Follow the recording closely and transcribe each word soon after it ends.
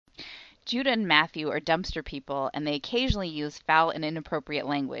Judah and Matthew are dumpster people, and they occasionally use foul and inappropriate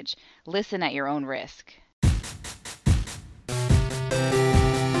language. Listen at your own risk.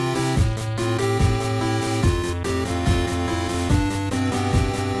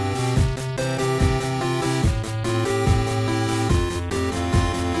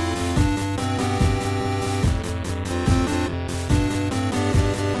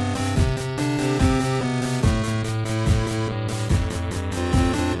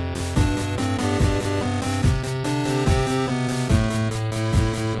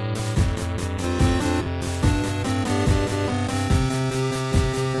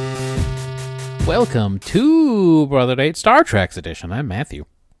 Welcome to Brother Date Star Trek's edition. I'm Matthew.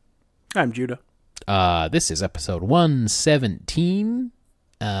 I'm Judah. This is episode 117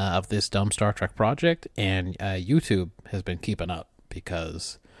 of this dumb Star Trek project, and YouTube has been keeping up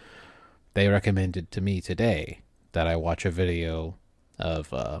because they recommended to me today that I watch a video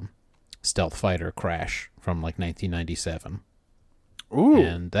of stealth fighter crash from like 1997. Ooh.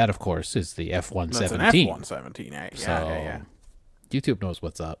 And that, of course, is the F-117. That's an F-117. Yeah, So yeah. YouTube knows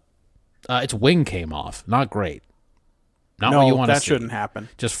what's up. Its wing came off. Not great. Not No, what you want to see. that shouldn't happen.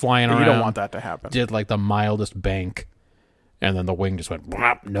 Just flying You around. don't want that to happen. Did like the mildest bank, and then the wing just went,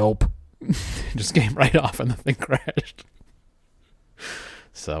 nope. Just came right off and the thing crashed.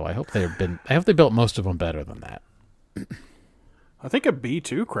 So I hope they built most of them better than that. I think a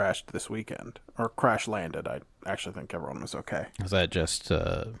B-2 crashed this weekend. Or crash landed. I actually think everyone was okay. Is that just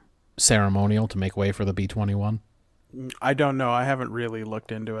ceremonial to make way for the B-21? I don't know. I haven't really looked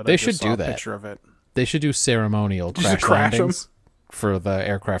into it. They I should just saw do a that. picture of it. They should do ceremonial Just crash crash 'em? landings for the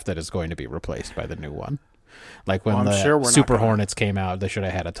aircraft that is going to be replaced by the new one. Like when Well, I'm the sure we're not Super gonna- Hornets came out, they should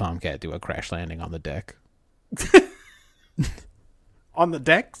have had a Tomcat do a crash landing on the deck. On the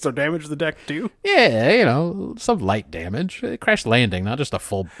deck? So damage the deck too? Yeah, some light damage. Crash landing, not just a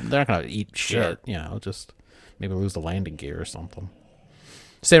full... They're not going to eat Sure. shit, just maybe lose the landing gear or something.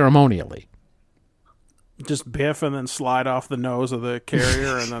 Ceremonially. Just biff and then slide off the nose of the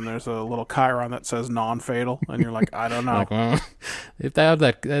carrier, and then there's a little chyron that says non-fatal, and you're like, I don't know. Like, well, if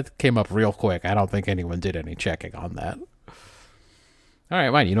that came up real quick, I don't think anyone did any checking on that. All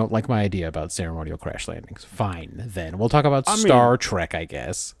right, fine. You don't like my idea about ceremonial crash landings. Fine, then. We'll talk about Star Trek, I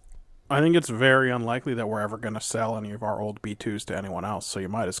guess. I think it's very unlikely that we're ever going to sell any of our old B2s to anyone else, so you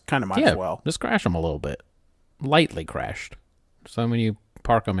might as well. Just crash them a little bit. Lightly crashed. So when you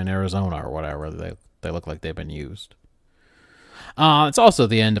park them in Arizona or whatever, they look like they've been used. It's also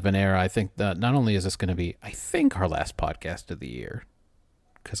the end of an era. I think that not only is this going to be, I think, our last podcast of the year,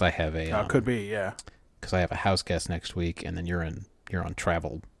 because I have a Could be, yeah. because I have a house guest next week, and then you're on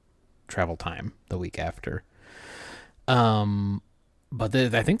travel time the week after. But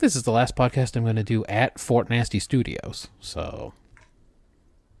I think this is the last podcast I'm going to do at Fort Nasty Studios. So,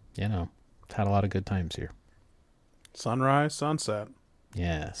 had a lot of good times here. Sunrise, sunset.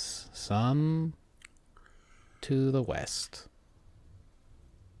 Yes, sun to the west.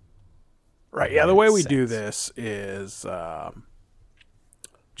 Right, yeah, the way we Makes do sense. this is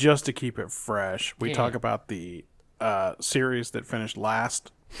just to keep it fresh. We Yeah. talk about the series that finished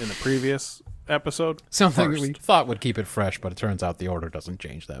last in the previous episode. Something first. we thought would keep it fresh, but it turns out the order doesn't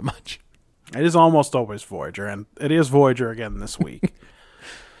change that much. It is almost always Voyager, and it is Voyager again this week.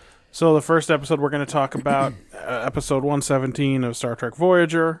 So the first episode we're going to talk about, episode 117 of Star Trek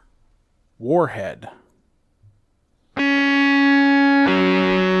Voyager, Warhead.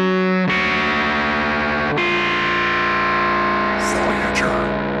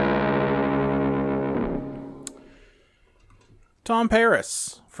 Tom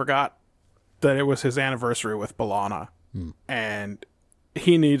Paris forgot that it was his anniversary with B'Elanna, and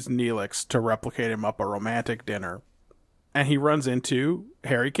he needs Neelix to replicate him up a romantic dinner. And he runs into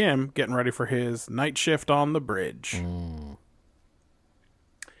Harry Kim getting ready for his night shift on the bridge.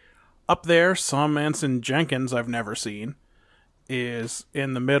 Up there, some Anson Jenkins I've never seen is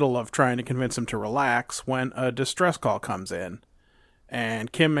in the middle of trying to convince him to relax when a distress call comes in.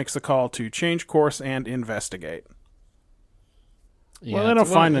 And Kim makes the call to change course and investigate. Well, they don't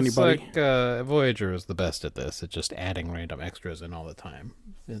find anybody. Like, Voyager is the best at this. It's just adding random extras in all the time.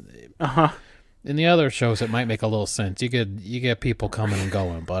 Uh-huh. In the other shows, it might make a little sense. You get people coming and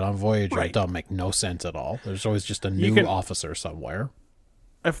going, but on Voyager, Right. it doesn't make no sense at all. There's always just a new officer somewhere.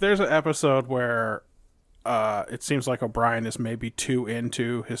 If there's an episode where it seems like O'Brien is maybe too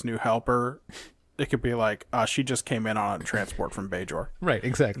into his new helper, it could be like, she just came in on a transport from Bajor. Right,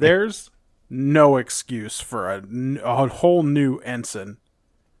 exactly. There's no excuse for a whole new ensign.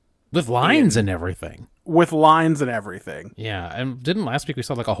 With lines and everything. With lines and everything. Yeah, and didn't last week we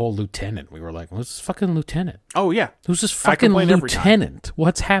saw like a whole lieutenant? We were like, who's this fucking lieutenant? Oh, yeah. Who's this I fucking complain every time. lieutenant?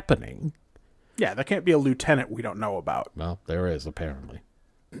 What's happening? Yeah, there can't be a lieutenant we don't know about. Well, there is, apparently.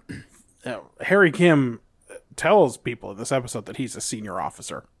 Harry Kim tells people in this episode that he's a senior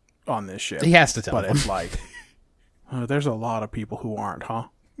officer on this ship. He has to tell but them. it's like, there's a lot of people who aren't, huh?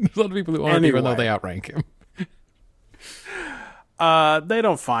 There's a lot of people who aren't, even though they outrank him. They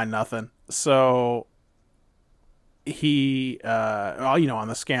don't find nothing. So he, on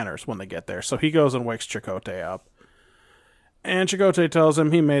the scanners when they get there. So he goes and wakes Chakotay up. And Chakotay tells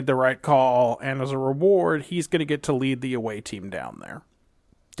him he made the right call, and as a reward, he's going to get to lead the away team down there.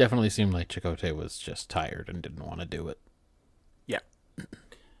 Definitely seemed like Chakotay was just tired and didn't want to do it. Yeah.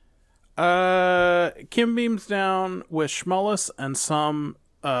 Kim beams down with Schmullis and some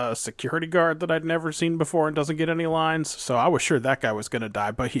security guard that I'd never seen before and doesn't get any lines, so I was sure that guy was going to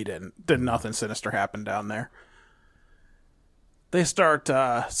die, but he didn't. Did nothing sinister happen down there. They start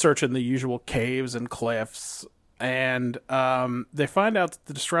searching the usual caves and cliffs, and they find out that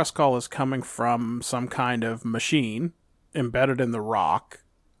the distress call is coming from some kind of machine embedded in the rock,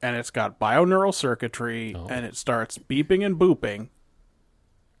 and it's got bioneural circuitry, and it starts beeping and booping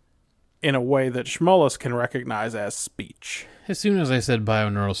in a way that Schmullis can recognize as speech. As soon as I said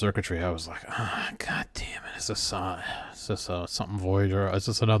bioneural circuitry, I was like, God damn it. Is this something Voyager? Is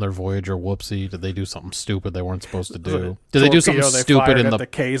this another Voyager whoopsie? Did they do something stupid they weren't supposed to do? Did they do something stupid in the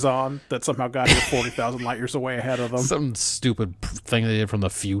Kazon that somehow got here 40,000 light years away ahead of them? Some stupid thing they did from the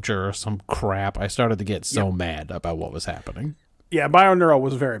future or some crap. I started to get so mad about what was happening. Yeah, bioneural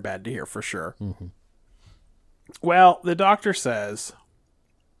was very bad to hear for sure. Mm-hmm. Well, the doctor says,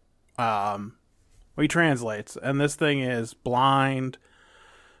 he translates, and this thing is blind,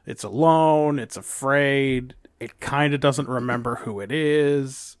 it's alone, it's afraid, it kind of doesn't remember who it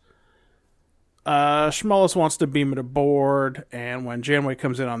is. Schmullis wants to beam it aboard, and when Janeway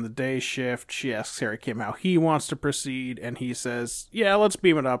comes in on the day shift, she asks Harry Kim how he wants to proceed, and he says, yeah, let's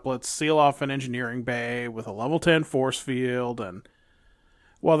beam it up, let's seal off an engineering bay with a level 10 force field, and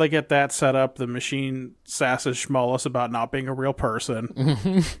while they get that set up, the machine sasses Schmullis about not being a real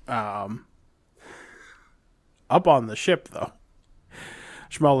person. Up on the ship, though,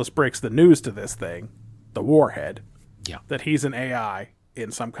 Schmullis breaks the news to this thing, the warhead, that he's an AI in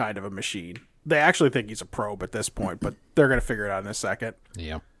some kind of a machine. They actually think he's a probe at this point, but they're going to figure it out in a second.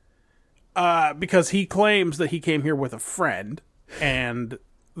 Yeah. Because he claims that he came here with a friend, and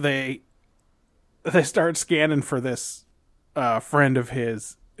they start scanning for this friend of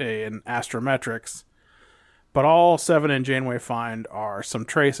his in Astrometrics, but all Seven and Janeway find are some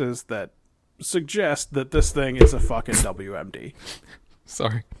traces that suggest that this thing is a fucking WMD.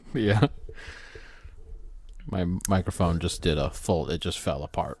 Sorry. Yeah. My microphone just did it just fell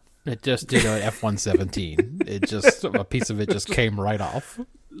apart. It just did an F-117. A piece of it just came right off.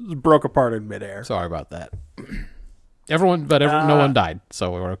 It broke apart in midair. Sorry about that. No one died,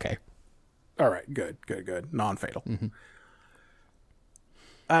 so we're okay. All right, good. Non-fatal. Mm-hmm.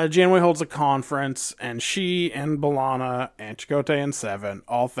 Janeway holds a conference, and she and B'Elanna and Chakotay and Seven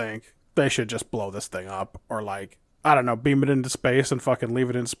all think they should just blow this thing up, or beam it into space and fucking leave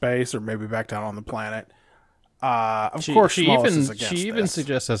it in space, or maybe back down on the planet. Of course, she even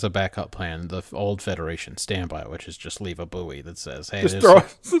suggests as a backup plan the old Federation standby, which is just leave a buoy that says, "Hey, there's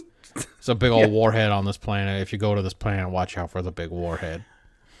a big old warhead on this planet. If you go to this planet, watch out for the big warhead."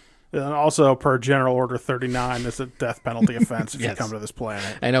 And also, per General Order 39, it's a death penalty offense if you come to this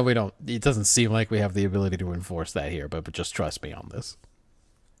planet. I know we don't. It doesn't seem like we have the ability to enforce that here, but just trust me on this.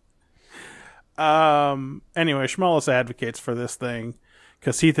 Anyway, Schmullis advocates for this thing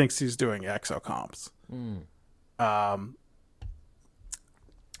because he thinks he's doing exocomps. God,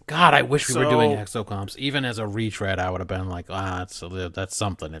 I wish we were doing exocomps. Even as a retread, I would have been like, that's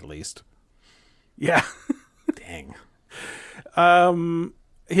something at least. Yeah. Dang.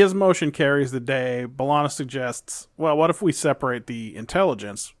 His motion carries the day. B'Elanna suggests, well, what if we separate the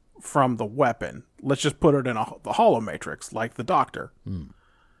intelligence from the weapon? Let's just put it in the holomatrix, like the Doctor.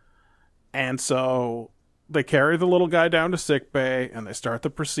 And so they carry the little guy down to sickbay, and they start the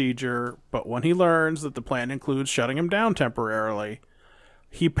procedure. But when he learns that the plan includes shutting him down temporarily,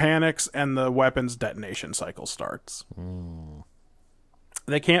 he panics, and the weapon's detonation cycle starts.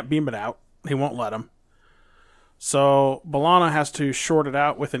 They can't beam it out. He won't let him. So B'Elanna has to short it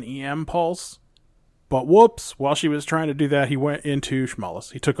out with an EM pulse. But whoops, while she was trying to do that, he went into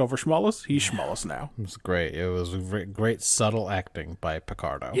Schmullis. He took over Schmullis. He's Schmullis now. It was great. It was great subtle acting by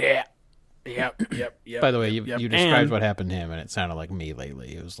Picardo. Yeah. Yep. By the way, you described what happened to him, and it sounded like me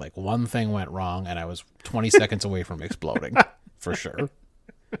lately. It was like one thing went wrong, and I was 20 seconds away from exploding. For sure.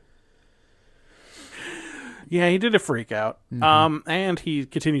 Yeah, he did a freak out. And he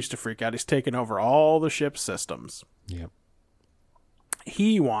continues to freak out. He's taken over all the ship's systems. Yep.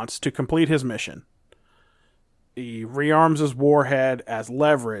 he wants to complete his mission. He rearms his warhead as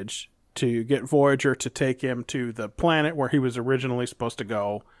leverage to get Voyager to take him to the planet where he was originally supposed to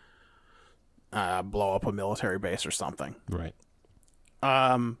go blow up a military base or something. Right.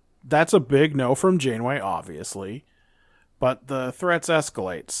 That's a big no from Janeway, obviously. But the threats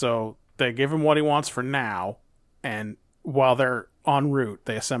escalate, so they give him what he wants for now, and while they're en route,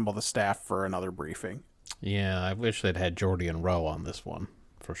 they assemble the staff for another briefing. Yeah, I wish they'd had Geordi and Ro on this one,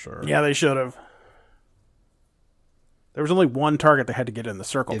 for sure. Yeah, they should have. There was only one target they had to get in the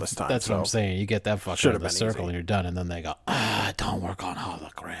circle this time. That's what I'm saying. You get that fucker Should in have the been circle easy. and you're done, and then they go, don't work on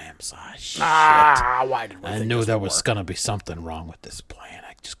holograms. Shit. Why did we I think knew this there would was work? going to be something wrong with this plan.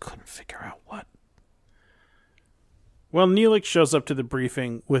 I just couldn't figure out what. Well, Neelix shows up to the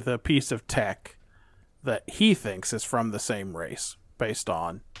briefing with a piece of tech that he thinks is from the same race, based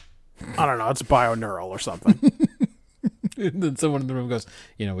on, I don't know, it's bioneural or something. And then someone in the room goes,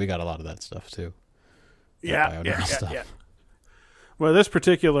 we got a lot of that stuff, too. Bioneural stuff. Yeah. Well, this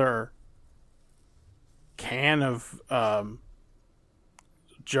particular can of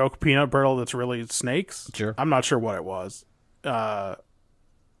joke peanut brittle that's really snakes. Sure. I'm not sure what it was.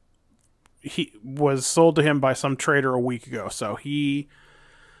 He was sold to him by some trader a week ago, so he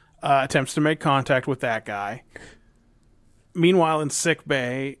attempts to make contact with that guy. Meanwhile, in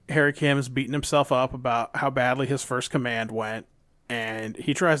sickbay, Harry Kim is beating himself up about how badly his first command went, and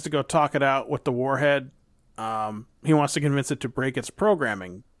he tries to go talk it out with the warhead. He wants to convince it to break its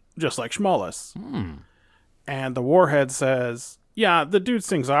programming, just like Schmollis. And the warhead says, yeah, the dude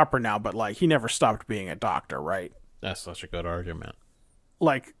sings opera now, but, he never stopped being a doctor, right? That's such a good argument.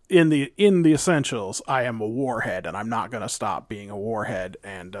 In the essentials, I am a warhead, and I'm not going to stop being a warhead,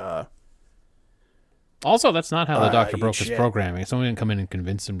 and, Also, that's not how the Doctor eat broke his shit. programming. Someone didn't come in and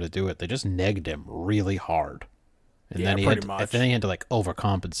convince him to do it. They just negged him really hard. And then he pretty much. had to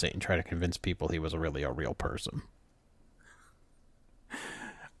overcompensate and try to convince people he was really a real person.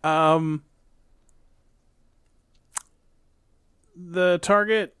 The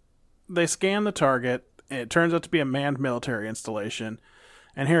target, they scan the target, and it turns out to be a manned military installation.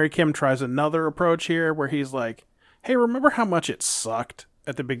 And Harry Kim tries another approach here where he's like, hey, remember how much it sucked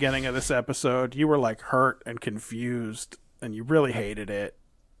at the beginning of this episode? You were hurt and confused, and you really hated it.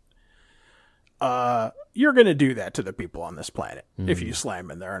 You're going to do that to the people on this planet if you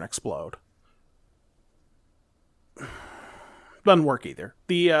slam in there and explode. Doesn't work either.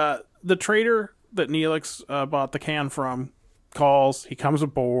 The trader that Neelix bought the can from calls. He comes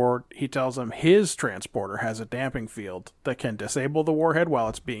aboard. He tells him his transporter has a damping field that can disable the warhead while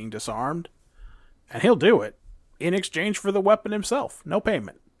it's being disarmed. And he'll do it in exchange for the weapon himself. No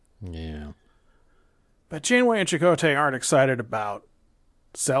payment. Yeah. But Janeway and Chakotay aren't excited about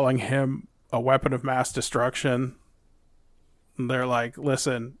selling him a weapon of mass destruction. They're like,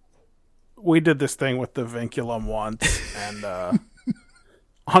 listen, we did this thing with the vinculum once, and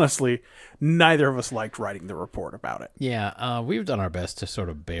honestly, neither of us liked writing the report about it. Yeah, we've done our best to sort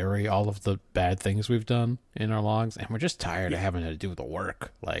of bury all of the bad things we've done in our logs, and we're just tired of having to do the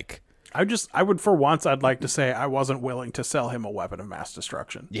work. I'd like to say I wasn't willing to sell him a weapon of mass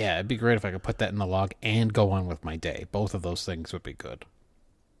destruction. Yeah, it'd be great if I could put that in the log and go on with my day. Both of those things would be good.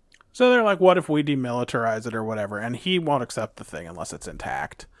 So they're like, what if we demilitarize it or whatever? And he won't accept the thing unless it's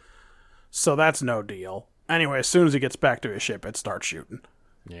intact. So that's no deal. Anyway, as soon as he gets back to his ship, it starts shooting.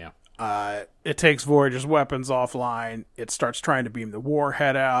 Yeah. It takes Voyager's weapons offline. It starts trying to beam the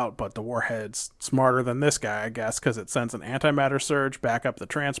warhead out, but the warhead's smarter than this guy, I guess, because it sends an antimatter surge back up the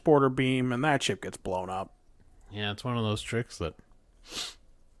transporter beam, and that ship gets blown up. Yeah, it's one of those tricks that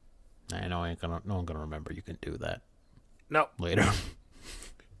I know no one gonna remember you can do that Nope. later.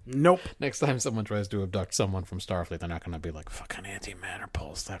 Nope. Next time someone tries to abduct someone from Starfleet, they're not gonna be like, fucking antimatter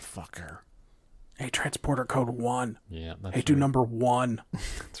pulse that fucker. Hey, transporter code 1. Yeah, that's Hey, do right. number 1.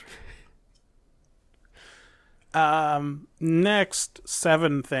 That's right. Next,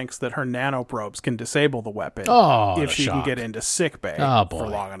 Seven thinks that her nanoprobes can disable the weapon Oh, if she shock. can get into sickbay Oh boy, for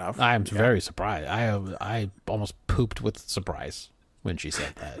long enough. I'm very surprised. I almost pooped with surprise when she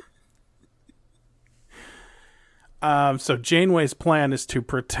said that. So Janeway's plan is to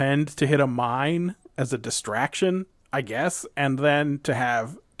pretend to hit a mine as a distraction, I guess, and then to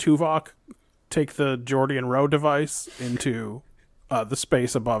have Tuvok take the Geordi and Ro device into the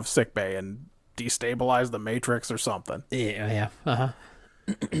space above sickbay and destabilize the Matrix or something. Yeah.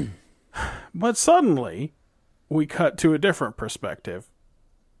 But suddenly, we cut to a different perspective.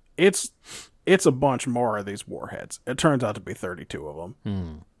 It's a bunch more of these warheads. It turns out to be 32 of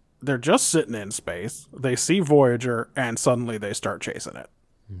them. They're just sitting in space. They see Voyager, and suddenly they start chasing it.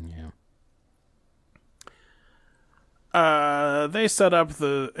 They set up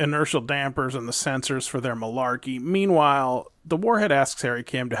the inertial dampers and the sensors for their malarkey. Meanwhile, the warhead asks Harry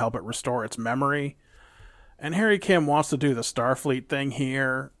Kim to help it restore its memory. And Harry Kim wants to do the Starfleet thing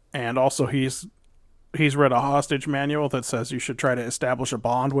here. And also he's read a hostage manual that says you should try to establish a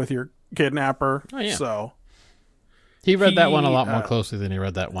bond with your kidnapper. Oh, yeah. So He read that one a lot more closely than he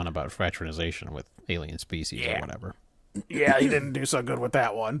read that one about fraternization with alien species or whatever. yeah, he didn't do so good with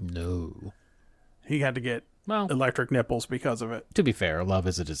that one. No. He had to get Well, electric nipples because of it. to be fair, love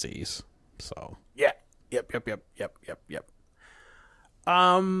is a disease. So, Yeah. Yep.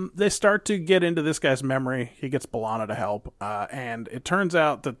 They start to get into this guy's memory. He gets B'Elanna to help. And it turns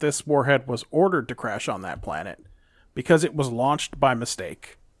out that this warhead was ordered to crash on that planet because it was launched by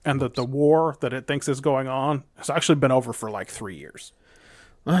mistake. And that the war that it thinks is going on has actually been over for like 3 years.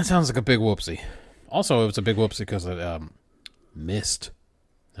 well, that sounds like a big whoopsie. Also, it was a big whoopsie because it missed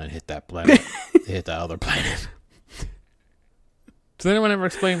and hit that planet. It hit that other planet. Does anyone ever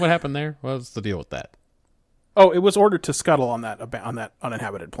explain what happened there? What's the deal with that? Oh, it was ordered to scuttle on that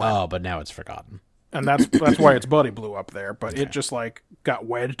uninhabited planet. Oh, but now it's forgotten. And that's why its buddy blew up there. But it just like got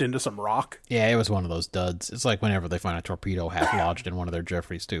wedged into some rock. Yeah, it was one of those duds. It's like whenever they find a torpedo half lodged in one of their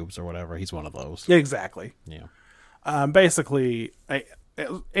Jeffries tubes or whatever. He's one of those. Exactly. Yeah. Basically,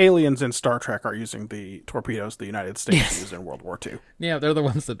 aliens in Star Trek are using the torpedoes the United States used in World War II. Yeah, they're the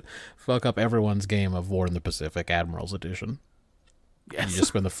ones that fuck up everyone's game of War in the Pacific, Admiral's Edition. Yes. You just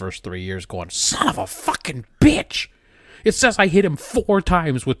spend the first 3 years going, son of a fucking bitch! It says I hit him 4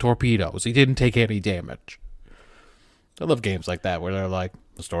 times with torpedoes. He didn't take any damage. I love games like that where they're like,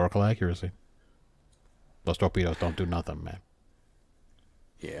 historical accuracy. Those torpedoes don't do nothing, man.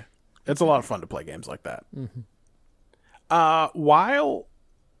 Yeah. It's a lot of fun to play games like that. Mm-hmm.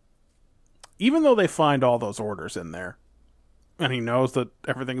 Even though they find all those orders in there, and he knows that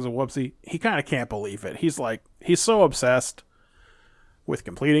everything's a whoopsie, he kind of can't believe it. He's so obsessed with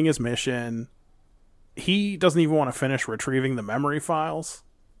completing his mission. He doesn't even want to finish retrieving the memory files.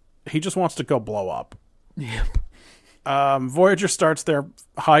 He just wants to go blow up. Yep. Voyager starts their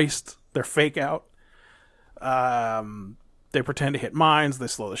heist, their fake out. They pretend to hit mines. They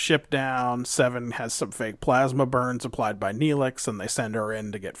slow the ship down. Seven has some fake plasma burns applied by Neelix, and they send her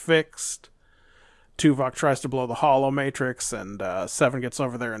in to get fixed. Tuvok tries to blow the hollow matrix, and Seven gets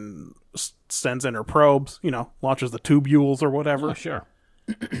over there and sends in her probes. Launches the tubules or whatever. Oh, sure.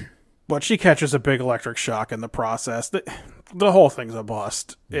 But she catches a big electric shock in the process. The whole thing's a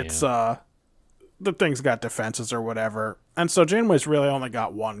bust. Yeah. It's the thing's got defenses or whatever. And so Janeway's really only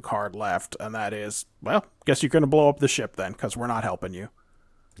got one card left, and that is, well, guess you're going to blow up the ship then, because we're not helping you.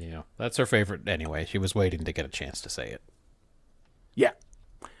 Yeah, that's her favorite anyway. She was waiting to get a chance to say it. Yeah.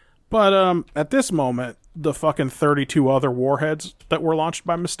 But at this moment, the fucking 32 other warheads that were launched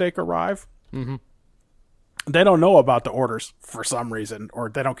by mistake arrive. Mm-hmm. They don't know about the orders for some reason, or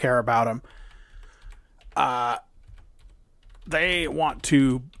they don't care about them. They want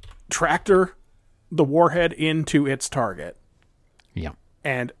to tractor the warhead into its target. Yeah.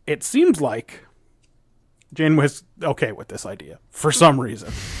 And it seems like Janeway's okay with this idea for some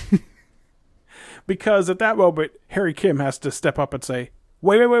reason. Because at that moment, Harry Kim has to step up and say,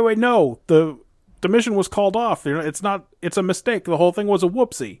 wait, no, the mission was called off. It's a mistake. The whole thing was a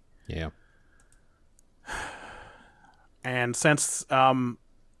whoopsie. Yeah. And since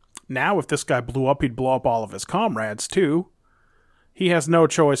now if this guy blew up, he'd blow up all of his comrades too. He has no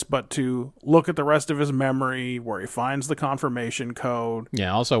choice but to look at the rest of his memory where he finds the confirmation code.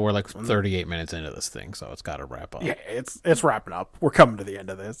 Yeah, also we're like 38 minutes into this thing, so it's got to wrap up. Yeah, it's wrapping up. We're coming to the end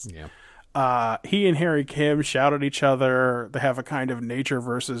of this. Yeah. He and Harry Kim shout at each other. They have a kind of nature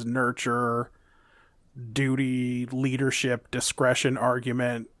versus nurture, duty, leadership, discretion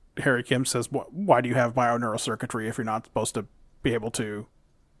argument. Harry Kim says, why do you have bioneural circuitry if you're not supposed to be able to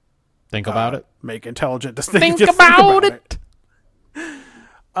Think about it. make intelligent decisions? Think about it.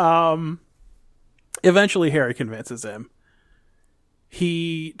 Eventually, Harry convinces him.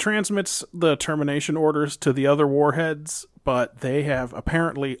 He transmits the termination orders to the other warheads, but they have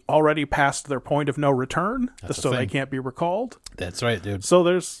apparently already passed their point of no return, That's so the they thing. can't be recalled. That's right, dude. So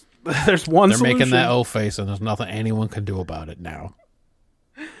there's one They're solution. making that O face, and there's nothing anyone can do about it now.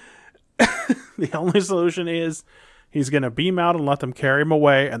 The only solution is he's going to beam out and let them carry him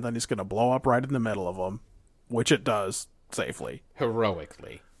away, and then he's going to blow up right in the middle of them, which it does safely.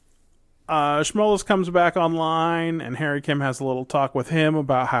 Heroically. Shmolus comes back online, and Harry Kim has a little talk with him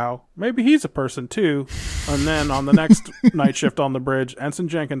about how maybe he's a person too. And then on the next night shift on the bridge, Ensign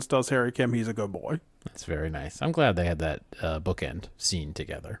Jenkins tells Harry Kim he's a good boy. That's very nice. I'm glad they had that bookend scene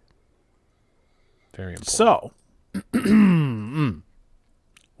together. Very important. So,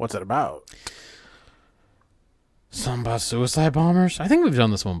 what's it about? Something about suicide bombers? I think we've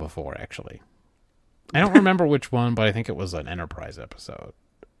done this one before, actually. I don't remember which one, but I think it was an Enterprise episode.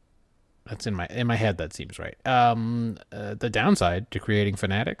 That's in my head. That seems right. The downside to creating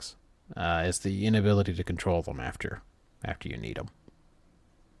fanatics is the inability to control them after you need them.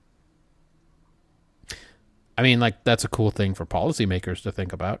 I mean, like, that's a cool thing for policymakers to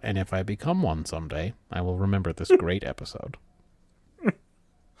think about, and if I become one someday, I will remember this great episode.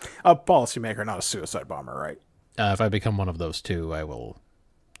 A policymaker, not a suicide bomber, right? If I become one of those two, I will...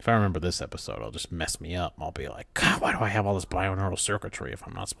 If I remember this episode, it'll just mess me up. I'll be like, God, why do I have all this bioneural circuitry if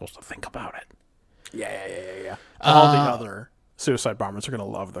I'm not supposed to think about it? Yeah. All the other suicide bombers are going to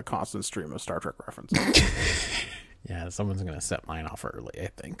love the constant stream of Star Trek references. Yeah, someone's going to set mine off early, I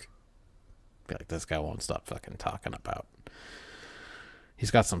think. Be like, this guy won't stop fucking talking about... He's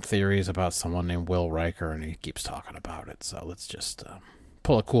got some theories about someone named Will Riker, and he keeps talking about it. So let's just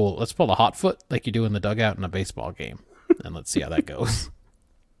let's pull a hot foot like you do in the dugout in a baseball game, and let's see how that goes.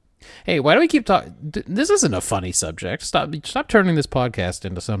 Hey, why do we keep talking? This isn't a funny subject. Stop turning this podcast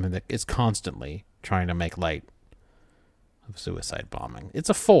into something that is constantly trying to make light of suicide bombing. It's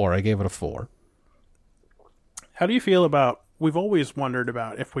a 4. I gave it a 4. How do you feel about... We've always wondered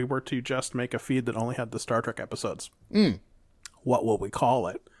about if we were to just make a feed that only had the Star Trek episodes. What will we call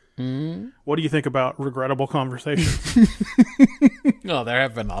it? What do you think about regrettable conversations? No, there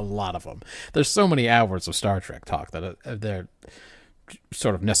have been a lot of them. There's so many hours of Star Trek talk that there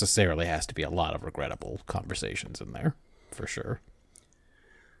sort of necessarily has to be a lot of regrettable conversations in there, for sure.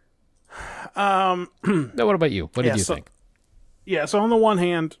 Now, what about you? What did you think? Yeah, so on the one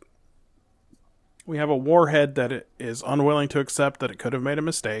hand, we have a warhead that is unwilling to accept that it could have made a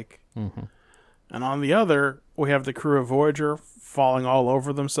mistake. Mm-hmm. And on the other, we have the crew of Voyager falling all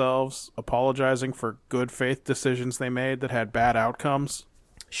over themselves, apologizing for good faith decisions they made that had bad outcomes.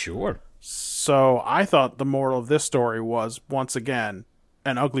 Sure. So I thought the moral of this story was, once again,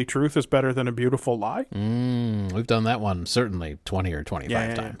 an ugly truth is better than a beautiful lie. We've done that one certainly 20 or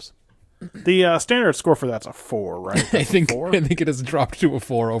 25 times. The standard score for that's a 4, right? I think it has dropped to a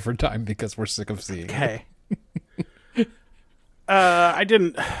 4 over time because we're sick of seeing it. I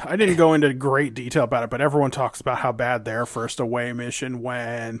didn't go into great detail about it, but everyone talks about how bad their first away mission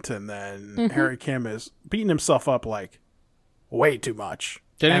went, and then Harry Kim is beating himself up like way too much.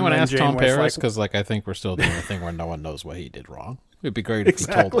 Did anyone ask Tom Paris? Because I think we're still doing a thing where no one knows what he did wrong. It'd be great if he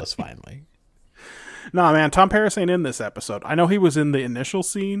told us finally. Nah, man, Tom Paris ain't in this episode. I know he was in the initial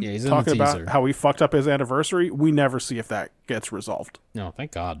scene talking about how he fucked up his anniversary. We never see if that gets resolved. No,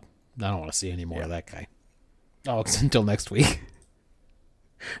 thank God. I don't want to see any more of that guy. Oh, it's until next week.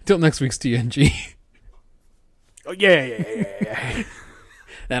 Until next week's TNG. Oh, yeah.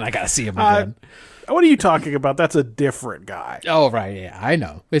 Then I gotta see him again. What are you talking about? That's a different guy. Oh, right, yeah, I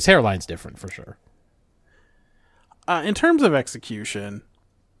know. His hairline's different, for sure. In terms of execution,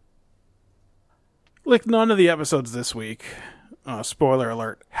 like, none of the episodes this week, spoiler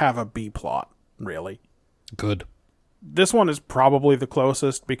alert, have a B-plot, really. Good. This one is probably the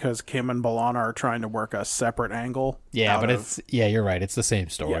closest because Kim and B'Elanna are trying to work a separate angle. Yeah, but you're right. It's the same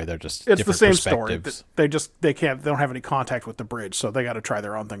story. Yeah. They're just it's different the same perspectives. Story. They don't have any contact with the bridge, so they got to try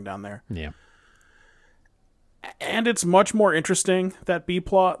their own thing down there. Yeah. And it's much more interesting, that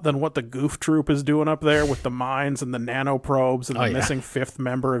B-plot, than what the goof troop is doing up there with the mines and the nanoprobes and the missing 5th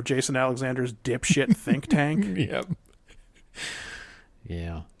member of Jason Alexander's dipshit think tank. Yep.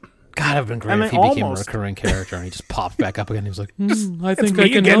 Yeah. God, it'd been great if he became a recurring character and he just popped back up again. He was like, I think I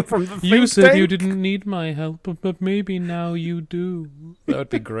can help. You said you didn't need my help, but maybe now you do. That would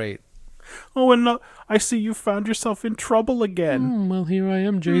be great. Oh, and I see you found yourself in trouble again. Well, here I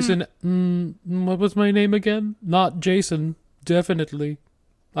am, Jason. What was my name again? Not Jason. Definitely.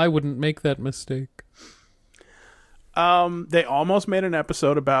 I wouldn't make that mistake. They almost made an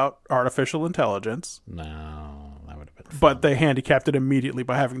episode about artificial intelligence. No, that would have been fun. But they handicapped it immediately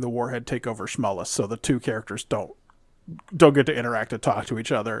by having the warhead take over Schmullis, so the two characters don't get to interact and talk to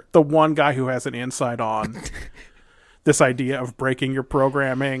each other. The one guy who has an insight on this idea of breaking your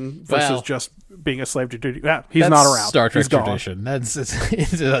programming versus just being a slave to duty. Yeah, he's not around. Star Trek tradition.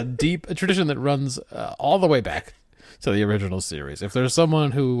 It's a deep tradition that runs all the way back to the original series. If there's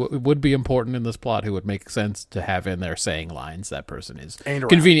someone who would be important in this plot who would make sense to have in there saying lines, that person is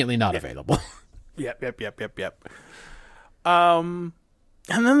conveniently not available. Yep. And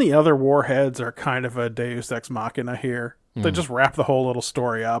then the other warheads are kind of a deus ex machina here. They just wrap the whole little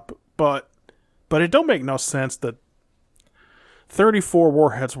story up, but it don't make no sense that 34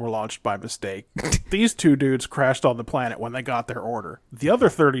 warheads were launched by mistake. These 2 dudes crashed on the planet when they got their order. The other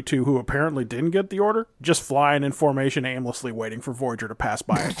 32 who apparently didn't get the order, just flying in formation aimlessly waiting for Voyager to pass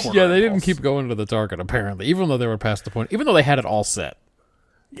by a quarter Yeah, they impulse. didn't keep going to the target, apparently, even though they were past the point. Even though they had it all set.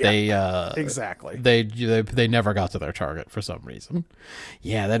 Exactly. They never got to their target for some reason.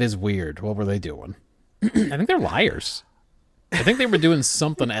 Yeah, that is weird. What were they doing? I think they're liars. I think they were doing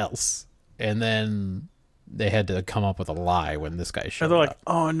something else, and then they had to come up with a lie when this guy showed And they're like, up.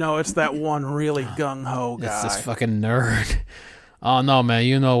 oh no, it's that one really gung-ho guy. It's this fucking nerd. Oh no, man!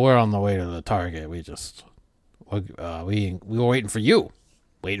 You know we're on the way to the target. We were waiting for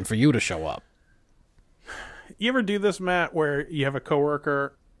you to show up. You ever do this, Matt, where you have a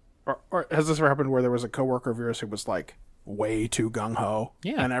coworker, or has this ever happened where there was a coworker of yours who was like way too gung-ho?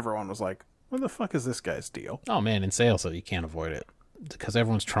 Yeah. And everyone was like, what the fuck is this guy's deal? Oh man, in sales, so you can't avoid it because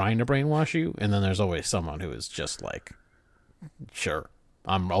everyone's trying to brainwash you, and then there's always someone who is just like, "Sure,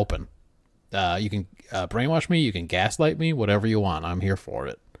 I'm open. You can brainwash me, you can gaslight me, whatever you want. I'm here for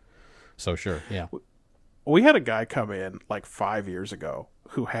it." So sure, yeah. We had a guy come in like 5 years ago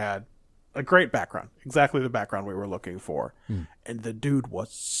who had a great background, exactly the background we were looking for. And the dude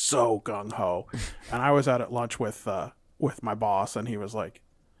was so gung-ho. And I was out at lunch with my boss, and he was like,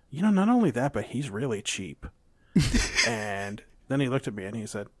 you know, not only that, but he's really cheap. And then he looked at me and he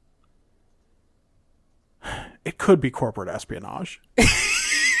said, it could be corporate espionage. I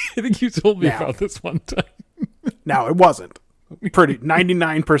think you told me Now- about this one time. Now, it wasn't. Pretty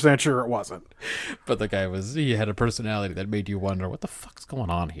 99% sure it wasn't. But the guy he had a personality that made you wonder, what the fuck's going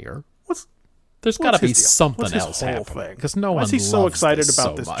on here? What's There's got to be his deal? something What's his else whole happening thing? because no Why one is he so loves excited this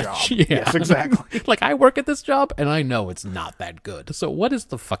about so this much. job? Yeah. Yes, exactly. Like, I work at this job and I know it's not that good. So what is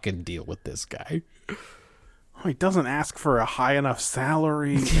the fucking deal with this guy? He doesn't ask for a high enough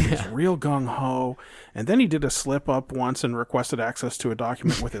salary. And he's real gung-ho. And then he did a slip-up once and requested access to a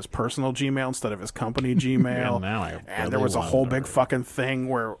document with his personal Gmail instead of his company Gmail. And now I And there really was a whole wonder. big fucking thing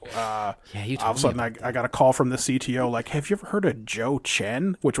where you all of a told sudden me I got a call from the CTO like, have you ever heard of Joe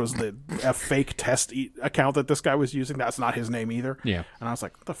Chen? Which was a fake test account that this guy was using. That's not his name either. Yeah. And I was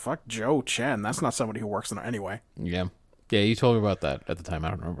like, what the fuck, Joe Chen? That's not somebody who works in it anyway. Yeah. Yeah, you told me about that at the time. I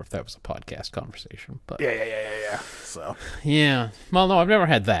don't remember if that was a podcast conversation. But Yeah. So yeah. Well, no, I've never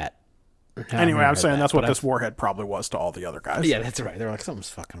had that. anyway, I'm saying that's what this warhead probably was to all the other guys. Yeah, that's right. They're like, something's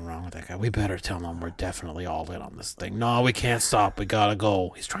fucking wrong with that guy. We better tell him we're definitely all in on this thing. No, we can't stop. We gotta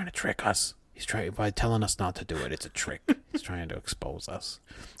go. He's trying to trick us. He's trying by telling us not to do it. It's a trick. He's trying to expose us.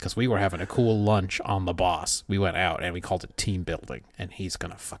 Because we were having a cool lunch on the boss. We went out and we called it team building, and he's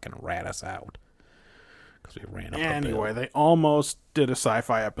gonna fucking rat us out. Because we ran up the Anyway, bill. they almost did a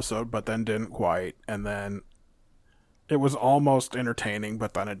sci-fi episode, but then didn't quite. And then it was almost entertaining,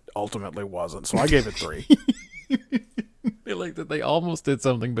 but then it ultimately wasn't. So I gave it 3. I like that they almost did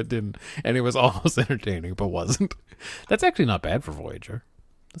something but didn't, and it was almost entertaining but wasn't. That's actually not bad for Voyager.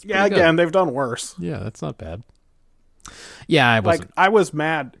 That's Yeah, pretty good. again, they've done worse. Yeah, that's not bad. Yeah, I Like, wasn't. I was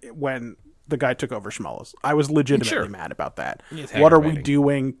mad when the guy took over Schmellis. I was legitimately Sure. mad about that. It's What are we aggravating.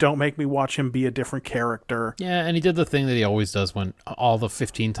 doing? Don't make me watch him be a different character. Yeah, and he did the thing that he always does when all the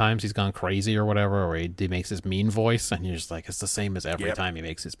 15 times he's gone crazy or whatever, where he makes his mean voice, and you're just like, it's the same as every Yep. time he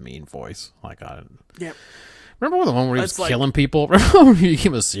makes his mean voice. Like, Yep. remember the one where he was It's like- killing people? Remember when he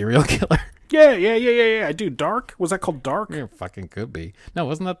became a serial killer? Yeah. Dude, Dark? Was that called Dark? Yeah, fucking could be. No,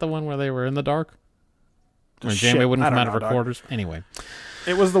 wasn't that the one where they were in the dark? When Shit, Janeway wouldn't I come don't out of know, her dog. quarters? Anyway.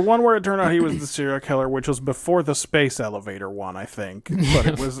 It was the one where it turned out he was the serial killer, which was before the space elevator one, I think. But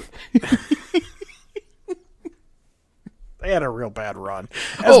it was... They had a real bad run.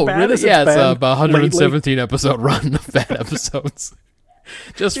 As Oh, bad really? as Yeah, it's been about 117 episode run of bad episodes.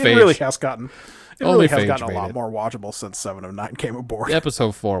 Just lately, Phage. it really has gotten... It Only really has Phage gotten a made lot it. more watchable since 7 of 9 came aboard.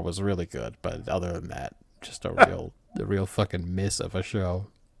 Episode 4 was really good, but other than that, just a real fucking miss of a show.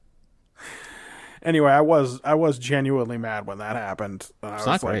 Anyway, I was genuinely mad when that happened. And I was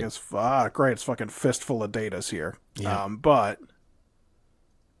not like, great. it's great. It's fucking fistful of datas here. Yeah. But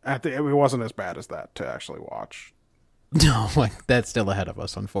it wasn't as bad as that to actually watch. No, like that's still ahead of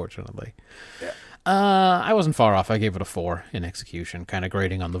us, unfortunately. Yeah. I wasn't far off. I gave it a 4 in execution, kind of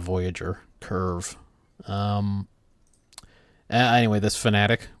grading on the Voyager curve. Anyway, this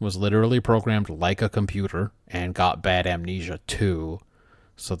fanatic was literally programmed like a computer and got bad amnesia too.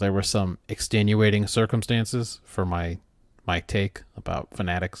 So there were some extenuating circumstances for my take about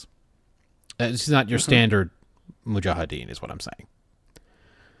fanatics. It's not your standard mujahideen, is what I'm saying.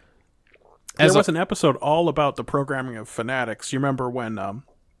 There was an episode all about the programming of fanatics. You remember when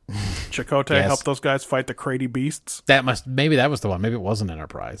Chakotay Yes. helped those guys fight the Crady beasts? Maybe that was the one. Maybe it wasn't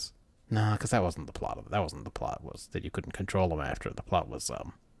Enterprise. Nah, because that wasn't the plot of it. That wasn't the plot. Was that you couldn't control them after. The plot was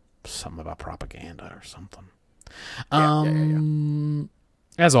something about propaganda or something. Yeah.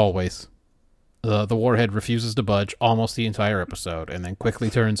 As always, the warhead refuses to budge almost the entire episode, and then quickly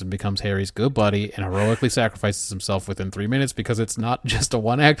turns and becomes Harry's good buddy and heroically sacrifices himself within 3 minutes because it's not just a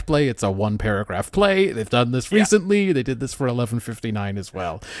one-act play, it's a one-paragraph play. They've done this recently. They did this for 11:59 as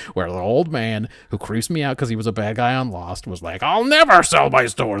well, where the old man, who creeps me out because he was a bad guy on Lost, was like, I'll never sell my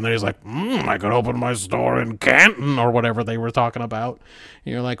store. And then he's like, I could open my store in Canton, or whatever they were talking about.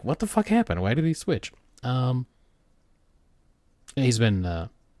 And you're like, what the fuck happened? Why did he switch?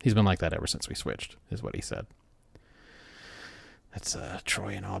 He's been like that ever since we switched, is what he said. That's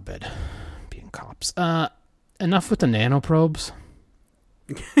Troy and Abed being cops. Enough with the nanoprobes.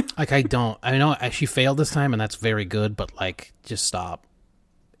 Like, I know she failed this time, and that's very good, but, like, just stop.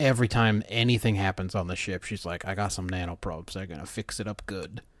 Every time anything happens on the ship, she's like, I got some nanoprobes. They're going to fix it up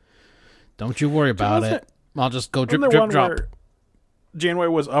good. Don't you worry about it. I'll just go drip, drip, drop. Janeway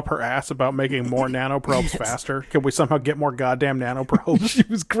was up her ass about making more nanoprobes faster. Can we somehow get more goddamn nanoprobes? She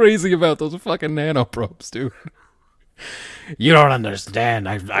was crazy about those fucking nanoprobes, dude. You don't understand.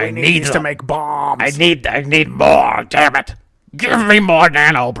 I need to make bombs. I need more. Damn it! Give me more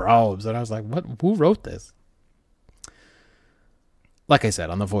nanoprobes. And I was like, what? Who wrote this? Like I said,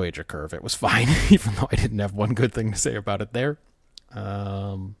 on the Voyager curve, it was fine, even though I didn't have one good thing to say about it there.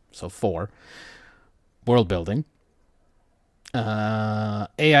 So 4, world building.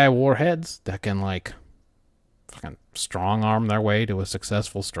 AI warheads that can, like, fucking strong arm their way to a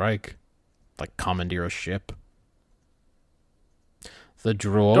successful strike, like commandeer a ship. The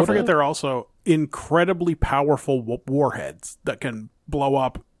Droida. Don't forget they're also incredibly powerful warheads that can blow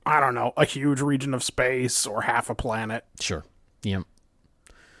up, I don't know, a huge region of space or half a planet. Sure. Yep.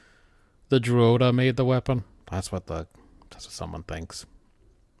 The Droida made the weapon. That's what someone thinks.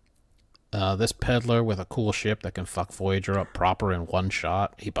 This peddler with a cool ship that can fuck Voyager up proper in one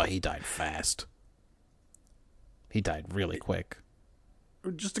shot. But he died fast. He died really quick.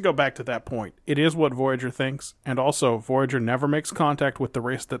 Just to go back to that point, it is what Voyager thinks, and also Voyager never makes contact with the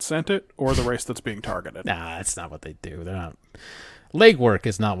race that sent it or the race that's being targeted. Nah, that's not what they do. They're not. Legwork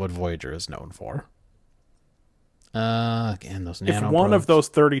is not what Voyager is known for. Again, those nanoprobes. If one of those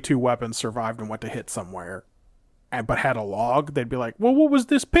 32 weapons survived and went to hit somewhere, but had a log, they'd be like, well, what was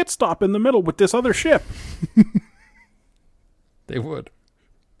this pit stop in the middle with this other ship? They would.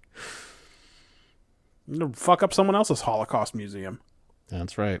 Fuck up someone else's Holocaust museum.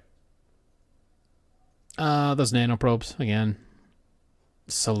 That's right. Those nanoprobes, again.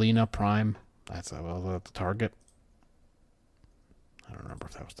 Selena Prime. That's the target. I don't remember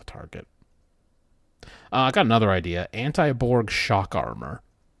if that was the target. I got another idea. Anti-Borg shock armor.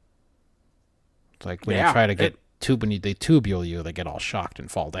 It's like when you try to get... when they tubule you, they get all shocked and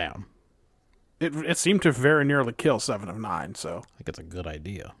fall down. It seemed to very nearly kill 7 of 9, so... I think it's a good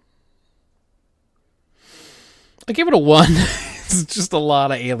idea. I give it a 1. It's just a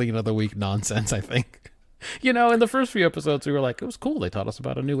lot of Alien of the Week nonsense, I think. You know, in the first few episodes, we were like, it was cool. They taught us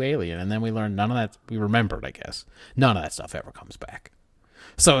about a new alien. And then we learned none of that. We remembered, I guess. None of that stuff ever comes back.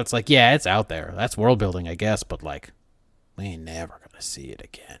 So it's like, yeah, it's out there. That's world building, I guess. But, like, we ain't never going to see it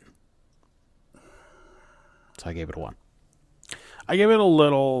again. So I gave it a 1. I gave it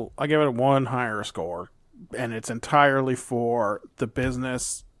a 1 higher score. And it's entirely for the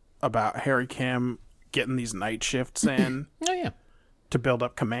business about Harry Kim getting these night shifts in. Oh, yeah. To build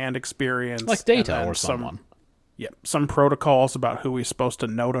up command experience. Like Data or someone. Some protocols about who he's supposed to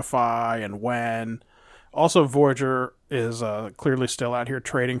notify and when. Also, Voyager is clearly still out here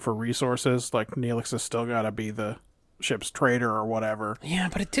trading for resources. Like, Neelix has still got to be the ship's trader or whatever. Yeah,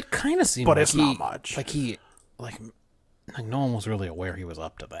 but it did kind of seem but it's not much. Like no one was really aware he was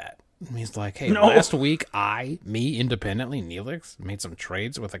up to that. He's like, hey, last week, me independently, Neelix, made some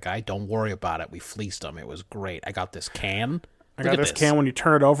trades with a guy. Don't worry about it. We fleeced him. It was great. I got this can. I got this can. When you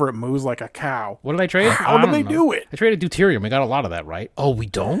turn it over, it moves like a cow. What did I trade? How did they do it? I traded deuterium. We got a lot of that, right? Oh, we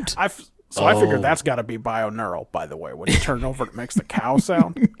don't? I figured that's got to be bioneural, by the way. When you turn it over, it makes the cow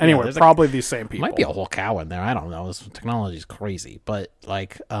sound. Anyway, probably these same people. Might be a whole cow in there. I don't know. This technology's crazy. But,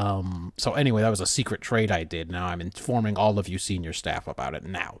 like, so anyway, that was a secret trade I did. Now I'm informing all of you senior staff about it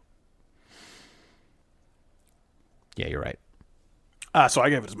now. Yeah, you're right. So I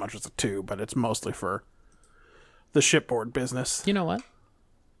gave it as much as a 2, but it's mostly for the shipboard business. You know what?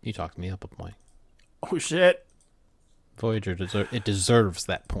 You talked me up a point. Oh, shit. Voyager deserves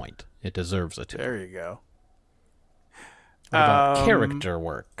that point. It deserves a 2. There you go. What about character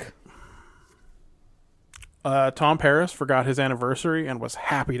work? Tom Paris forgot his anniversary and was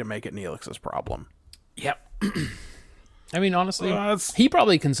happy to make it Neelix's problem. Yep. I mean, honestly, he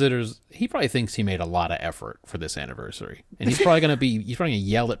probably thinks he made a lot of effort for this anniversary, and he's probably gonna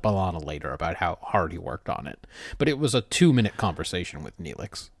yell at B'Elanna later about how hard he worked on it. But it was a 2-minute conversation with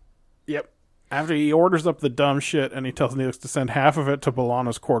Neelix. Yep. After he orders up the dumb shit, and he tells Neelix to send half of it to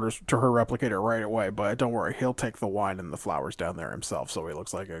B'Elanna's quarters to her replicator right away. But don't worry, he'll take the wine and the flowers down there himself, so he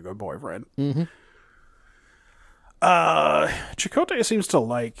looks like a good boyfriend. Mm-hmm. Chakotay seems to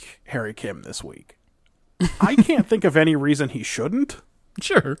like Harry Kim this week. I can't think of any reason he shouldn't.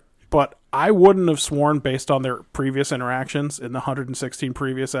 Sure. But I wouldn't have sworn, based on their previous interactions in the 116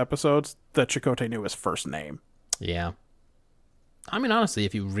 previous episodes, that Chakotay knew his first name. Yeah. I mean, honestly,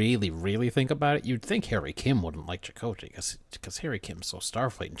 if you really, really think about it, you'd think Harry Kim wouldn't like Chakotay, because Harry Kim's so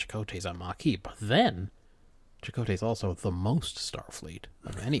Starfleet and Chakotay's on Maquis. But then, Chakotay's also the most Starfleet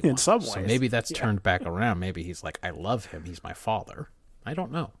of anyone. In some ways. So maybe that's turned back around. Maybe he's like, I love him, he's my father. I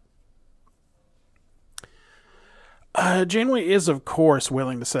don't know. Janeway is, of course,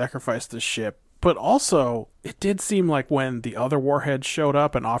 willing to sacrifice the ship, but also, it did seem like when the other warheads showed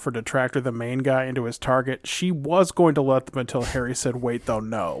up and offered to tractor the main guy into his target, she was going to let them until Harry said, wait, though,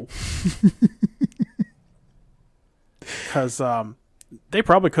 no. Because they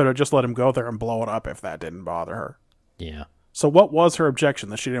probably could have just let him go there and blow it up if that didn't bother her. Yeah. So what was her objection?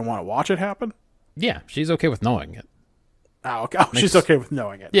 That she didn't want to watch it happen? Yeah, she's okay with knowing it. Oh, okay. She's okay with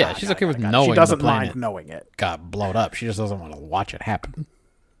knowing it. Yeah, she's okay with knowing She doesn't the planet mind knowing it. got blown up. She just doesn't want to watch it happen.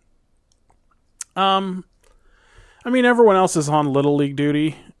 I mean, everyone else is on Little League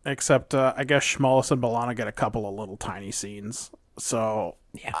duty, except I guess Schmollis and B'Elanna get a couple of little tiny scenes. So,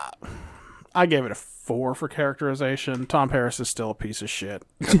 Yeah. I gave it a 4 for characterization. Tom Paris is still a piece of shit.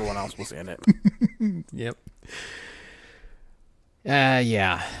 Everyone else was in it. Yep.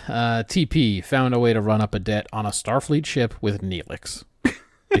 Yeah. TP found a way to run up a debt on a Starfleet ship with Neelix.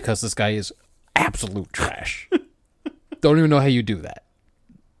 Because this guy is absolute trash. Don't even know how you do that.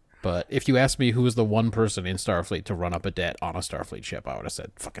 But if you asked me who was the one person in Starfleet to run up a debt on a Starfleet ship, I would have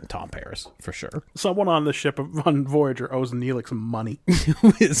said fucking Tom Paris, for sure. Someone on the ship on Voyager owes Neelix money.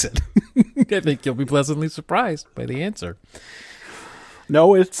 Who is it? I think you'll be pleasantly surprised by the answer.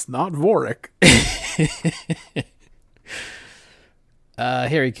 No, it's not Vorik.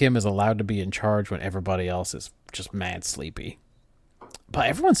 Harry Kim is allowed to be in charge when everybody else is just mad sleepy. But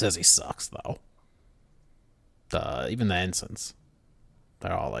everyone says he sucks, though. Even the ensigns.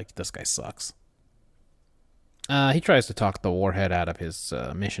 They're all like, this guy sucks. He tries to talk the warhead out of his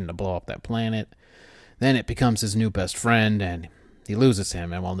mission to blow up that planet. Then it becomes his new best friend, and he loses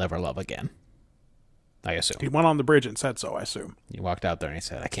him and will never love again. I assume. He went on the bridge and said so, I assume. He walked out there and he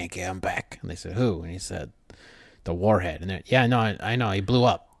said, I can't get him back. And they said, who? And he said, the warhead. And yeah, no, I know. He blew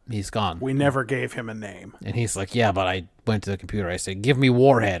up. He's gone. We never gave him a name. And he's like, yeah, but I went to the computer. I said, give me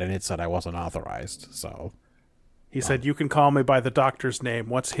warhead. And it said I wasn't authorized. So he said, you can call me by the doctor's name.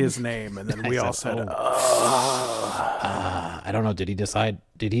 What's his name? And then we all said, I don't know. Did he decide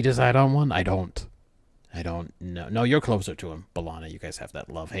on one? I don't know. No, you're closer to him, B'Elanna. You guys have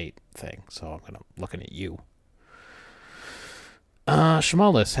that love-hate thing. So I'm looking at you.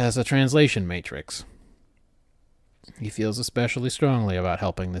 Schmollis has a translation matrix. He feels especially strongly about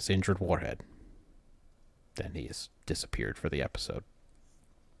helping this injured warhead. Then he has disappeared for the episode.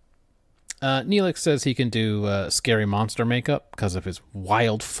 Neelix says he can do scary monster makeup because of his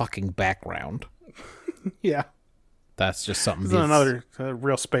wild fucking background. Yeah. That's just something. This is another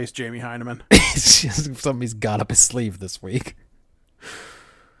real space Jamie Heineman. It's just something he's got up his sleeve this week.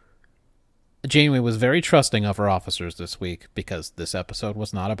 Janeway was very trusting of her officers this week because this episode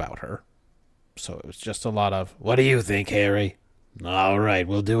was not about her. So it was just a lot of, what do you think, Harry? All right,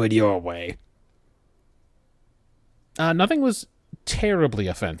 we'll do it your way. Nothing was terribly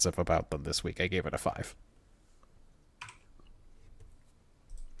offensive about them this week. I gave it a 5.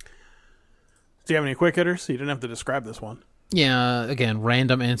 Do you have any quick hitters? You didn't have to describe this one. Yeah, again,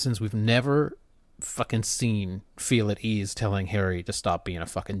 random ensigns we've never fucking seen feel at ease telling Harry to stop being a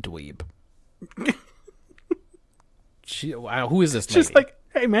fucking dweeb. Wow, who is this lady? Just like,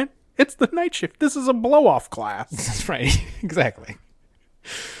 hey man, it's the night shift. This is a blow-off class. That's right. Exactly.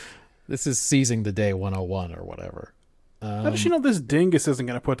 This is seizing the day 101 or whatever. How does she know this dingus isn't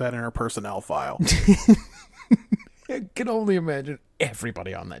going to put that in her personnel file? I can only imagine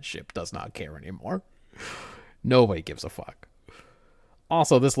everybody on that ship does not care anymore. Nobody gives a fuck.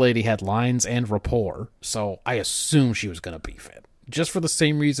 Also, this lady had lines and rapport, so I assume she was going to beef it. Just for the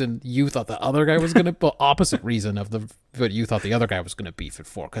same reason you thought the other guy was going to... Well, opposite reason of what you thought the other guy was going to beef it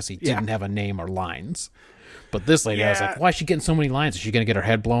for, because he didn't have a name or lines. But this lady, I was like, why is she getting so many lines? Is she going to get her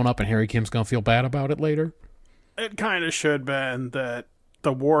head blown up and Harry Kim's going to feel bad about it later? It kind of should have been that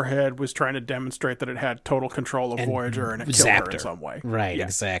the warhead was trying to demonstrate that it had total control of Voyager and it killed her in some way. Right, Yeah.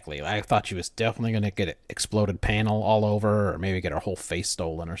 exactly. I thought she was definitely going to get an exploded panel all over her, or maybe get her whole face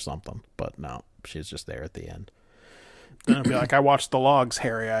stolen or something. But no, she's just there at the end. And it'd be like, I watched the logs,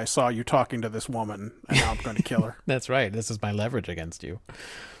 Harry. I saw you talking to this woman, and now I'm going to kill her. That's right. This is my leverage against you.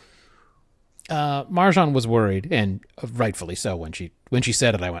 Marjan was worried, and rightfully so. When she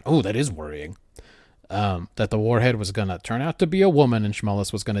said it, I went, "Oh, that is worrying." That the warhead was going to turn out to be a woman, and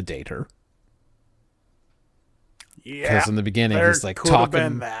Schmullis was going to date her. Yeah, Because in the beginning, there he's like could have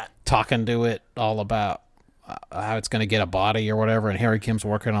been that. talking to it all about how it's going to get a body or whatever, and Harry Kim's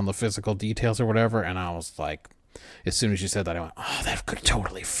working on the physical details or whatever. And I was like, as soon as you said that, I went, "Oh, that could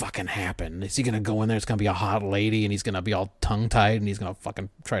totally fucking happen. Is he going to go in there? It's going to be a hot lady, and he's going to be all tongue-tied, and he's going to fucking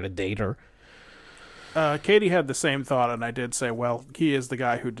try to date her." Katie had the same thought, and I did say, well, he is the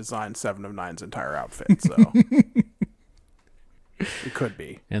guy who designed Seven of Nine's entire outfit, so it could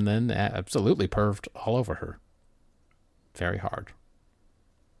be. And then absolutely perved all over her. Very hard.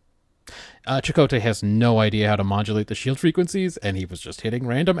 Chakotay has no idea how to modulate the shield frequencies, and he was just hitting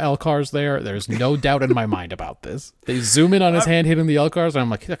random Elcars there. There's no doubt in my mind about this. They zoom in on his hand hitting the Elcars, and I'm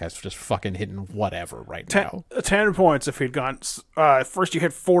like, that guy's just fucking hitting whatever right now. 10 points if he'd gone, first you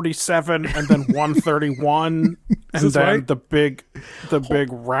hit 47, and then 131, and then right? the big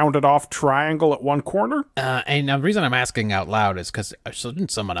rounded off triangle at one corner. And the reason I'm asking out loud is because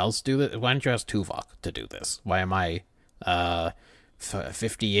shouldn't someone else do this? Why don't you ask Tuvok to do this? Why am I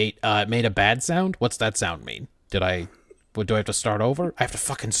 58? It made a bad sound? What's that sound mean? Do I have to start over? I have to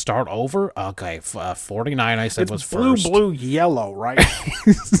fucking start over? Okay, 49 I said was Blue, first. blue, yellow, right?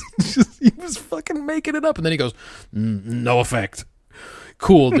 He was fucking making it up, and then he goes, "No effect."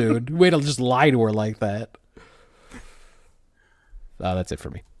 Cool, dude. Way to just lie to her like that. That's it for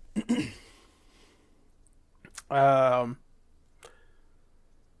me.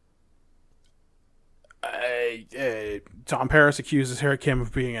 Tom Paris accuses Harry Kim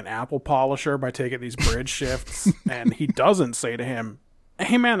of being an apple polisher by taking these bridge shifts, and he doesn't say to him,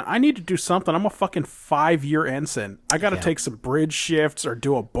 "Hey man, I need to do something. I'm a fucking 5-year ensign. I got to take some bridge shifts or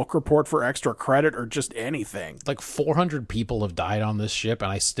do a book report for extra credit or just anything." Like 400 people have died on this ship,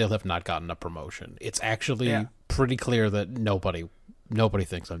 and I still have not gotten a promotion. It's actually pretty clear that nobody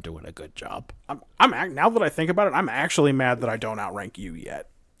thinks I'm doing a good job. Now that I think about it, I'm actually mad that I don't outrank you yet.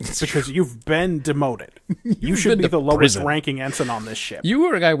 Because you've been demoted. You should be the lowest ranking ensign on this ship. You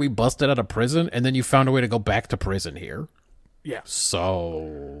were a guy we busted out of prison, and then you found a way to go back to prison here. Yeah.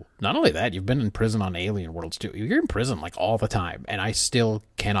 So, not only that, you've been in prison on Alien Worlds, too. You're in prison, like, all the time, and I still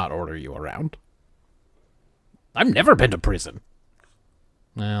cannot order you around. I've never been to prison.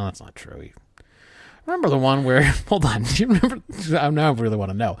 Well, that's not true. Remember the one where... Hold on. Do you remember... Now I really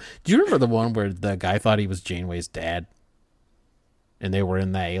want to know. Do you remember the one where the guy thought he was Janeway's dad? And they were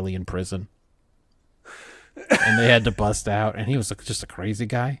in that alien prison. And they had to bust out. And he was just a crazy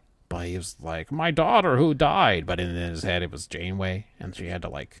guy. But he was like, "My daughter who died." But in his head, it was Janeway. And she had to,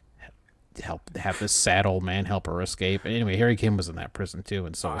 like, have this sad old man help her escape. And anyway, Harry Kim was in that prison, too.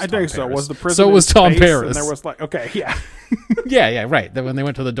 And so was I Tom think so. Paris. Was the prison So was Tom Paris. And there was like, okay, yeah. yeah, right. When they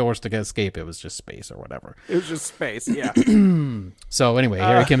went to the doors to escape, it was just space or whatever. It was just space, yeah. So anyway,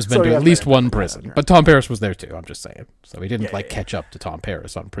 Harry Kim's been so to yeah, at least one right. prison. But Tom Paris was there, too. I'm just saying. So he didn't, Yeah. catch up to Tom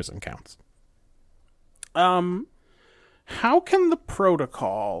Paris on prison counts. How can the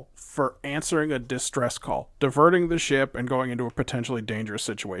protocol for answering a distress call, diverting the ship, and going into a potentially dangerous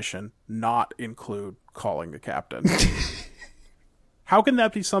situation not include calling the captain? How can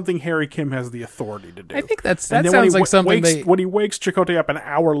that be something Harry Kim has the authority to do? I think that And then sounds like something when he wakes Chakotay up an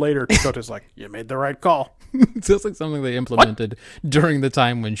hour later, Chakotay's like, "You made the right call." It sounds like something they implemented during the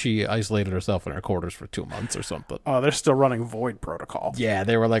time when she isolated herself in her quarters for 2 months or something. Oh, they're still running Void protocol. Yeah,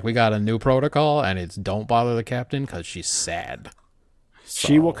 they were like, "We got a new protocol, and it's don't bother the captain because she's sad.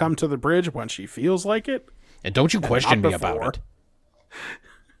 She will come to the bridge when she feels like it. And don't you question not me about before." it."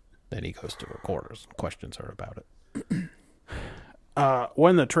 Then he goes to her quarters and questions her about it.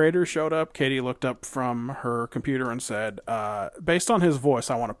 When the trader showed up, Katie looked up from her computer and said, "Based on his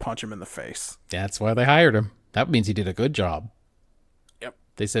voice, I want to punch him in the face." That's why they hired him. That means he did a good job. Yep.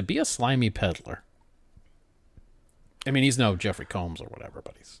 They said, "Be a slimy peddler." I mean, he's no Jeffrey Combs or whatever,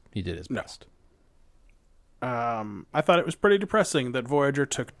 but he did his best. I thought it was pretty depressing that Voyager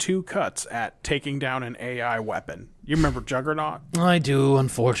took 2 cuts at taking down an AI weapon. You remember Juggernaut? I do,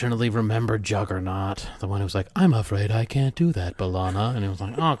 unfortunately, remember Juggernaut. The one who was like, "I'm afraid I can't do that, B'Elanna." And it was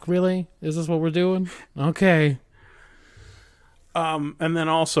like, "Oh, really? Is this what we're doing? Okay." And then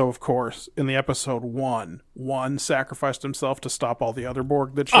also, of course, in the episode one sacrificed himself to stop all the other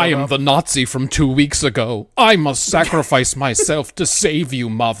Borg that showed I am up. the Nazi from 2 weeks ago. I must sacrifice myself to save you,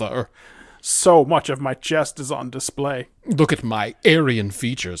 mother. So much of my chest is on display. Look at my Aryan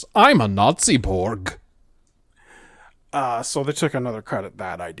features. I'm a Nazi Borg. So they took another cut at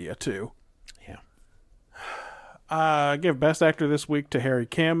that idea, too. Yeah. Give Best Actor this week to Harry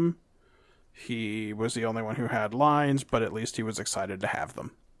Kim. He was the only one who had lines, but at least he was excited to have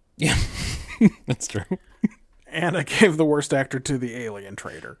them. Yeah, that's true. And I gave the Worst Actor to the Alien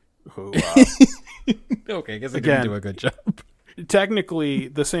Trader, who, Okay, I guess I Again. didn't do a good job. technically,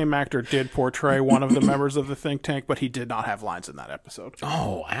 the same actor did portray one of the members of the think tank, but he did not have lines in that episode.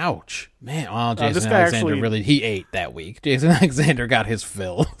 Oh, ouch. Man, well, this Jason guy Alexander actually- he ate that week. Jason Alexander got his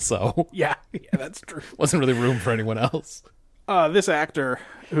fill, so Yeah, that's true. wasn't really room for anyone else. This actor,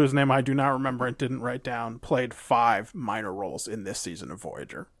 whose name I do not remember and didn't write down, played 5 minor roles in this season of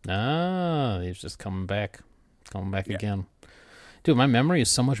Voyager. Ah, he's just coming back again. Dude, my memory is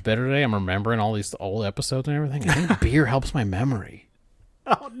so much better today. I'm remembering all these old episodes and everything. I think beer helps my memory.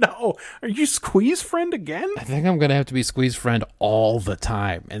 Oh no, are you Squeeze Friend again? I think I'm going to have to be Squeeze Friend all the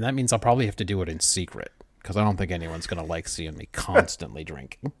time, and that means I'll probably have to do it in secret, because I don't think anyone's going to like seeing me constantly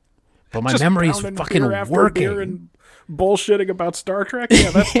drinking. But my Just memory is pounding fucking beer after working. beer and bullshitting about Star Trek?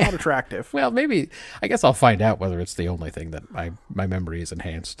 Yeah, that's not attractive. Well, maybe, I guess I'll find out whether it's the only thing that my memory is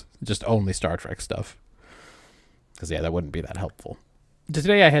enhanced. Just only Star Trek stuff. Because, yeah, that wouldn't be that helpful.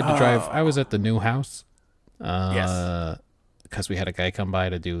 Today I had to drive, I was at the new house. Yes. Because we had a guy come by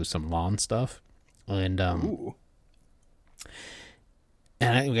to do some lawn stuff. And, Ooh.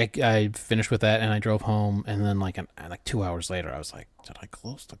 and I finished with that and I drove home. And then, like 2 hours later, I was like, did I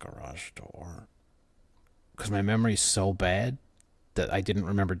close the garage door? Because my memory's so bad that I didn't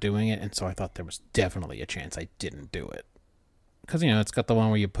remember doing it, and so I thought there was definitely a chance I didn't do it. Because, it's got the one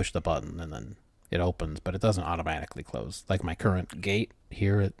where you push the button and then it opens, but it doesn't automatically close, like my current gate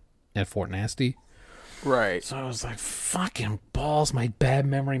here at Fort Nasty. Right. So I was like, fucking balls, my bad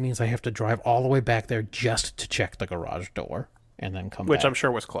memory means I have to drive all the way back there just to check the garage door and then come Which back. I'm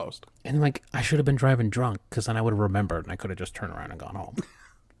sure was closed. And, I should have been driving drunk, because then I would have remembered and I could have just turned around and gone home.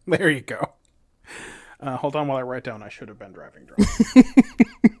 There you go. Hold on while I write down I should have been driving drunk.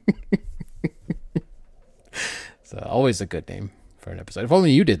 So always a good name for an episode. If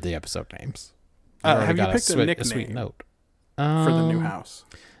only you did the episode names. Already Have you got picked a a sweet nickname note for the new house?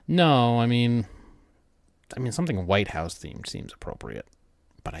 No, I mean something White House themed seems appropriate,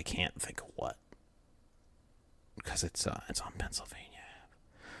 but I can't think of what, because it's on Pennsylvania.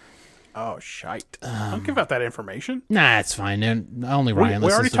 Oh, shite. Don't give out that information. Nah, it's fine. And only We Ryan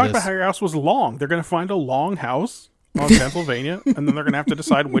listens already to talked this. about how your house was long. They're going to find a long house on Pennsylvania, and then they're going to have to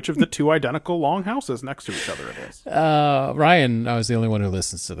decide which of the 2 identical long houses next to each other it is. Ryan, I was the only one who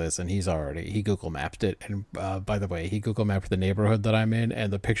listens to this, and he Google mapped it. And by the way, he Google mapped the neighborhood that I'm in,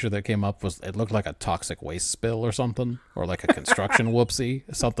 and the picture that came up it looked like a toxic waste spill or something, or like a construction whoopsie.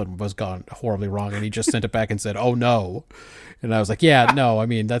 Something was gone horribly wrong, and he just sent it back and said, "Oh no." And I was like, yeah, no, I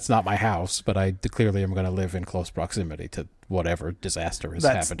mean, that's not my house, but I clearly am going to live in close proximity to whatever disaster has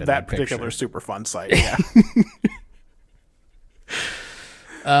That's happened in that that particular picture. super fun site. Yeah.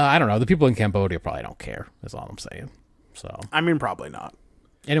 I don't know. The people in Cambodia probably don't care, is all I'm saying. So, I mean, probably not.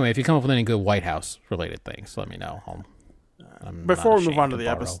 anyway, if you come up with any good White House related things, let me know. I'm Before not we move on to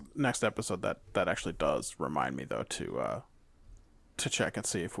ashamed the borrow. next episode, that actually does remind me, though, to check and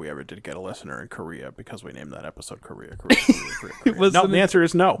see if we ever did get a listener in Korea, because we named that episode Korea. It was No, an- the answer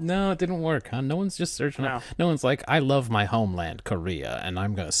is no. No, it didn't work, huh? No one's just searching up. No one's like, I love my homeland, Korea, and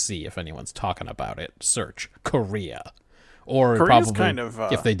I'm going to see if anyone's talking about it. Search Korea. Or Korea's probably, kind of,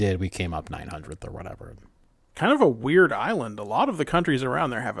 if they did, we came up 900th or whatever. Kind of a weird island. A lot of the countries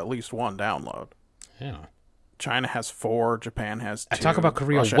around there have at least 1 download. Yeah. China has 4. Japan has 2. I talk about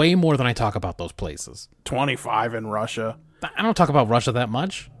Korea Russia, way more than I talk about those places. 25 in Russia. I don't talk about Russia that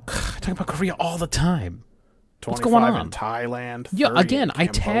much. I talk about Korea all the time. 25 going on? in Thailand. 30 Yeah, again, in I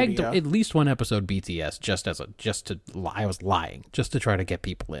tagged Cambodia. at least one episode BTS I was lying, just to try to get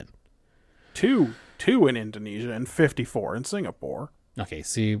people in. 2 in Indonesia and 54 in Singapore. Okay,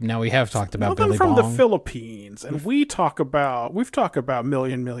 see, now we have talked about Nothing Billy from Bong. the Philippines, and we've talked about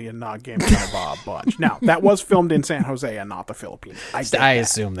Million Not Game Kind of a bunch. Now that was filmed in San Jose and not the Philippines. I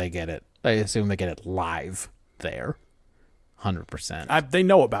assume they get it. I assume they get it live there, 100%. they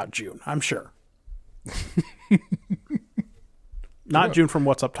know about June. I'm sure. Not June from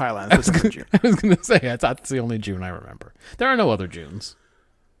What's Up Thailand. This is June. I was gonna say that's the only June I remember. There are no other Junes.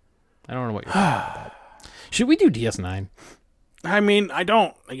 I don't know what you're talking about. Should we do DS9? I mean, I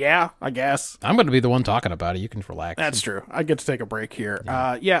don't. Yeah, I guess. I'm going to be the one talking about it. You can relax. That's true. I get to take a break here.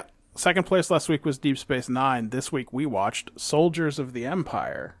 Yeah. Second place last week was Deep Space Nine. This week we watched Soldiers of the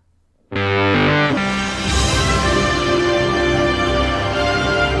Empire.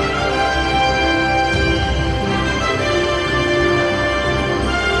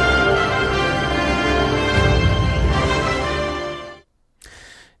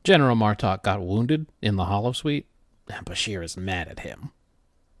 General Martok got wounded in the holosuite, and Bashir is mad at him.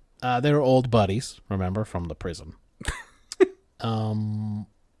 They're old buddies, remember, from the prison.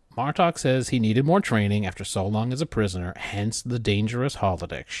 Martok says he needed more training after so long as a prisoner, hence the dangerous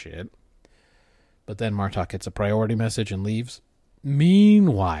holodeck shit. But then Martok gets a priority message and leaves.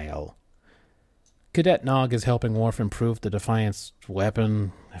 Meanwhile, Cadet Nog is helping Worf improve the Defiant's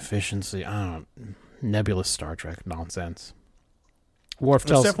weapon efficiency. Nebulous Star Trek nonsense. Worf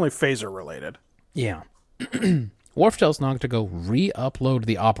tells... It's definitely phaser related. Yeah. Worf tells Nog to go re-upload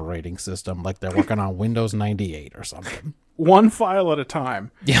the operating system like they're working on Windows 98 or something. One file at a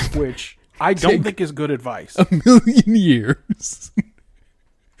time. Yeah. Which I don't think is good advice. A million years.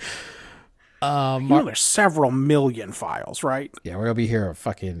 There's several million files, right? Yeah, we're going to be here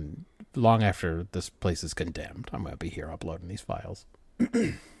fucking long after this place is condemned. I'm going to be here uploading these files.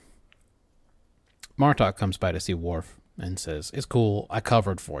 Martok comes by to see Worf and says, "It's cool, I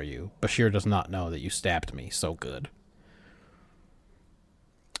covered for you. Bashir does not know that you stabbed me so good."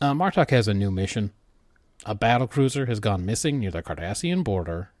 Martok has a new mission. A battlecruiser has gone missing near the Cardassian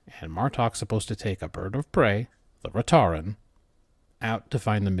border, and Martok's supposed to take a bird of prey, the Rataran, out to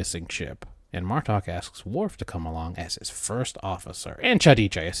find the missing ship. And Martok asks Worf to come along as his first officer. And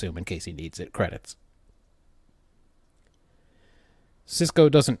Chadich, I assume, in case he needs it. Credits. Sisko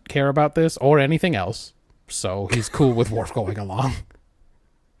doesn't care about this or anything else, so he's cool with Worf going along.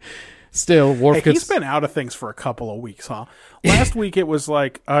 Still, Worf he's been out of things for a couple of weeks, huh? Last week it was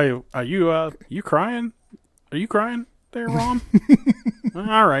like, are you crying? Are you crying there, Rom?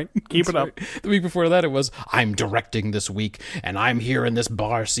 All right, keep it up. The week before that, it was, I'm directing this week, and I'm here in this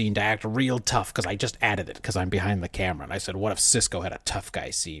bar scene to act real tough, because I just added it, because I'm behind the camera. And I said, what if Sisko had a tough guy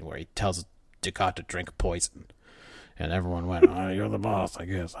scene where he tells Dukat to drink poison? And everyone went, you're the boss, I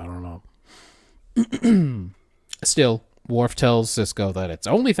guess. I don't know. Still, Worf tells Sisko that it's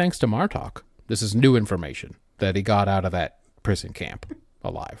only thanks to Martok. This is new information, that he got out of that prison camp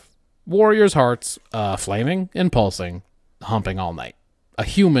alive. Warriors' hearts, flaming and pulsing, humping all night. A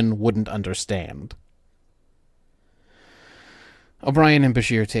human wouldn't understand. O'Brien and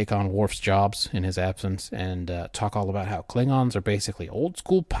Bashir take on Worf's jobs in his absence and talk all about how Klingons are basically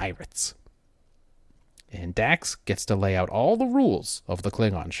old-school pirates. And Dax gets to lay out all the rules of the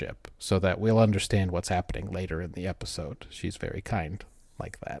Klingon ship so that we'll understand what's happening later in the episode. She's very kind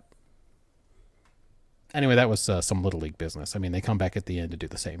like that. Anyway, that was some Little League business. I mean, they come back at the end to do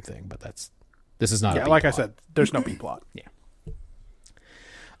the same thing, but this is not a like B-plot. I said, there's no B-plot. Yeah.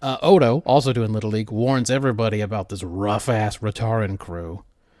 Odo, also doing Little League, warns everybody about this rough-ass Rataran crew,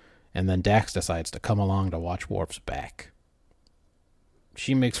 and then Dax decides to come along to watch Worf's back.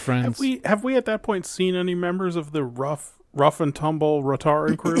 She makes friends. Have we at that point seen any members of the rough and tumble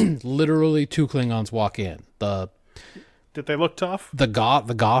Rataran crew? Literally 2 Klingons walk in. Did they look tough? The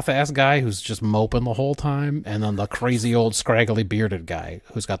goth ass guy who's just moping the whole time, and then the crazy old scraggly bearded guy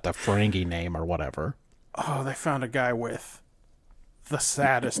who's got the Ferengi name or whatever. Oh, they found a guy with the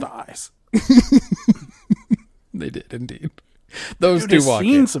saddest eyes. They did indeed. Those Dude, two walk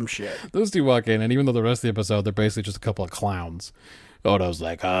seen in. some shit. Those two walk in, and even though the rest of the episode they're basically just a couple of clowns, Odo's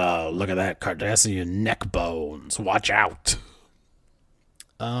like, "Oh, look at that Cardassian neck bones. Watch out."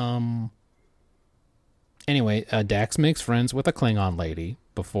 Anyway, Dax makes friends with a Klingon lady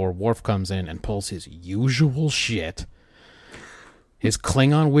before Worf comes in and pulls his usual shit. His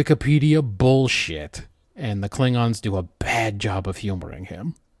Klingon Wikipedia bullshit. And the Klingons do a bad job of humoring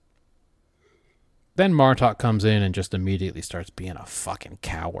him. Then Martok comes in and just immediately starts being a fucking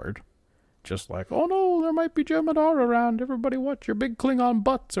coward. Just like, oh no, there might be Jem'Hadar around. Everybody watch your big Klingon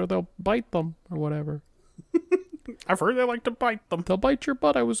butts or they'll bite them or whatever. I've heard they like to bite them. They'll bite your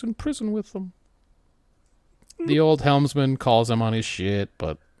butt. I was in prison with them. The old helmsman calls him on his shit,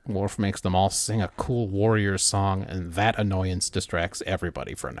 but Worf makes them all sing a cool Warriors song, and that annoyance distracts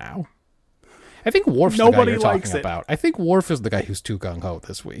everybody for now. I think Worf's the guy you're talking about. I think Worf is the guy who's too gung-ho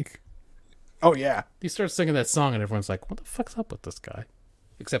this week. Oh, yeah. He starts singing that song, and everyone's like, what the fuck's up with this guy?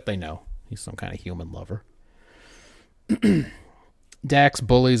 Except they know. He's some kind of human lover. Dax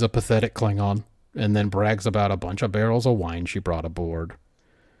bullies a pathetic Klingon, and then brags about a bunch of barrels of wine she brought aboard.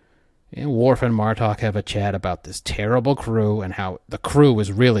 And Worf and Martok have a chat about this terrible crew and how the crew is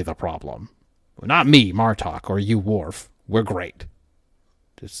really the problem. Well, not me, Martok, or you, Worf. We're great.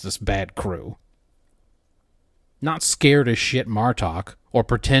 It's this bad crew. Not scared as shit Martok, or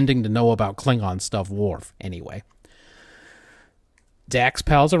pretending to know about Klingon stuff Worf, anyway. Dax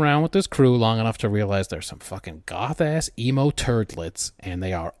pals around with this crew long enough to realize there's some fucking goth-ass emo turdlets, and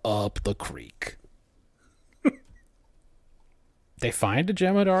they are up the creek. They find a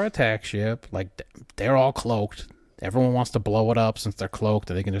Jem'Hadar attack ship. Like, they're all cloaked. Everyone wants to blow it up since they're cloaked,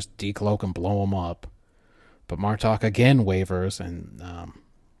 and they can just decloak and blow them up. But Martok again wavers, and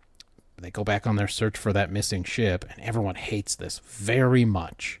they go back on their search for that missing ship, and everyone hates this very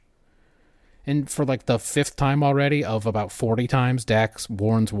much. And for like the 5th time already, of about 40 times, Dax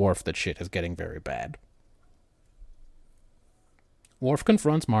warns Worf that shit is getting very bad. Worf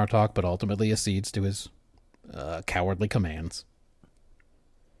confronts Martok, but ultimately accedes to his cowardly commands.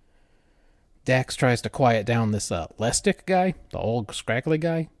 Dax tries to quiet down this Lestic guy, the old scraggly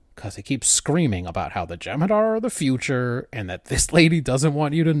guy, because he keeps screaming about how the Jem'Hadar are the future, and that this lady doesn't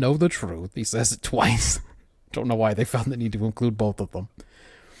want you to know the truth. He says it twice. Don't know why they found the need to include both of them.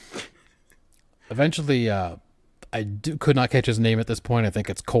 Eventually, could not catch his name at this point. I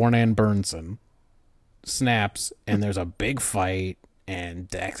think it's Cornan Burnson. Snaps, and there's a big fight, and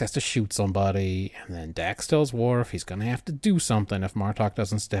Dax has to shoot somebody, and then Dax tells Worf he's going to have to do something if Martok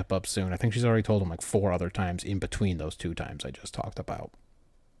doesn't step up soon. I think she's already told him like 4 other times in between those 2 times I just talked about.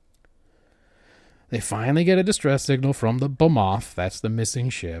 They finally get a distress signal from the Behemoth, that's the missing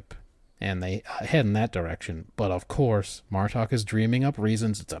ship, and they head in that direction. But of course, Martok is dreaming up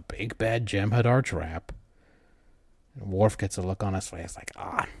reasons it's a big bad Jem'Hadar trap. And Worf gets a look on his face like,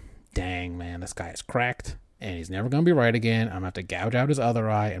 dang man, this guy is cracked. And he's never going to be right again. I'm going to have to gouge out his other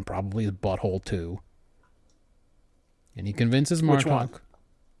eye and probably his butthole, too. And he convinces Martok. Which one?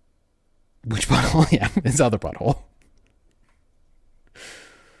 Which butthole? Yeah, his other butthole.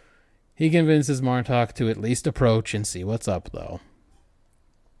 He convinces Martok to at least approach and see what's up, though.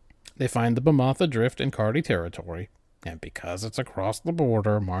 They find the Behemoth adrift in Cardi territory. And because it's across the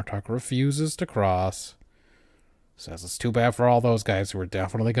border, Martok refuses to cross. Says it's too bad for all those guys who are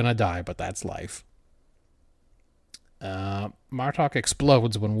definitely going to die, but that's life. Martok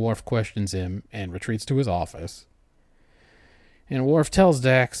explodes when Worf questions him and retreats to his office. And Worf tells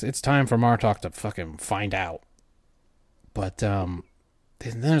Dax it's time for Martok to fucking find out. But then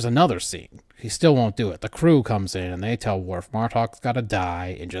there's another scene. He still won't do it. The crew comes in and they tell Worf Martok's gotta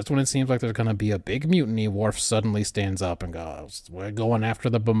die. And just when it seems like there's gonna be a big mutiny, Worf suddenly stands up and goes, "We're going after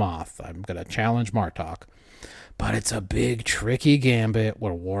the Behemoth. I'm gonna challenge Martok." But it's a big, tricky gambit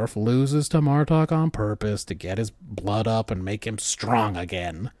where Worf loses to Martok on purpose to get his blood up and make him strong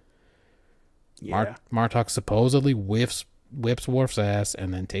again. Yeah. Martok supposedly whips Worf's ass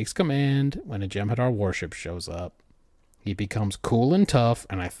and then takes command when a Jem'Hadar warship shows up. He becomes cool and tough,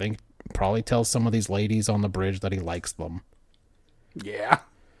 and I think probably tells some of these ladies on the bridge that he likes them. Yeah.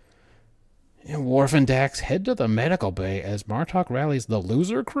 And Worf and Dax head to the medical bay as Martok rallies the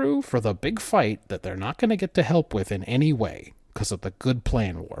loser crew for the big fight that they're not going to get to help with in any way because of the good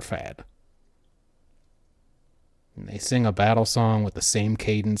plan Worf had. And they sing a battle song with the same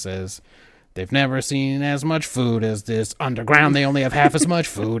cadence as "They've never seen as much food as this. Underground, they only have half as much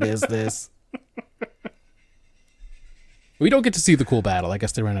food as this." We don't get to see the cool battle. I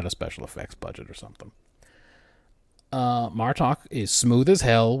guess they ran out of special effects budget or something. Martok is smooth as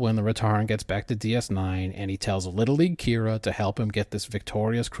hell when the Retarn gets back to DS9, and he tells Little League Kira to help him get this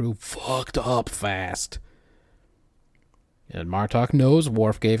victorious crew fucked up fast. And Martok knows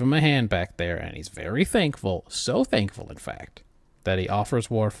Worf gave him a hand back there, and he's very thankful, so thankful in fact, that he offers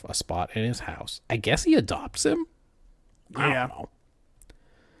Worf a spot in his house. I guess he adopts him? I don't know.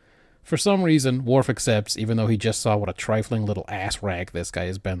 For some reason, Worf accepts, even though he just saw what a trifling little ass rag this guy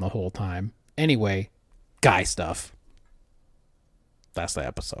has been the whole time. Anyway, guy stuff. That's the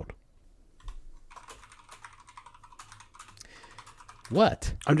episode.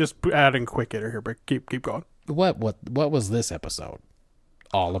 What? I'm just adding quick hitter here, but keep going. What was this episode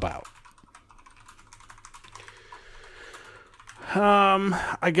all about?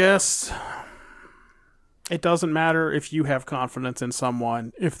 I guess it doesn't matter if you have confidence in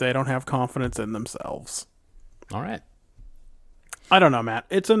someone if they don't have confidence in themselves. All right. I don't know, Matt.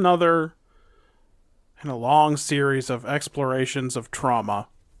 It's another in a long series of explorations of trauma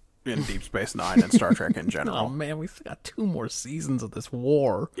in Deep Space Nine and Star Trek in general. Oh man, we've got 2 more seasons of this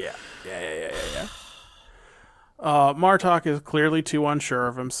war. Yeah. Martok is clearly too unsure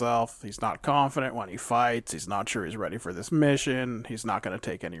of himself. He's not confident when he fights. He's not sure he's ready for this mission. He's not going to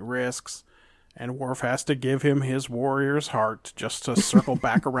take any risks. And Worf has to give him his warrior's heart just to circle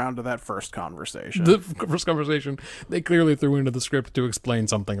back around to that first conversation. The first conversation they clearly threw into the script to explain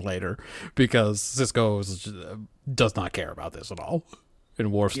something later, because Cisco does not care about this at all.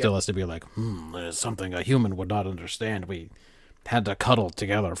 And Worf still has to be like, there's something a human would not understand. We had to cuddle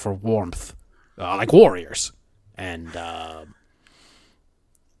together for warmth, like warriors. And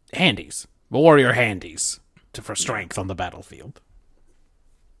handies. Warrior handies for strength on the battlefield.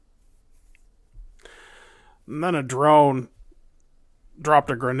 And then a drone dropped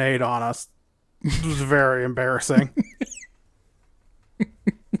a grenade on us. It was very embarrassing.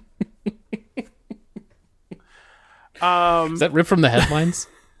 Is that ripped from the headlines?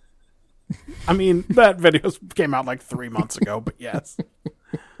 I mean, that video came out like 3 months ago, but yes.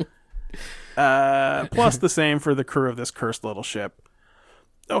 Plus the same for the crew of this cursed little ship.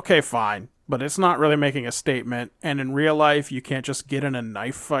 Okay, fine. But it's not really making a statement. And in real life, you can't just get in a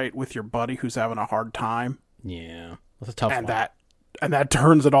knife fight with your buddy who's having a hard time. Yeah. That's a tough one. And that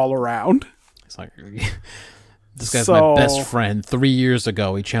turns it all around. It's like, this guy's my best friend. 3 years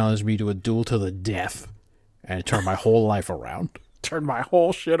ago, he challenged me to a duel to the death. And it turned my whole life around. Turned my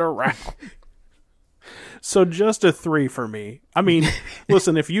whole shit around. So just a 3 for me. I mean,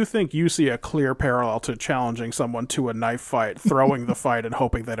 listen, if you think you see a clear parallel to challenging someone to a knife fight, throwing the fight and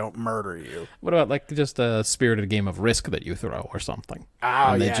hoping they don't murder you. What about like just a spirited game of Risk that you throw or something?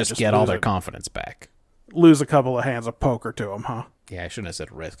 Oh, and they just get all their confidence back. Lose a couple of hands of poker to them, huh? Yeah, I shouldn't have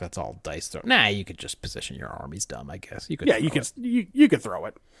said Risk. That's all dice throw. Nah, you could just position your armies dumb, I guess. You could. Yeah, you could throw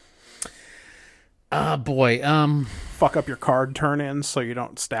it. Boy. Fuck up your card turn-ins so you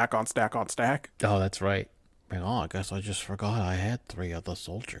don't stack on stack on stack. Oh, that's right. I guess I just forgot I had 3 of the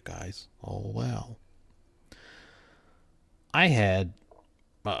soldier guys. Oh, well. I had...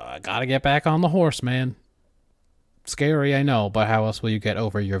 I gotta get back on the horse, man. Scary, I know, but how else will you get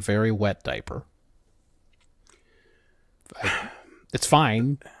over your very wet diaper? It's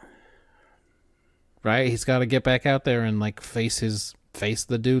fine. Right? He's gotta get back out there and, like, face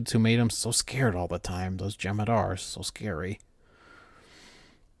the dudes who made him so scared all the time. Those Jem'Hadars, so scary.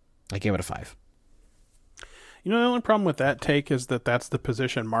 I gave it a 5. You know, the only problem with that take is that that's the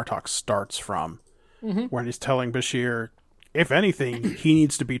position Martok starts from. Mm-hmm. When he's telling Bashir, if anything, he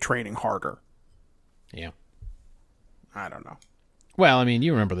needs to be training harder. Yeah. I don't know. Well, I mean,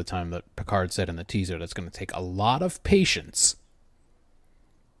 you remember the time that Picard said in the teaser that's going to take a lot of patience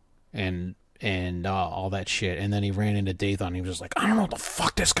and all that shit. And then he ran into Dathan and he was just like, I don't know what the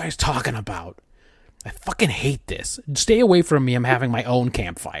fuck this guy's talking about. I fucking hate this. Stay away from me. I'm having my own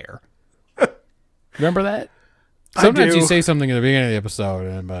campfire. Remember that? Sometimes you say something at the beginning of the episode,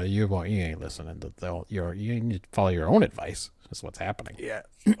 and you ain't listening to you need to follow your own advice. That's what's happening. Yeah,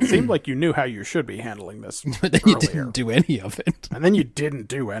 it seemed like you knew how you should be handling this, but then you didn't do any of it. And then you didn't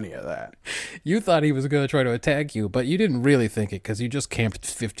do any of that. You thought he was going to try to attack you, but you didn't really think it because you just camped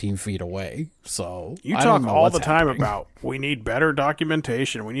 15 feet away. So you talk all the time about we need better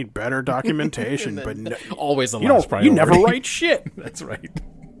documentation. We need better documentation, but always the last priority. You never write shit. That's right.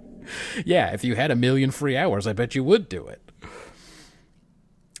 Yeah, if you had 1 million free hours, I bet you would do it.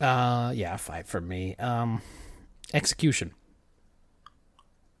 Yeah, 5 for me. Execution.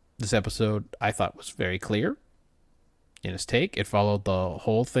 This episode, I thought, was very clear in its take. It followed the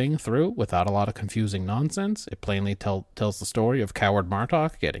whole thing through without a lot of confusing nonsense. It plainly tells the story of Coward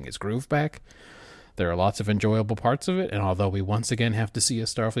Martok getting his groove back. There are lots of enjoyable parts of it, and although we once again have to see a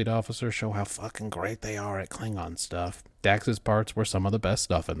Starfleet officer show how fucking great they are at Klingon stuff, Dax's parts were some of the best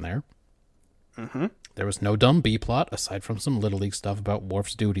stuff in there. Mm-hmm. There was no dumb B-plot, aside from some Little League stuff about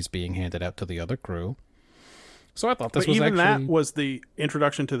Worf's duties being handed out to the other crew. So I thought this was even that was the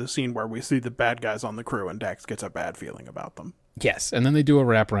introduction to the scene where we see the bad guys on the crew and Dax gets a bad feeling about them. Yes, and then they do a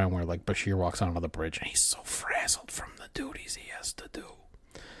wraparound where like Bashir walks onto the bridge and he's so frazzled from the duties he has to do.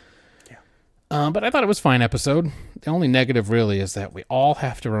 Yeah. But I thought it was a fine episode. The only negative really is that we all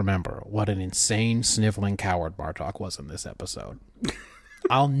have to remember what an insane, sniveling coward Martok was in this episode.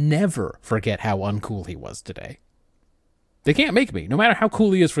 I'll never forget how uncool he was today. They can't make me. No matter how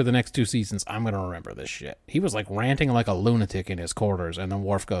cool he is for the next 2 seasons, I'm going to remember this shit. He was like ranting like a lunatic in his quarters, and then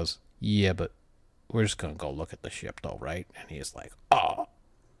Worf goes, yeah, but we're just going to go look at the ship though, right? And he's like, oh,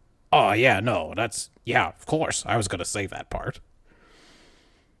 yeah, no, yeah, of course. I was going to say that part.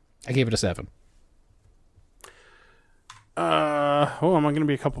 I gave it a 7. I'm going to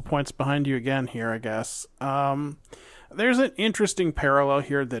be a couple points behind you again here, I guess. There's an interesting parallel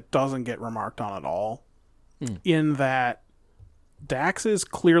here that doesn't get remarked on at all. In that Dax is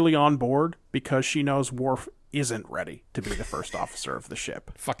clearly on board because she knows Worf isn't ready to be the first officer of the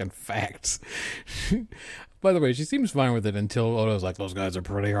ship. Fucking facts. By the way, she seems fine with it until Odo's like, those guys are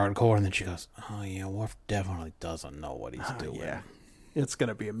pretty hardcore. And then she goes, oh, yeah, Worf definitely doesn't know what he's doing. Yeah. It's going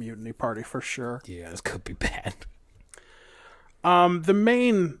to be a mutiny party for sure. Yeah, this could be bad.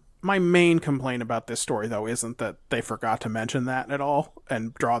 My main complaint about this story, though, isn't that they forgot to mention that at all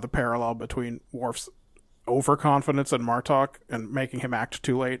and draw the parallel between Worf's overconfidence in Martok and making him act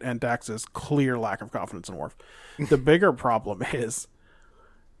too late and Dax's clear lack of confidence in Worf. The bigger problem is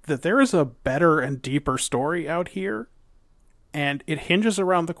that there is a better and deeper story out here, and it hinges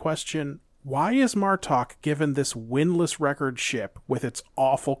around the question, why is Martok given this winless record ship with its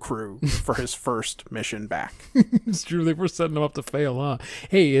awful crew for his first mission back? It's true, they were setting him up to fail, huh?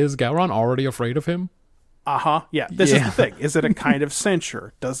 Hey, is Gowron already afraid of him? Uh-huh, yeah. This is the thing. Is it a kind of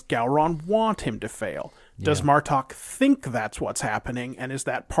censure? Does Gowron want him to fail? Does Martok think that's what's happening, and is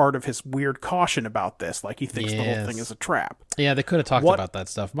that part of his weird caution about this, like he thinks the whole thing is a trap? Yeah, they could have talked about that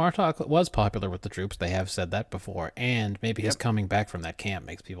stuff. Martok was popular with the troops, they have said that before, and maybe his coming back from that camp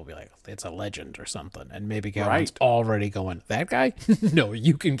makes people be like, it's a legend or something, and maybe Gowron's already going, that guy? No,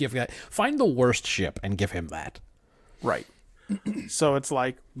 you can give that. Find the worst ship and give him that. Right. So it's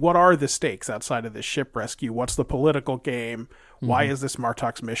like, what are the stakes outside of this ship rescue? What's the political game? Why is this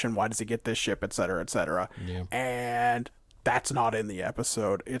Martok's mission? Why does he get this ship, et cetera, et cetera? Yeah. And that's not in the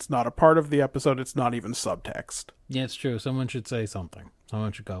episode. It's not a part of the episode. It's not even subtext. Yeah, it's true. Someone should say something.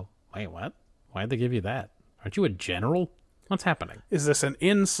 Someone should go, wait, what? Why'd they give you that? Aren't you a general? What's happening? Is this an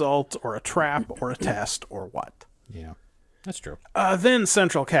insult or a trap or a test or what? Yeah, that's true. Then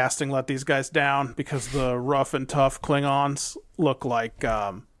central casting let these guys down because the rough and tough Klingons look like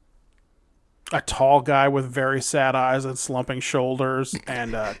a tall guy with very sad eyes and slumping shoulders,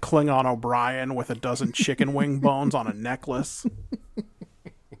 and Klingon O'Brien with a dozen chicken wing bones on a necklace.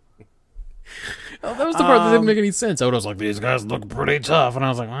 Oh, that was the part that didn't make any sense. Odo's like, these guys look pretty tough. And I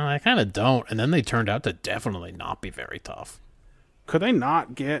was like, well, I kind of don't. And then they turned out to definitely not be very tough. Could they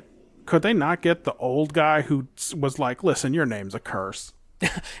not get the old guy who was like, listen, your name's a curse?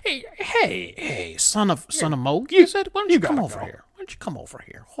 Hey, son of Moog, you said, why don't you come over here? Why don't you come over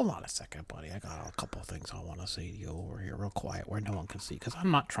here? Hold on a second, buddy. I got a couple of things I want to say to you over here real quiet where no one can see, because I'm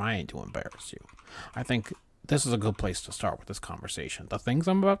not trying to embarrass you. I think this is a good place to start with this conversation. The things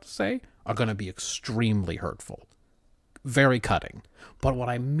I'm about to say are going to be extremely hurtful, very cutting. But what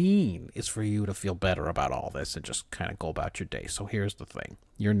I mean is for you to feel better about all this and just kind of go about your day. So here's the thing.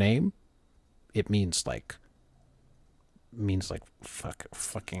 Your name, it means like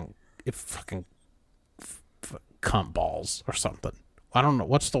fucking cunt balls or something. I don't know.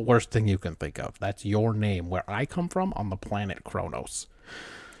 What's the worst thing you can think of? That's your name where I come from on the planet Kronos.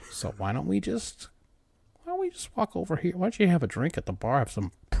 So why don't we just walk over here? Why don't you have a drink at the bar? Have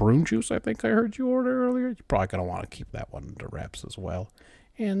some prune juice, I think I heard you order earlier. You're probably going to want to keep that one under wraps as well.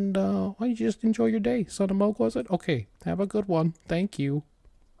 And why don't you just enjoy your day? Son of Moog, was it? Okay, have a good one. Thank you.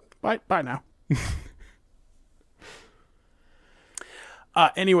 Bye now.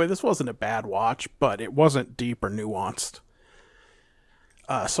 Anyway, this wasn't a bad watch, but it wasn't deep or nuanced.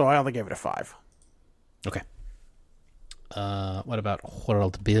 So I only gave it a 5. Okay. What about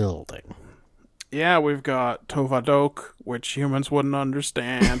world building? Yeah, we've got Tovadok, which humans wouldn't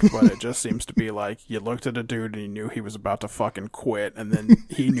understand, but it just seems to be like you looked at a dude and you knew he was about to fucking quit, and then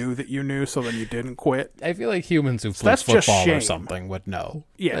he knew that you knew, so then you didn't quit. I feel like humans who play football or something would know.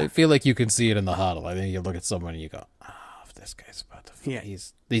 Yeah. I feel like you can see it in the huddle. I think you look at someone and you go, if this guy's about to... Yeah.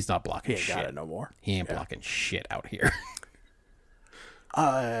 He's not blocking shit. He ain't got it no more. He ain't blocking shit out here.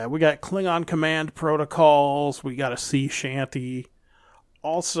 We got Klingon command protocols. We got a sea shanty.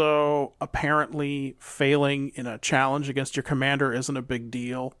 Also, apparently, failing in a challenge against your commander isn't a big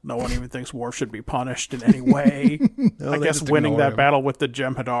deal. No one even thinks Worf should be punished in any way. I guess winning that battle with the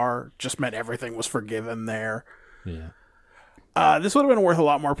Jem'Hadar just meant everything was forgiven there. Yeah. This would have been worth a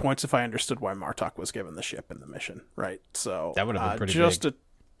lot more points if I understood why Martok was given the ship in the mission, right? So that would have been pretty big.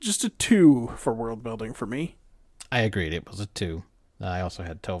 Just a 2 for world building for me. I agreed. It was a 2. I also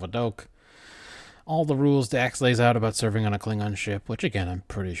had Tovadok. All the rules Dax lays out about serving on a Klingon ship, which again, I'm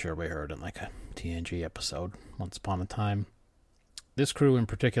pretty sure we heard in like a TNG episode once upon a time. This crew in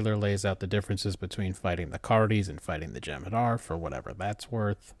particular lays out the differences between fighting the Cardis and fighting the Jem'Hadar for whatever that's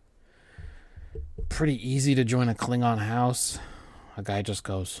worth. Pretty easy to join a Klingon house. A guy just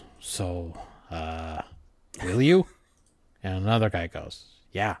goes, so, will you? And another guy goes,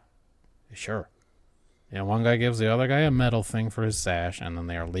 yeah, sure. And one guy gives the other guy a metal thing for his sash, and then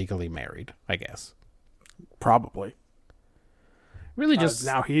they are legally married, I guess. Probably. Really just...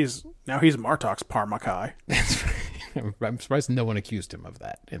 Now he's Martok's Parmakai. That's right. I'm surprised no one accused him of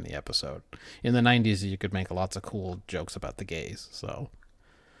that in the episode. In the 90s, you could make lots of cool jokes about the gays, so.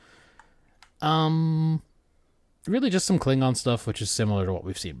 Really just some Klingon stuff, which is similar to what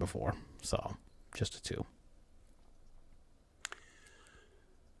we've seen before. So, just a 2.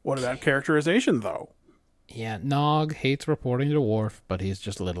 What about characterization, though? Yeah, Nog hates reporting to Worf, but he's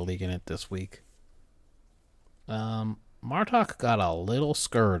just little leaguing it this week. Martok got a little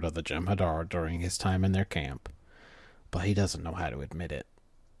scared of the Jem'Hadar during his time in their camp, but he doesn't know how to admit it.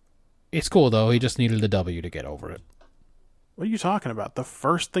 It's cool, though. He just needed a W to get over it. What are you talking about? The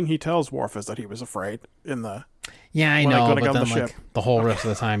first thing he tells Worf is that he was afraid in the... Yeah, I know, but then the the whole rest of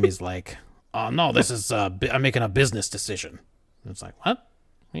the time he's like, oh, no, this is, I'm making a business decision. And it's like, what?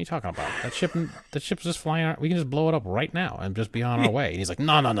 What are you talking about? That ship's just flying out. We can just blow it up right now and just be on our way. And he's like,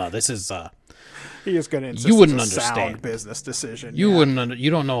 no, this is, he is going to insist you wouldn't it's a understand. sound business decision. You wouldn't, you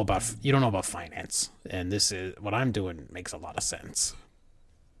don't know about finance. And this is, what I'm doing makes a lot of sense.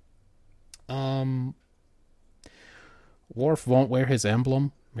 Worf won't wear his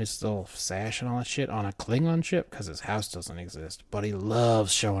emblem, his little sash and all that shit on a Klingon ship because his house doesn't exist. But he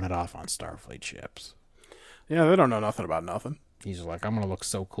loves showing it off on Starfleet ships. Yeah, they don't know nothing about nothing. He's just like, I'm gonna look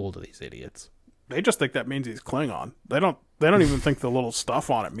so cool to these idiots. They just think that means he's Klingon. They don't even think the little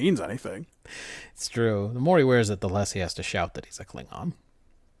stuff on it means anything. It's true. The more he wears it, the less he has to shout that he's a Klingon.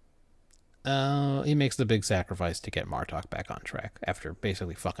 He makes the big sacrifice to get Martok back on track after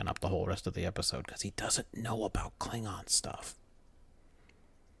basically fucking up the whole rest of the episode because he doesn't know about Klingon stuff.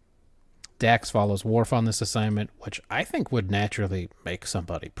 Dax follows Worf on this assignment, which I think would naturally make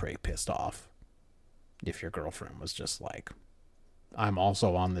somebody pretty pissed off if your girlfriend was just like, I'm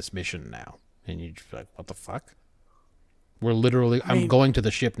also on this mission now. And you'd be like, what the fuck? We're literally, I'm going to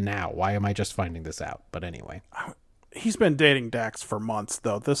the ship now. Why am I just finding this out? But anyway. He's been dating Dax for months,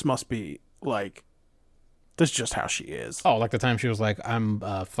 though. This must be, like, this is just how she is. Oh, like the time she was like, I'm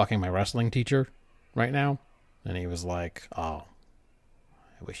fucking my wrestling teacher right now? And he was like, oh,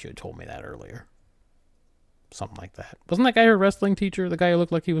 I wish you had told me that earlier. Something like that. Wasn't that guy her wrestling teacher? The guy who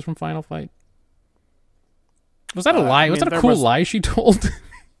looked like he was from Final Fight? Was that a lie? Was that a cool lie she told?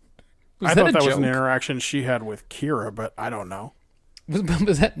 I thought that was an interaction she had with Kira, but I don't know.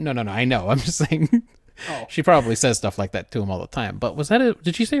 Was that? No, I know. I'm just saying. Oh. She probably says stuff like that to him all the time. But was that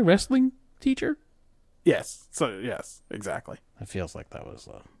did she say wrestling teacher? Yes. So, yes, exactly. It feels like that was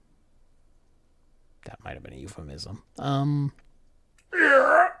that might have been a euphemism.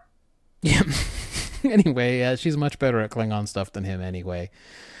 Yeah. Anyway, she's much better at Klingon stuff than him anyway.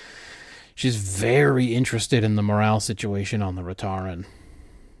 She's very interested in the morale situation on the Rataran.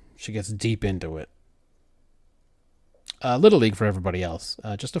 She gets deep into it. Little League for everybody else.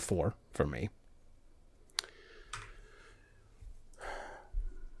 Just a 4 for me.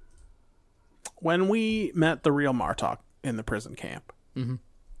 When we met the real Martok in the prison camp,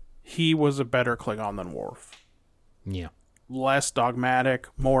 he was a better Klingon than Worf. Yeah. Less dogmatic,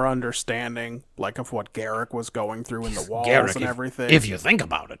 more understanding, like of what Garak was going through in the walls and everything. If you think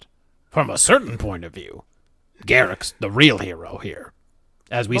about it, from a certain point of view, Garak's the real hero here.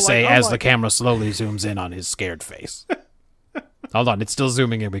 As we say, as the camera slowly zooms in on his scared face. Hold on, it's still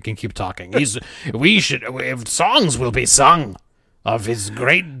zooming in. We can keep talking. Songs will be sung of his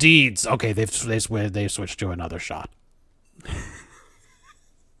great deeds. Okay, they switched to another shot.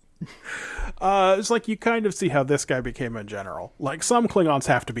 It's like you kind of see how this guy became a general. Like, some Klingons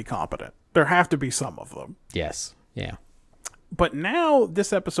have to be competent. There have to be some of them. Yes, yeah. But now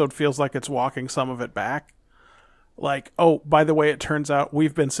this episode feels like it's walking some of it back. Like, oh, by the way, it turns out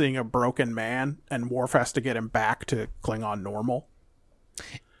we've been seeing a broken man, and Worf has to get him back to Klingon normal.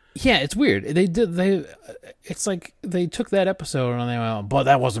 Yeah, it's weird. It's like they took that episode and they went, but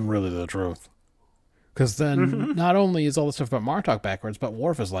that wasn't really the truth. Because then not only is all the stuff about Martok backwards, but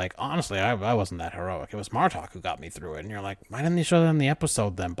Worf is like, honestly, I wasn't that heroic. It was Martok who got me through it. And you're like, why didn't they show that in the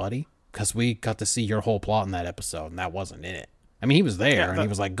episode then, buddy? Because we got to see your whole plot in that episode, and that wasn't in it. I mean, he was there, and he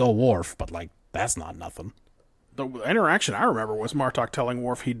was like, go Worf, but like, that's not nothing. The interaction I remember was Martok telling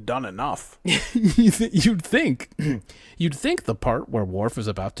Worf he'd done enough. You'd think the part where Worf is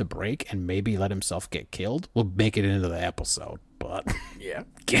about to break and maybe let himself get killed will make it into the episode, but yeah,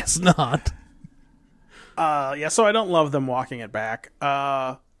 guess not. So I don't love them walking it back.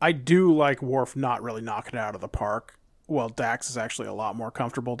 I do like Worf not really knocking it out of the park. Well, Dax is actually a lot more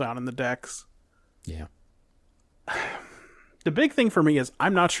comfortable down in the decks. Yeah. The big thing for me is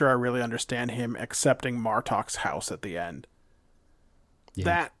I'm not sure I really understand him accepting Martok's house at the end.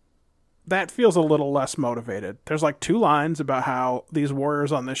 Yeah. That feels a little less motivated. There's like 2 lines about how these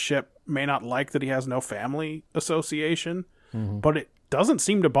warriors on this ship may not like that he has no family association, but doesn't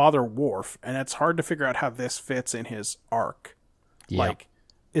seem to bother Worf, and it's hard to figure out how this fits in his arc. Yeah. Like,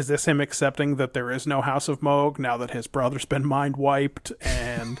 is this him accepting that there is no House of Moog now that his brother's been mind wiped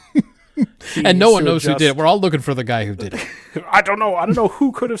and and no one knows who did it. We're all looking for the guy who did it. I don't know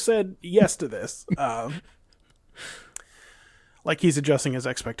who could have said yes to this. Like he's adjusting his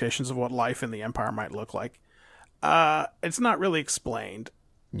expectations of what life in the Empire might look like. It's not really explained.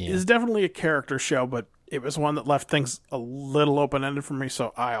 Yeah. It's definitely a character show, but it was one that left things a little open-ended for me,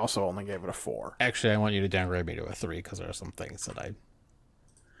 so I also only gave it a 4. Actually, I want you to downgrade me to a 3 because there are some things that I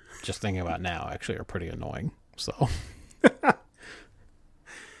just thinking about now actually are pretty annoying. So,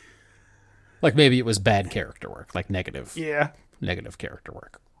 like maybe it was bad character work, like negative character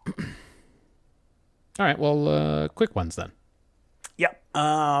work. All right, well, quick ones then. Yep.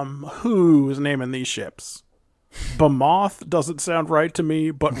 Who's naming these ships? Bamoth doesn't sound right to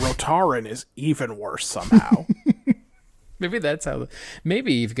me, but Rotaran is even worse somehow. Maybe that's how.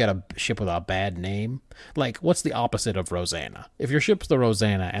 Maybe you've got a ship with a bad name. Like, what's the opposite of Rosanna? If your ship's the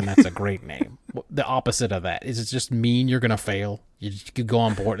Rosanna and that's a great name, the opposite of that is it just mean you're gonna fail? You could go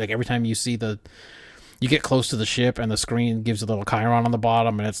on board. Like every time you see you get close to the ship and the screen gives a little chyron on the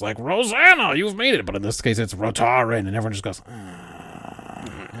bottom and it's like Rosanna, you've made it. But in this case, it's Rotaran, and everyone just goes,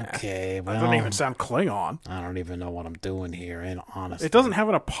 okay, well, That doesn't even sound Klingon. I don't even know what I'm doing here. And honestly, It doesn't have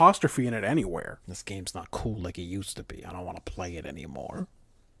an apostrophe in it anywhere. this game's not cool like it used to be. I don't want to play it anymore.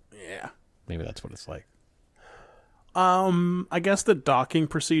 Yeah. Maybe that's what it's like. I guess the docking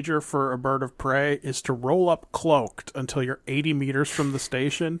procedure for a bird of prey is to roll up cloaked until you're 80 meters from the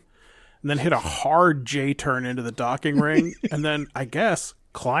station, and then hit a hard J-turn into the docking ring, and then, I guess,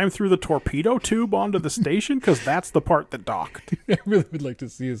 climb through the torpedo tube onto the station, because that's the part that docked. I really would like to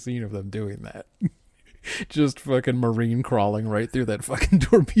see a scene of them doing that. Just fucking marine crawling right through that fucking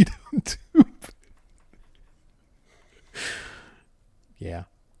torpedo tube. Yeah.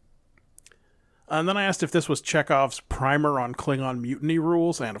 And then I asked if this was Chekhov's primer on Klingon mutiny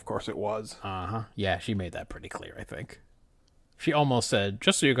rules, and of course it was. Uh-huh. Yeah, she made that pretty clear, I think. She almost said,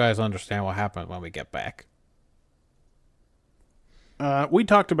 just so you guys understand what happens when we get back. We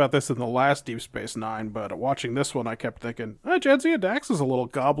talked about this in the last Deep Space Nine, but watching this one, I kept thinking, Jadzia Dax is a little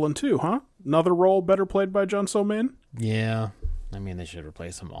goblin too, huh? Another role better played by Jun So Min? Yeah. I mean, they should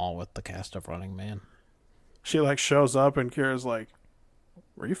replace them all with the cast of Running Man. She, shows up, and Kira's like,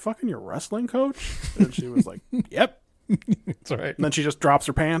 were you fucking your wrestling coach? And she was like, yep. That's right. And then she just drops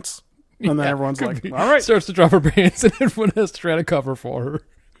her pants. And then everyone's like, Be. all right. Starts to drop her pants, and everyone has to try to cover for her.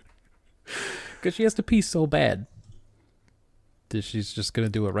 Because she has to pee so bad. She's just going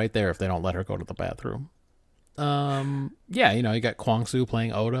to do it right there if they don't let her go to the bathroom. Yeah, you got Kwang Soo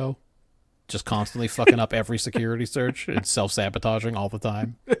playing Odo. Just constantly fucking up every security search and self-sabotaging all the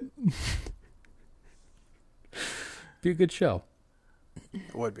time. Be a good show.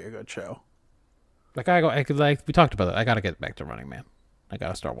 It would be a good show. We talked about it. I gotta get back to Running Man. I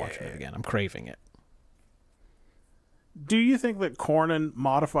gotta start watching it again. I'm craving it. Do you think that Cornyn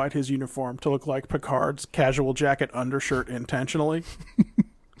modified his uniform to look like Picard's casual jacket undershirt intentionally?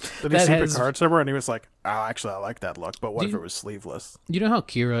 Did he see Picard somewhere and he was like, oh, actually, I like that look, but what if it was sleeveless? You know how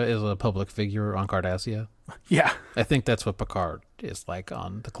Kira is a public figure on Cardassia? Yeah. I think that's what Picard is like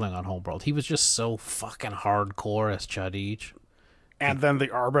on the Klingon homeworld. He was just so fucking hardcore as Chadij. And then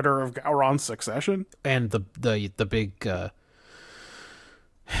the arbiter of Gowron's succession? And the big, I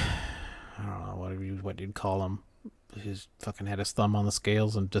don't know, what you'd call him. He's fucking had his thumb on the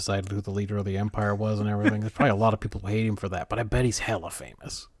scales and decided who the leader of the Empire was and everything. There's probably a lot of people who hate him for that, but I bet he's hella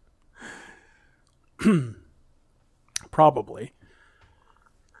famous. Probably.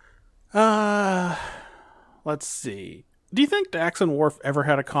 Let's see. Do you think Dax and Worf ever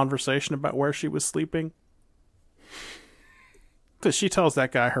had a conversation about where she was sleeping? Because she tells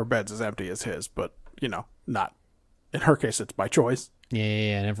that guy her bed's as empty as his, but, not. In her case, it's by choice.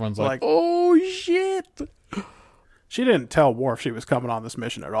 Yeah, and everyone's like, oh, shit! She didn't tell Worf she was coming on this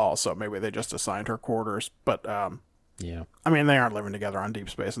mission at all, so maybe they just assigned her quarters. But, yeah. I mean, they aren't living together on Deep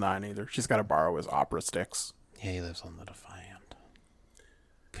Space Nine either. She's got to borrow his opera sticks. Yeah, he lives on the Defiant.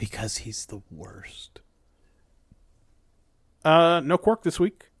 Because he's the worst. No Quark this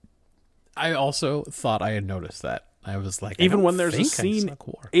week. I also thought I had noticed that. I was like, even when there's a scene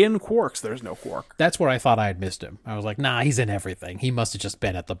in Quarks, there's no Quark. That's where I thought I had missed him. I was like, nah, he's in everything. He must have just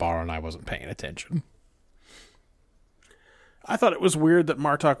been at the bar and I wasn't paying attention. I thought it was weird that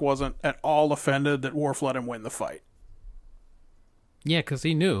Martok wasn't at all offended that Worf let him win the fight. Yeah, because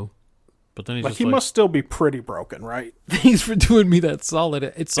he knew. But then he must still be pretty broken, right? Thanks for doing me that solid.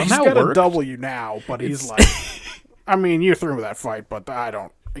 It somehow he's got worked. a W now, but he's like, I mean, you threw me that fight, but I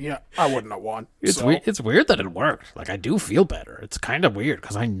don't Yeah, I wouldn't have won. It's weird that it worked. Like, I do feel better. It's kind of weird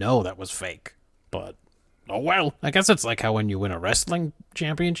because I know that was fake. But, oh well. I guess it's like how when you win a wrestling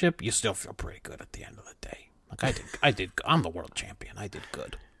championship, you still feel pretty good at the end of the day. Like, I'm the world champion. I did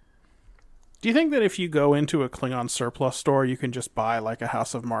good. Do you think that if you go into a Klingon surplus store, you can just buy like a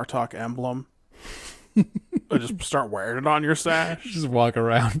House of Martok emblem? Or just start wearing it on your sash? Just walk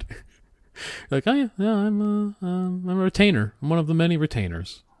around. Like, oh yeah, I'm a retainer. I'm one of the many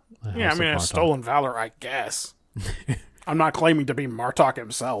retainers. Yeah, I mean, it's stolen valor, I guess. I'm not claiming to be Martok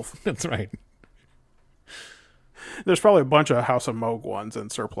himself. That's right. There's probably a bunch of House of Moog ones in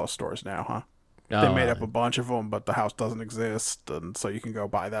surplus stores now, huh? They made up a bunch of them, but the house doesn't exist, and so you can go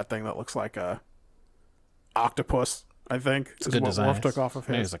buy that thing that looks like a octopus, I think. It's a good design. Worf took off of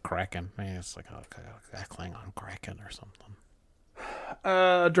his. Maybe it's a Kraken. Maybe it's like a Klingon Kraken or something.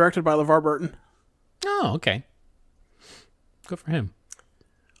 Directed by LeVar Burton. Oh, okay. Good for him.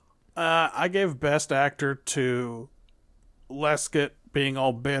 I gave Best Actor to Lescott being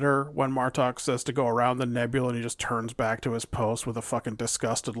all bitter when Martok says to go around the nebula and he just turns back to his post with a fucking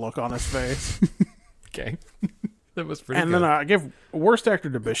disgusted look on his face. Okay. That was pretty good. And then I give Worst Actor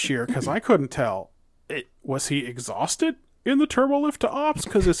to Bashir because I couldn't tell. Was he exhausted in the turbo lift to Ops?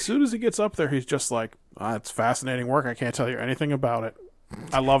 Because as soon as he gets up there, he's just like, it's fascinating work. I can't tell you anything about it.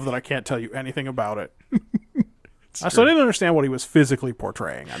 I love that I can't tell you anything about it. So I didn't understand what he was physically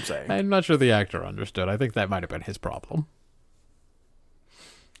portraying, I'm saying. I'm not sure the actor understood. I think that might have been his problem.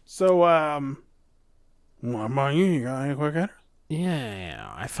 So, what about you? You got any quick hitter? Yeah,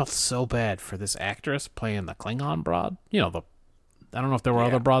 I felt so bad for this actress playing the Klingon broad. You know, I don't know if there were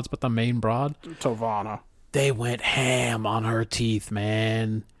other broads, but the main broad. Tovana. They went ham on her teeth,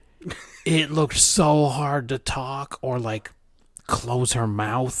 man. It looked so hard to talk or, like, close her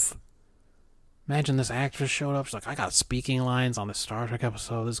mouth. Imagine this actress showed up. She's like, I got speaking lines on the Star Trek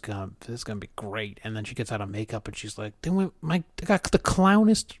episode. This is gonna be great. And then she gets out of makeup and she's like, I got the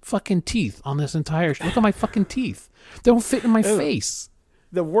clownest fucking teeth on this entire show. Look at my fucking teeth. They don't fit in my face.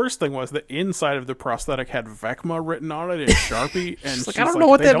 The worst thing was the inside of the prosthetic had Vecma written on it in Sharpie. And she's like, I don't know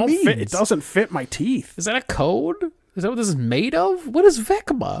what that means. It doesn't fit my teeth. Is that a code? Is that what this is made of? What is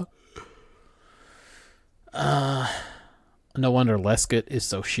Vecma? No wonder Lescott is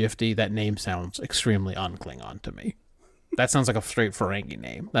so shifty. That name sounds extremely un-Klingon to me. That sounds like a straight Ferengi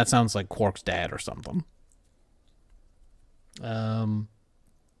name. That sounds like Quark's dad or something.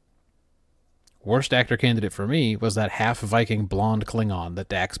 Worst actor candidate for me was that half-Viking blonde Klingon that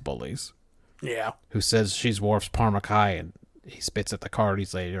Dax bullies. Yeah. Who says she's Worf's Parmakai and he spits at the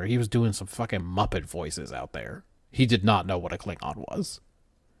Cardis later. He was doing some fucking Muppet voices out there. He did not know what a Klingon was.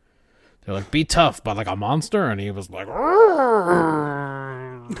 They're like, be tough, but like a monster? And he was like, I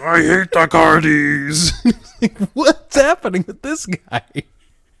hate the Cardis. Like, what's happening with this guy?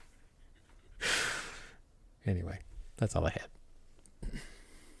 Anyway, that's all I had.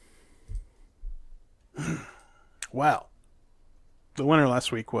 Well, the winner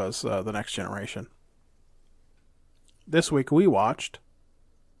last week was The Next Generation. This week we watched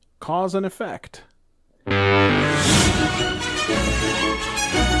Cause and Effect.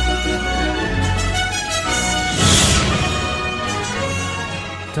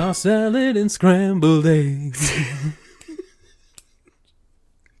 Tossed salad and scrambled eggs.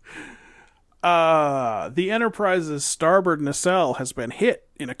 The Enterprise's starboard nacelle has been hit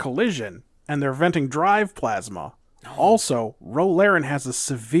in a collision, and they're venting drive plasma. Also, Ro Laren has a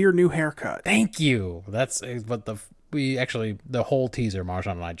severe new haircut. Thank you. That's what the whole teaser,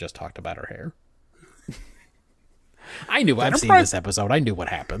 Marjan and I just talked about her hair. I knew. I've seen this episode. I knew what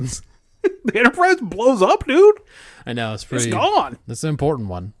happens. The Enterprise blows up, dude. I know it's It's gone. This is an important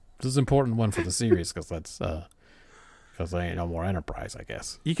one. This is an important one for the series because there ain't no more Enterprise, I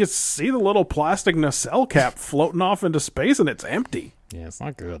guess. You can see the little plastic nacelle cap floating off into space, and it's empty. Yeah, it's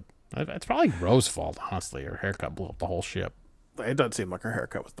not good. It's probably Rose's fault, honestly. Her haircut blew up the whole ship. It does seem like her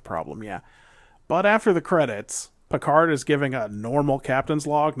haircut was the problem, yeah. But after the credits, Picard is giving a normal captain's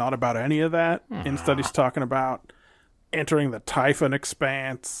log, not about any of that. Instead, he's talking about entering the Typhon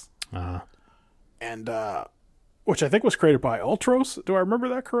Expanse. And which I think was created by Ultros. Do I remember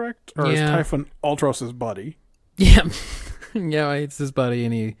that correct? Or is Typhon Ultros' buddy? Yeah. Yeah, it's his buddy,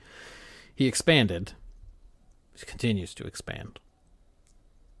 and he expanded. He continues to expand.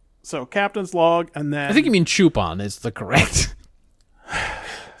 So, captain's log, and then... I think you mean Chupon is the correct...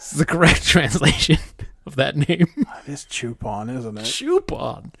 it's the correct translation of that name. It is Chupon, isn't it?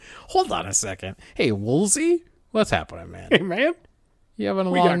 Chupon. Hold on a second. Hey, Woolsey? What's happening, man? Hey, man. You having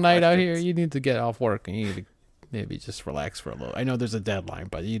a long night out here? You need to get off work and you need to Maybe just relax for a little. I know there's a deadline,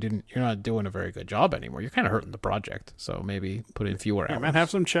 but you're not doing a very good job anymore. You're kind of hurting the project. So maybe put in fewer hours. Man, have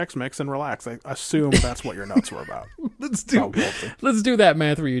some Chex Mix and relax. I assume that's what your notes were about. Let's do that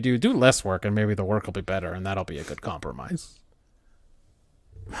math where you do less work and maybe the work will be better, and that'll be a good compromise.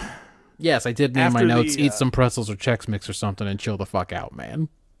 Yes, I did name my notes, eat some pretzels or Chex Mix or something and chill the fuck out, man.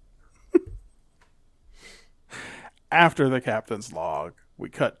 After the captain's log, we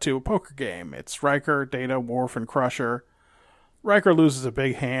cut to a poker game. It's Riker, Data, Worf, and Crusher. Riker loses a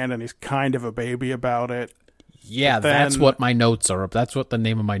big hand, and he's kind of a baby about it. Yeah, that's what my notes are. That's what the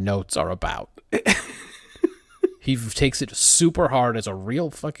name of my notes are about. He takes it super hard as a real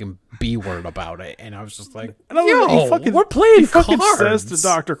fucking B word about it, and I was just like, we're playing cards. He fucking says to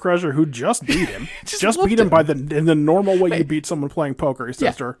Dr. Crusher, who just beat him, just beat him by in the normal way you beat someone playing poker. He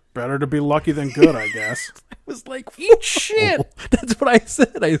says to her, better to be lucky than good, I guess. I was like, eat shit. That's what I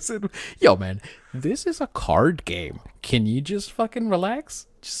said. I said, yo, man, this is a card game. Can you just fucking relax?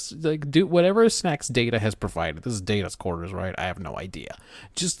 Just like do whatever snacks Data has provided. This is Data's quarters, right? I have no idea.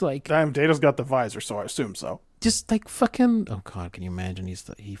 Just like Data's got the visor, so I assume so. Just like fucking. Oh God, can you imagine?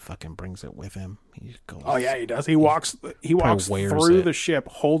 He fucking brings it with him. He goes. Oh yeah, he does. He walks through the ship,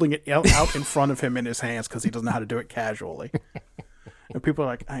 holding it out in front of him in his hands because he doesn't know how to do it casually. And people are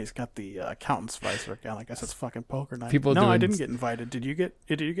like, he's got the accountant's visor again. I guess it's fucking poker night. I didn't get invited. Did you get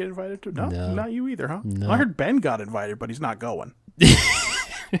invited to? No, not you either, huh? No. Well, I heard Ben got invited, but he's not going.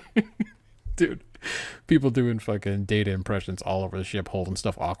 Dude, people doing fucking Data impressions all over the ship, holding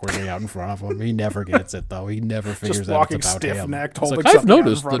stuff awkwardly out in front of him. He never gets it, though. He never figures out it's about him. Like, I've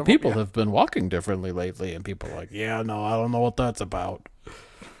noticed that people have been walking differently lately, and people are like, yeah, no, I don't know what that's about.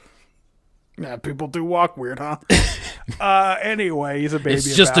 Yeah, people do walk weird, huh? Anyway, he's a baby.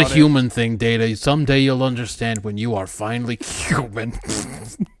 It's just a human thing, Data. Someday you'll understand when you are finally human.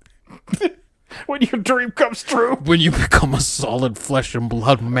 When your dream comes true. When you become a solid flesh and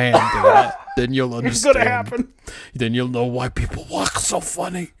blood man, Data, then you'll understand. It's gonna happen. Then you'll know why people walk so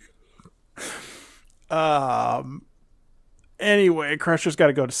funny. Anyway, Crusher's got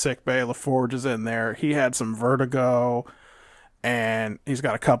to go to sickbay. LaForge is in there. He had some vertigo. And he's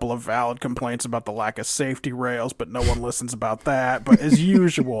got a couple of valid complaints about the lack of safety rails, but no one listens about that. But as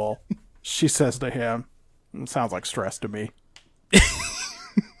usual, she says to him, it sounds like stress to me.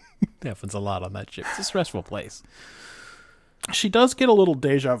 Happens a lot on that ship. It's a stressful place. She does get a little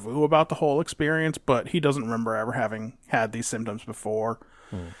deja vu about the whole experience, but he doesn't remember ever having had these symptoms before.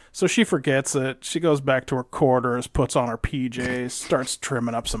 So she forgets it. She goes back to her quarters, puts on her PJs, starts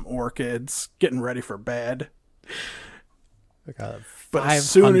trimming up some orchids, getting ready for bed. I got but as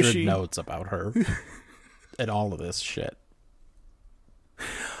soon as she notes about her and all of this shit.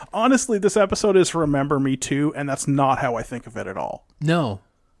 Honestly, this episode is Remember Me Too, and that's not how I think of it at all. No,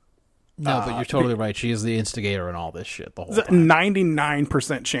 but you're totally right. She is the instigator in all this shit the whole time.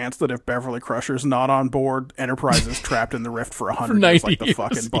 99% chance that if Beverly Crusher's not on board, Enterprise is trapped in the rift for 100 years like the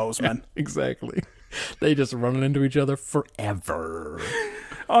fucking Bozeman. Yeah, exactly. They just running into each other forever.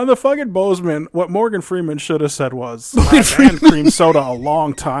 On the fucking Bozeman, what Morgan Freeman should have said was, I banned cream soda a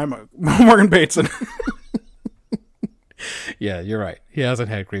long time ago. Morgan Bateson. Yeah, you're right. He hasn't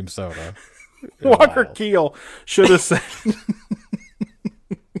had cream soda. Walker Keel should have said...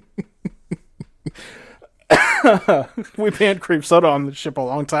 We banned cream soda on the ship a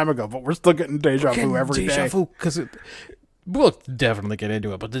long time ago, but we're still getting deja vu every day. Deja vu, because we'll definitely get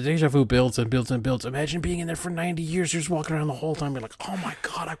into it, but the deja vu builds and builds and builds. Imagine being in there for 90 years, you're just walking around the whole time, you're like, oh my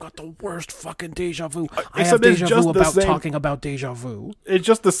God, I've got the worst fucking deja vu. I have deja vu about talking about deja vu. It's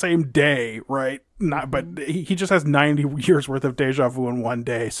just the same day, right? But he just has 90 years worth of deja vu in one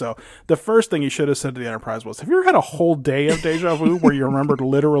day. So the first thing he should have said to the Enterprise was, have you ever had a whole day of deja vu where you remembered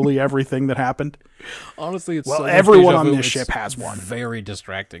literally everything that happened? Honestly, it's well, everyone on this ship has one. Very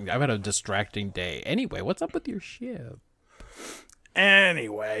distracting. I've had a distracting day. Anyway, what's up with your ship?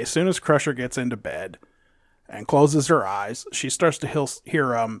 Anyway, as soon as Crusher gets into bed and closes her eyes, she starts to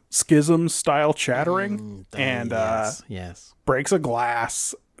hear schism-style chattering and yes. breaks a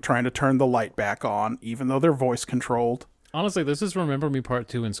glass trying to turn the light back on, even though they're voice-controlled. Honestly, this is Remember Me Part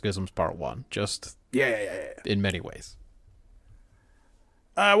 2 and Schisms Part 1, just in many ways.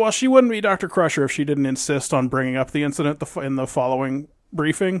 Well, she wouldn't be Dr. Crusher if she didn't insist on bringing up the incident in the following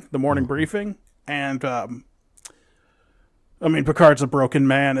briefing, the morning briefing, and... Picard's a broken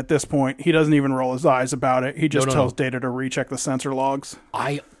man at this point. He doesn't even roll his eyes about it. He just tells Data to recheck the sensor logs.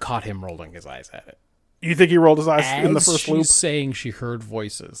 I caught him rolling his eyes at it. You think he rolled his eyes in the first loop? As she's saying she heard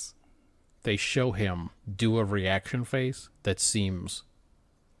voices, they show him do a reaction face that seems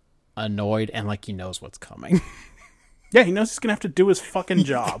annoyed and like he knows what's coming. Yeah, he knows he's gonna have to do his fucking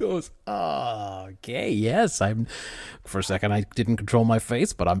job. Goes, oh, okay, yes. For a second, I didn't control my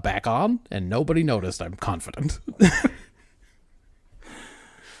face, but I'm back on, and nobody noticed. I'm confident.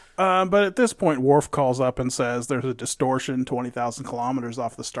 But at this point, Worf calls up and says there's a distortion 20,000 kilometers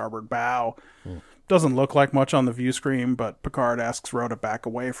off the starboard bow. Doesn't look like much on the view screen, but Picard asks Ro to back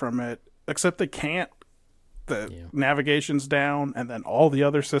away from it. Except they can't. The navigation's down, and then all the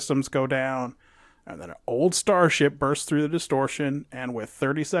other systems go down. And then an old starship bursts through the distortion, and with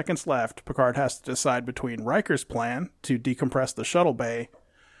 30 seconds left, Picard has to decide between Riker's plan to decompress the shuttle bay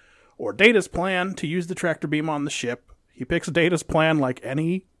or Data's plan to use the tractor beam on the ship. He picks Data's plan like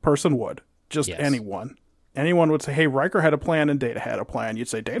any person would. Just anyone. Anyone would say, hey, Riker had a plan and Data had a plan. You'd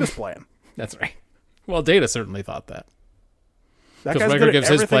say Data's plan. That's right. Well, Data certainly thought that. That guy's Riker good gives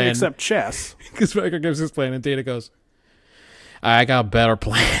at his everything plan. except chess. Because Riker gives his plan, and Data goes, I got a better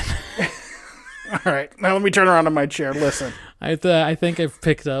plan. All right, now let me turn around in my chair. Listen. I think I've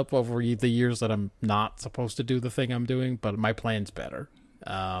picked up over the years that I'm not supposed to do the thing I'm doing, but my plan's better.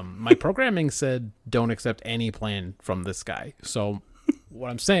 My programming said don't accept any plan from this guy. So what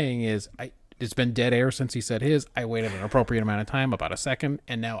I'm saying is it's been dead air since he said his. I waited an appropriate amount of time, about a second,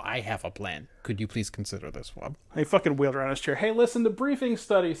 and now I have a plan. Could you please consider this one? He fucking wheeled around his chair. Hey, listen, the briefing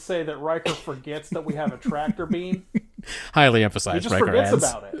studies say that Riker forgets that we have a tractor beam. Highly emphasized. He just Riker forgets adds.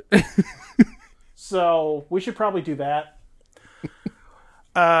 about it. So we should probably do that.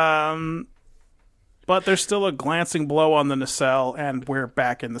 But there's still a glancing blow on the nacelle, and we're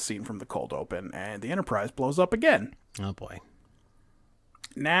back in the scene from the cold open, and the Enterprise blows up again. Oh boy.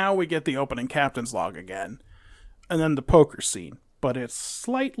 Now we get the opening captain's log again, and then the poker scene, but it's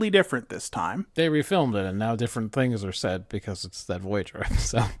slightly different this time. They refilmed it, and now different things are said because it's that Voyager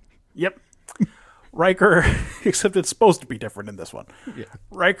episode. Yep. Riker, except it's supposed to be different in this one. Yeah.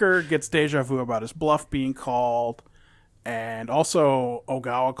 Riker gets deja vu about his bluff being called, and also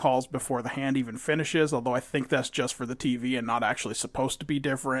Ogawa calls before the hand even finishes, although I think that's just for the TV and not actually supposed to be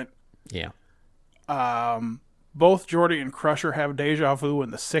different. Yeah. Both Geordi and Crusher have deja vu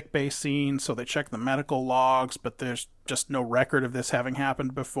in the sickbay scene, so they check the medical logs, but there's just no record of this having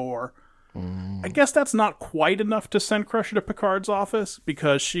happened before. I guess that's not quite enough to send Crusher to Picard's office,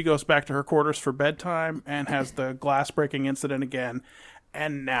 because she goes back to her quarters for bedtime and has the glass-breaking incident again,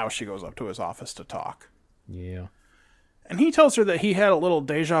 and now she goes up to his office to talk. Yeah. And he tells her that he had a little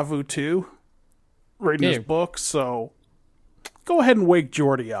deja vu too, reading his book, so go ahead and wake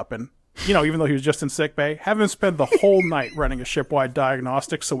Geordi up and, even though he was just in sickbay, have him spend the whole night running a shipwide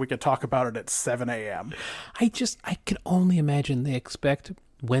diagnostic so we could talk about it at 7 a.m. I can only imagine they expect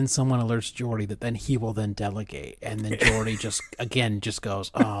when someone alerts Geordi that then he will then delegate, and then Geordi just goes,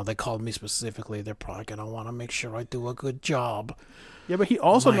 oh, they called me specifically. They're probably going to want to make sure I do a good job. Yeah, but he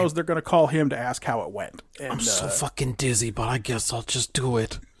also knows they're going to call him to ask how it went. And, I'm so fucking dizzy, but I guess I'll just do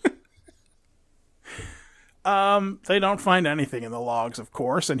it. They don't find anything in the logs, of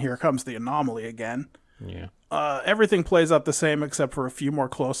course, and here comes the anomaly again. Yeah. Everything plays out the same except for a few more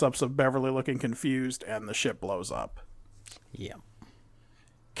close-ups of Beverly looking confused, and the ship blows up. Yeah.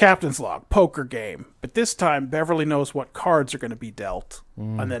 Captain's log, poker game. But this time, Beverly knows what cards are going to be dealt.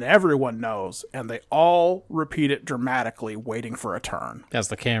 And then everyone knows, and they all repeat it dramatically, waiting for a turn. As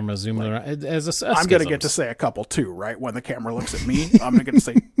the camera zooms around. I'm going to get to say a couple, too, right? When the camera looks at me, I'm going to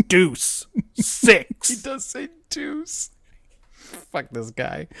say, deuce, 6. He does say deuce. Fuck this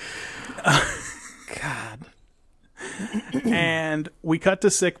guy. God. And we cut to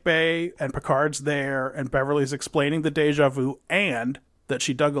sickbay, and Picard's there, and Beverly's explaining the deja vu, and that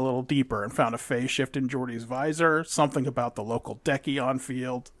she dug a little deeper and found a phase shift in Geordi's visor, something about the local decky on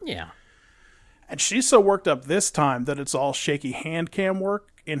field. Yeah. And she's so worked up this time that it's all shaky hand cam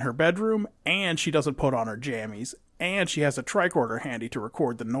work in her bedroom, and she doesn't put on her jammies, and she has a tricorder handy to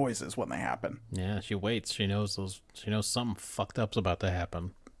record the noises when they happen. Yeah, she waits. She knows something fucked up's about to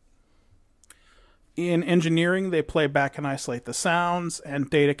happen. In engineering, they play back and isolate the sounds, and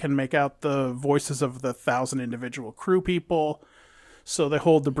Data can make out the voices of the 1,000 individual crew people. So they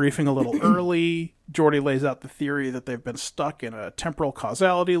hold the briefing a little early. Geordi lays out the theory that they've been stuck in a temporal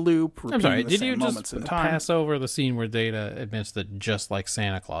causality loop. I'm sorry, did you just just pass over the scene where Data admits that just like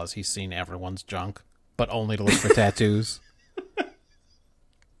Santa Claus, he's seen everyone's junk, but only to look for tattoos?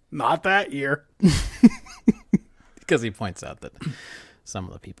 Not that year. Because he points out that some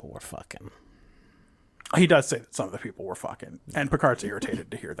of the people were fucking. He does say that some of the people were fucking, and Picard's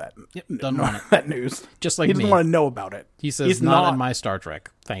irritated to hear that. Yep, doesn't want it. That news. Just like he doesn't me. want to know about it. He says, He's not in my Star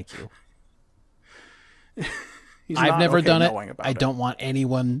Trek. Thank you. I've never done it. I don't want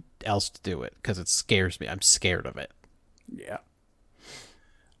anyone else to do it because it scares me. I'm scared of it. Yeah.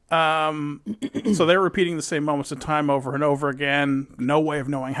 So they're repeating the same moments of time over and over again. No way of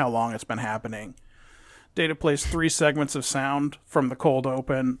knowing how long it's been happening. Data plays 3 segments of sound from the cold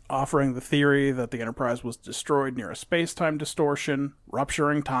open, offering the theory that the Enterprise was destroyed near a space-time distortion,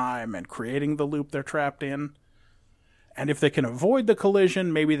 rupturing time, and creating the loop they're trapped in. And if they can avoid the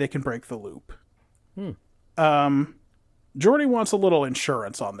collision, maybe they can break the loop. Geordi wants a little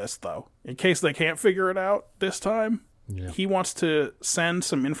insurance on this, though. In case they can't figure it out this time, he wants to send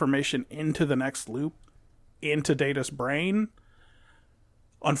some information into the next loop, into Data's brain.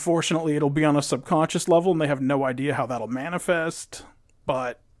 Unfortunately, it'll be on a subconscious level, and they have no idea how that'll manifest.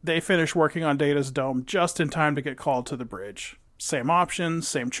 But they finish working on Data's dome just in time to get called to the bridge. Same options,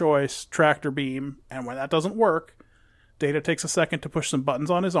 same choice, tractor beam, and when that doesn't work, Data takes a second to push some buttons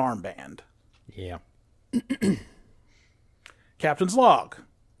on his armband. Yeah. Captain's log.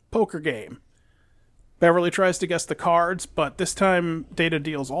 Poker game. Beverly tries to guess the cards, but this time Data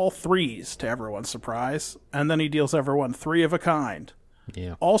deals all 3s to everyone's surprise, and then he deals everyone 3 of a kind.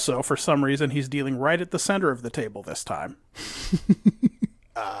 Yeah. Also, for some reason, he's dealing right at the center of the table this time.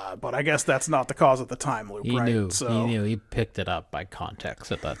 But I guess that's not the cause of the time loop, He right? knew. So, He knew. He picked it up by context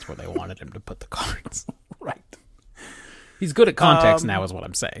that that's where they wanted him to put the cards. right. He's good at context now, is what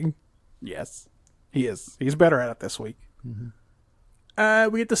I'm saying. Yes, he is. He's better at it this week.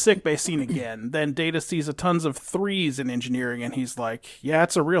 We get the sickbay scene again. Then Data sees a tons of 3s in engineering, and he's like, yeah,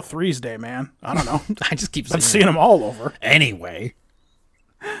 it's a real 3s day, man. I don't know. I just keep I'm saying seeing them all over. Anyway.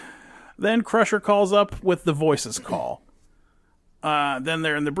 Then Crusher calls up with the voices call. Then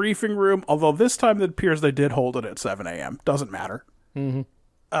they're in the briefing room, although this time it appears they did hold it at 7 a.m. Doesn't matter.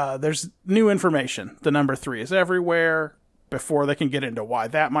 There's new information. The number 3 is everywhere. Before they can get into why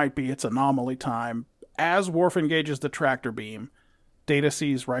that might be, it's anomaly time. As Worf engages the tractor beam, Data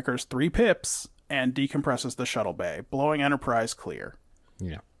sees Riker's 3 pips and decompresses the shuttle bay, blowing Enterprise clear.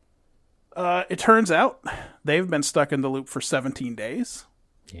 Yeah. It turns out they've been stuck in the loop for 17 days.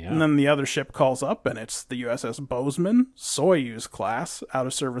 Yeah. And then the other ship calls up, and it's the USS Bozeman, Soyuz class, out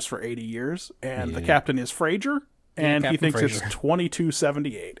of service for 80 years. And the captain is Fraser, and he Captain thinks Fraser. it's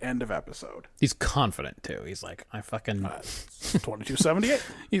 2278, end of episode. He's confident, too. He's like, I fucking... 2278.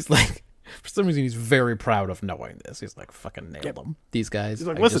 He's like... For some reason, he's very proud of knowing this. He's like, fucking nailed them. These guys. He's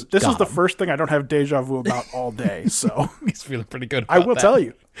like, I listen, just this is got the 'em." first thing I don't have deja vu about all day, so He's feeling pretty good I about will that. tell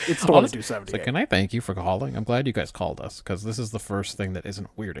you, it's Honestly, it's 2278. like, can I thank you for calling? I'm glad you guys called us, because this is the first thing that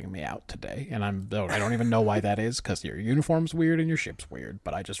isn't weirding me out today. And I don't even know why that is, because your uniform's weird and your ship's weird,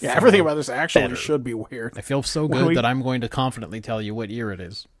 but I just Yeah, feel everything about this actually better. should be weird. I feel so When good we- that I'm going to confidently tell you what year it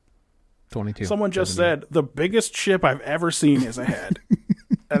is. 22. Someone just said, the biggest ship I've ever seen is ahead.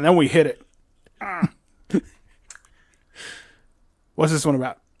 And then we hit it. What's this one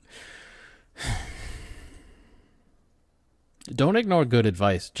about? Don't ignore good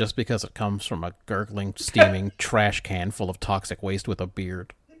advice just because it comes from a gurgling, steaming trash can full of toxic waste with a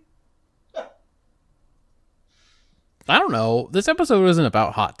beard. I don't know. This episode isn't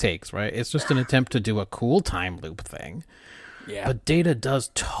about hot takes, right? It's just an attempt to do a cool time loop thing. Yeah. But Data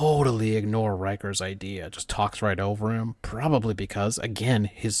does totally ignore Riker's idea, just talks right over him, probably because, again,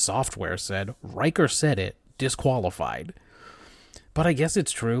 his software said, Riker said it, disqualified. But I guess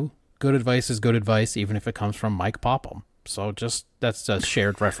it's true. Good advice is good advice, even if it comes from Mike Popham. So just, that's a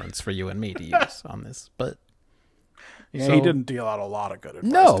shared reference for you and me to use on this. But yeah, so- he didn't deal out a lot of good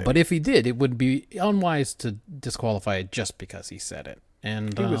advice. no, did but he? if he did, it would be unwise to disqualify it just because he said it.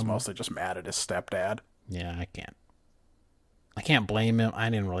 And He was mostly just mad at his stepdad. yeah, I can't blame him. I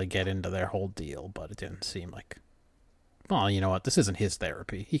didn't really get into their whole deal, but it didn't seem like. Well, you know what? This isn't his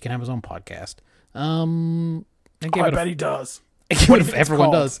therapy. He can have his own podcast. I give I it a bet he does. What do you if think it's everyone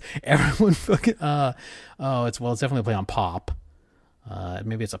called? does? Everyone fucking. It's definitely play on pop.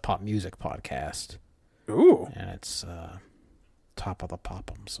 Maybe it's a pop music podcast, Ooh, and it's Top of the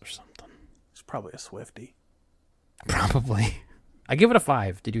Popums or something. he's probably a Swiftie. Probably. I give it a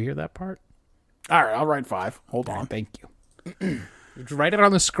 5. Did you hear that part? All right, I'll write 5. Hold All on. right, thank you. Write it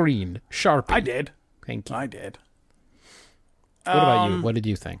on the screen, Sharpie. I did. Thank you. I did. What about you? What did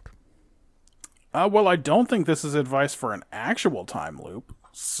you think? Well, I don't think this is advice for an actual time loop.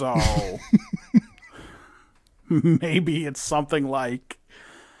 So maybe it's something like,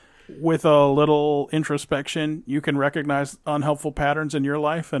 with a little introspection, you can recognize unhelpful patterns in your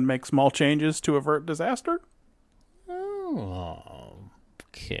life and make small changes to avert disaster. Oh,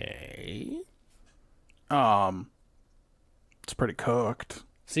 okay. It's pretty cooked.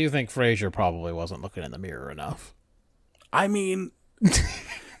 So you think Frasier probably wasn't looking in the mirror enough? I mean,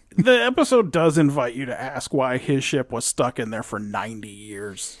 the episode does invite you to ask why his ship was stuck in there for 90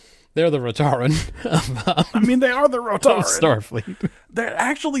 years. They're the Rotaran of I mean, they are the Rotaran. Starfleet.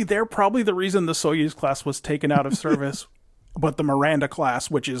 They're probably the reason the Soyuz class was taken out of service, but the Miranda class,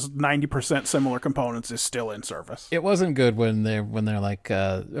 which is 90% similar components, is still in service. It wasn't good when they're like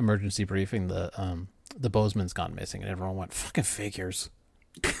emergency briefing the Bozeman's gone missing and everyone went fucking figures.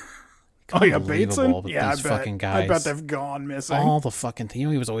 Oh yeah, Unbelievable Bateson. with Yeah, these fucking I bet guys. they've gone missing. All the fucking thing. You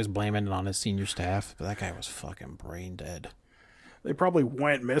know, he was always blaming it on his senior staff, but that guy was fucking brain dead. They probably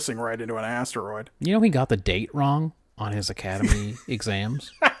went missing right into an asteroid. You know, he got the date wrong on his academy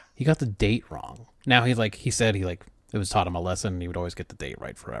exams. He got the date wrong. Now he said it was taught him a lesson and he would always get the date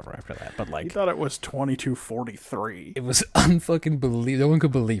right forever after that. But He like, thought it was 2243. it was unfucking believe. No one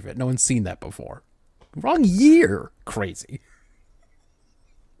could believe it. No one's seen that before. Wrong year. Crazy.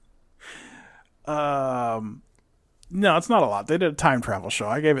 No, it's not a lot. They did a time travel show.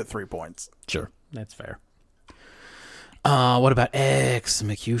 I gave it 3 points. Sure, that's fair. What about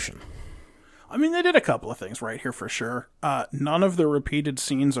execution? I mean, they did a couple of things right here for sure. None of the repeated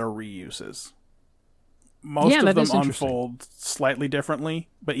scenes are reuses. Most of them unfold slightly differently,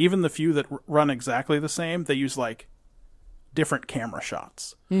 but even the few that run exactly the same, they use like different camera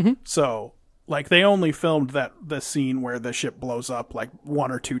shots. Mm-hmm. So, like, they only filmed the scene where the ship blows up like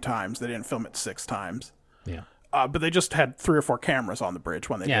 1 or 2 times. They didn't film it 6 times. Yeah. But they just had 3 or 4 cameras on the bridge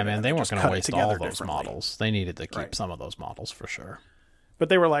when they did it. Man, they weren't going to waste all those differently. models. They needed to keep some of those models for sure. But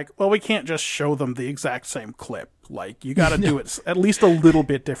they were like, well, we can't just show them the exact same clip. Like, you got to do it at least a little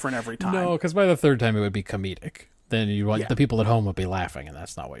bit different every time. No, because by the third time it would be comedic. Then the people at home would be laughing, and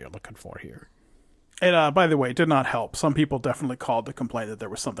that's not what you're looking for here. And by the way, it did not help. Some people definitely called to complain that there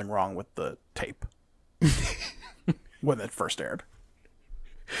was something wrong with the tape when it first aired.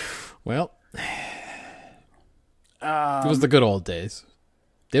 Well, it was the good old days.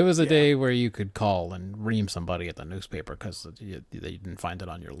 There was a day where you could call and ream somebody at the newspaper because they didn't find it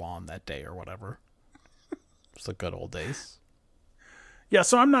on your lawn that day or whatever. It's the good old days. Yeah,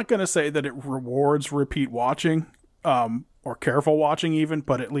 so I'm not going to say that it rewards repeat watching or careful watching even,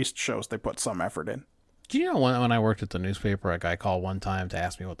 but at least shows they put some effort in. Do you know when I worked at the newspaper, a guy called one time to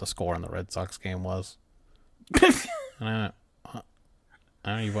ask me what the score in the Red Sox game was? And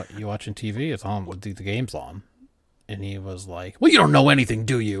you watching TV? It's on. The game's on. And he was like, well, you don't know anything,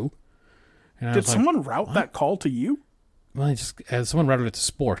 do you? And Did someone route that call to you? Well, someone routed it to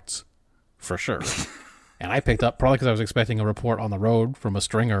sports, for sure. And I picked up, probably because I was expecting a report on the road from a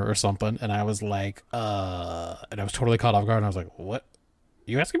stringer or something, and I was like, and I was totally caught off guard, and I was like, what?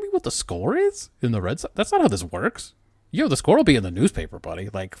 You asking me what the score is in the Red Sox? That's not how this works. The score will be in the newspaper, buddy.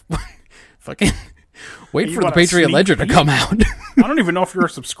 Like, fucking wait for the Patriot Ledger to come out. I don't even know if you're a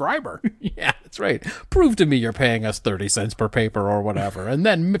subscriber. Yeah, that's right. Prove to me you're paying us 30 cents per paper or whatever, and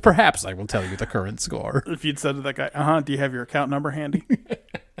then perhaps I will tell you the current score. If you'd said to that guy, do you have your account number handy?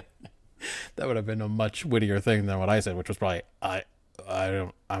 That would have been a much wittier thing than what I said, which was probably, I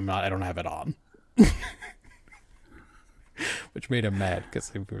don't have it on. Which made him mad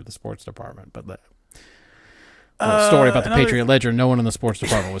because we were the sports department. But the story about the Patriot Ledger, no one in the sports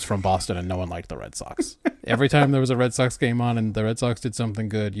department was from Boston and no one liked the Red Sox. Every time there was a Red Sox game on and the Red Sox did something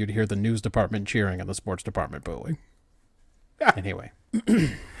good, you'd hear the news department cheering and the sports department booing. Anyway.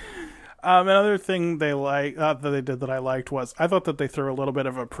 Another thing they that they did that I liked was I thought that they threw a little bit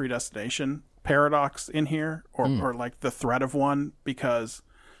of a predestination paradox in here, or like the threat of one, because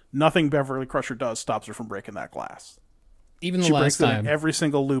nothing Beverly Crusher does stops her from breaking that glass. Even the she last breaks it time, in every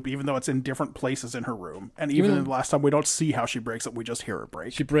single loop, even though it's in different places in her room. And even in the last time, we don't see how she breaks it; we just hear it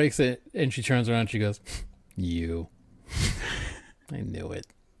break. She breaks it, and she turns around and she goes, "You." I knew it.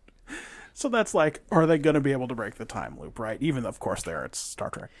 So that's like, are they going to be able to break the time loop, right? Even though, of course, it's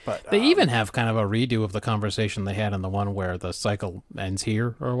Star Trek. But they even have kind of a redo of the conversation they had in the one where the cycle ends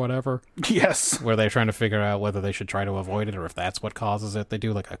here or whatever. Yes. Where they're trying to figure out whether they should try to avoid it or if that's what causes it. They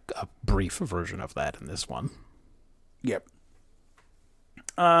do like a brief version of that in this one. Yep.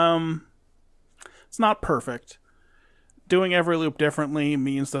 It's not perfect. Doing every loop differently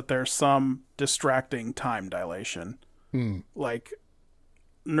means that there's some distracting time dilation. Like,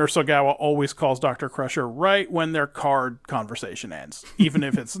 Nurse Ogawa always calls Dr. Crusher right when their card conversation ends, even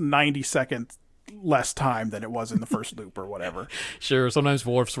if it's 90 seconds less time than it was in the first loop or whatever. Sure, sometimes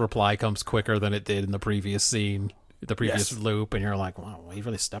Worf's reply comes quicker than it did in the previous scene, the previous loop, and you're like, wow, he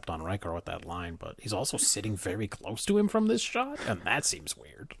really stepped on Riker with that line, but he's also sitting very close to him from this shot, and that seems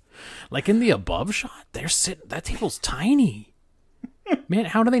weird. Like in the above shot, they're sitting, that table's tiny. Man,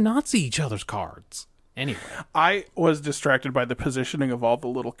 how do they not see each other's cards? Anyway. I was distracted by the positioning of all the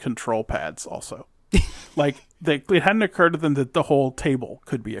little control pads also. Like, it hadn't occurred to them that the whole table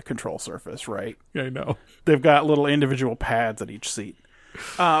could be a control surface, right? I know. They've got little individual pads at each seat.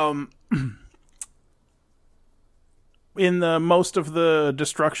 In the most of the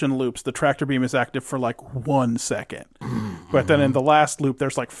destruction loops, the tractor beam is active for like 1 second. But then in the last loop,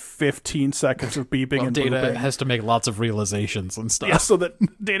 there's like 15 seconds of beeping and Data booping. has to make lots of realizations and stuff. Yeah, so that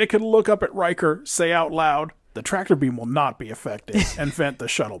Data can look up at Riker, say out loud, the tractor beam will not be affected, and vent the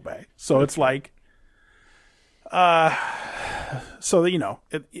shuttle bay. So it's like... So, you know,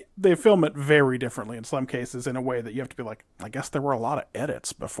 they film it very differently in some cases in a way that you have to be like, I guess there were a lot of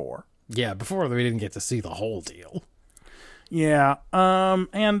edits before. Yeah, before we didn't get to see the whole deal. Yeah,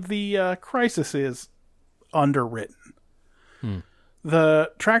 and the crisis is underwritten.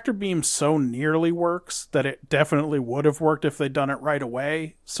 The tractor beam so nearly works that it definitely would have worked if they'd done it right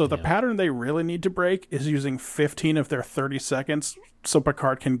away. So the pattern they really need to break is using 15 of their 30 seconds so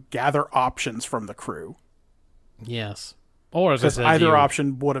Picard can gather options from the crew. Yes. Or as I Because said, either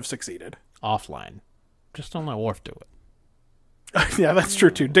option would have succeeded. offline. Just don't let Worf do it. Yeah, that's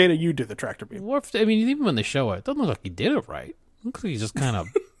true too. Data, you do the tractor beam. Worf, I mean, even when they show it, it doesn't look like he did it right. It looks like he just kind of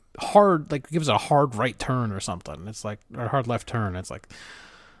hard, like gives it a hard right turn or something. It's like, or a hard left turn. It's like,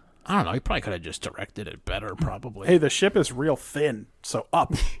 I don't know. He probably could have just directed it better, probably. Hey, the ship is real thin, so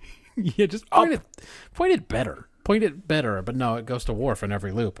up. Yeah, just point it better. Point it better. But no, it goes to Worf in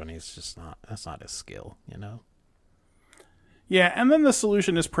every loop, and he's just not, that's not his skill, you know? Yeah, and then the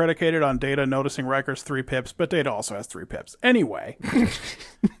solution is predicated on Data noticing Riker's 3 pips, but Data also has 3 pips. Anyway. Hey,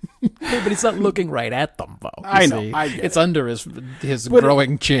 but he's not looking right at them, though. I know, see? I get it's it. under his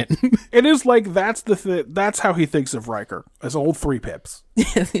growing chin. It is like that's how he thinks of Riker, as old 3 pips.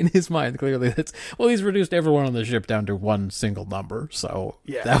 In his mind, clearly, that's he's reduced everyone on the ship down to one single number, so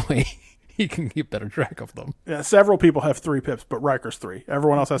Yeah. that way he can keep better track of them. Yeah, several people have 3 pips, but Riker's 3.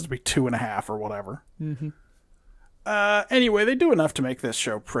 Everyone else has to be 2.5 or whatever. Mm-hmm. Anyway, they do enough to make this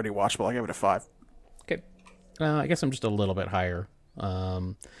show pretty watchable. I give it a 5. Okay, I guess I'm just a little bit higher.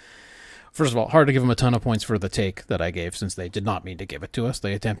 First of all, hard to give them a ton of points for the take that I gave, since they did not mean to give it to us.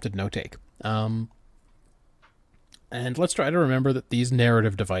 They attempted no take. And let's try to remember that these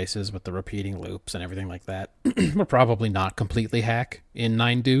narrative devices with the repeating loops and everything like that were probably not completely hack in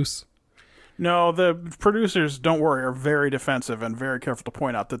Nine Deuce. No, the producers, don't worry, are very defensive and very careful to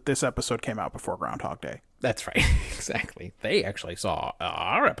point out that this episode came out before Groundhog Day. That's right. Exactly. They actually saw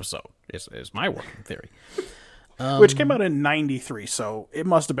our episode, is my working theory. Which came out in 93, so it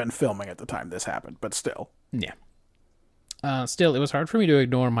must have been filming at the time this happened, but still. Yeah. Still, it was hard for me to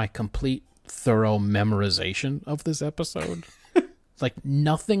ignore my complete, thorough memorization of this episode. Like,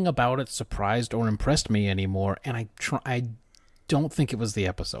 nothing about it surprised or impressed me anymore, and I don't think it was the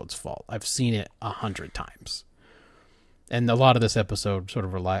episode's fault. I've seen it 100 times. And a lot of this episode sort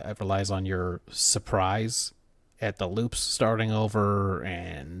of relies on your surprise at the loops starting over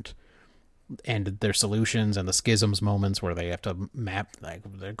and their solutions and the schisms moments where they have to map, like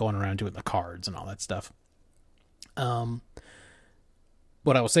they're going around doing the cards and all that stuff. What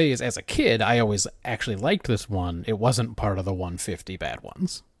I will say is, as a kid, I always actually liked this one. It wasn't part of the 150 bad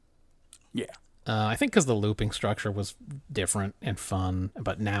ones. Yeah. I think because the looping structure was different and fun,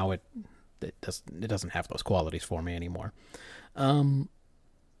 but now it doesn't have those qualities for me anymore.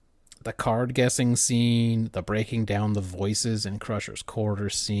 The card guessing scene, the breaking down the voices in Crusher's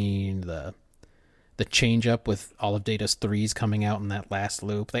quarters scene, the change up with all of Data's 3s coming out in that last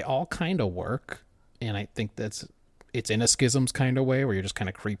loop, they all kind of work, and I think it's in a schisms kind of way where you're just kind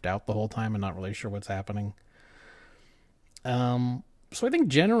of creeped out the whole time and not really sure what's happening. So I think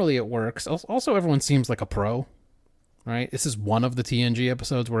generally it works. Also, everyone seems like a pro, right? This is one of the TNG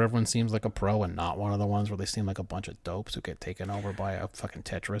episodes where everyone seems like a pro and not one of the ones where they seem like a bunch of dopes who get taken over by a fucking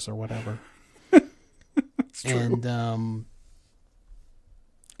Tetris or whatever. It's true. And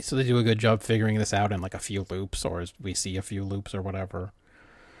so they do a good job figuring this out in like a few loops, or as we see a few loops or whatever.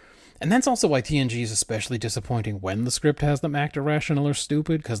 And that's also why TNG is especially disappointing when the script has them act irrational or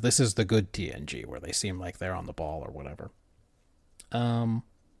stupid, because this is the good TNG where they seem like they're on the ball or whatever.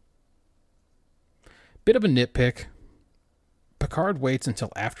 Bit of a nitpick. Picard waits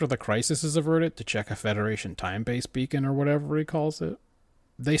until after the crisis is averted to check a Federation time-based beacon or whatever he calls it.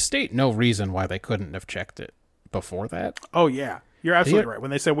 They state no reason why they couldn't have checked it before that. Oh, yeah. You're absolutely right.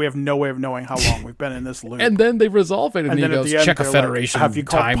 When they say we have no way of knowing how long we've been in this loop. And then they resolve it, and he then at goes, the end, check a they're like, Federation "Have you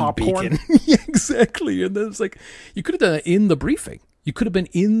called time popcorn?" beacon. Yeah, exactly. And then it's like, you could have done it in the briefing. You could have been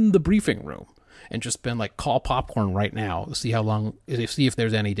in the briefing room and just been like, call popcorn right now, see how long, see if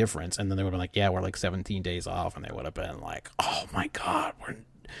there's any difference. And then they would have been like, yeah, we're like 17 days off. And they would have been like, oh my God,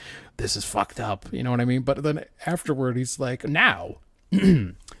 this is fucked up. You know what I mean? But then afterward, he's like, now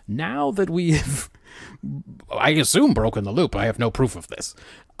that we have I assume broken the loop. I have no proof of this.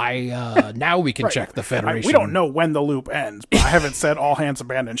 Now we can check the Federation. We don't know when the loop ends, but I haven't said all hands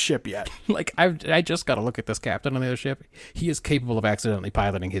abandon ship yet. Like, I just got to look at this captain on the other ship. He is capable of accidentally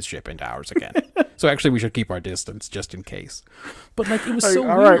piloting his ship into ours again. So actually, we should keep our distance just in case. But like, it was so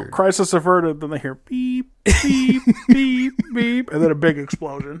all weird. right, crisis averted. Then they hear beep, beep, beep, beep, and then a big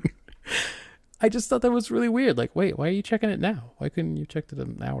explosion. I just thought that was really weird. Like, wait, why are you checking it now? Why couldn't you check it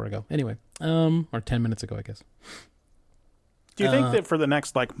an hour ago? Anyway, or 10 minutes ago, I guess. Do you think that for the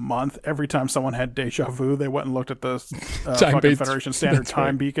next month, every time someone had deja vu, they went and looked at the fucking Federation Standard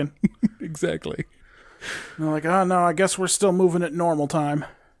Time beacon? Exactly. And they're like, oh no, I guess we're still moving at normal time.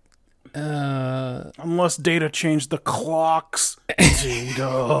 Unless Data changed the clocks.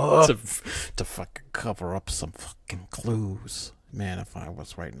 Data. to fucking cover up some fucking clues. Man, if I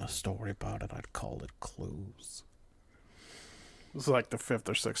was writing a story about it, I'd call it Clues. This is like the 5th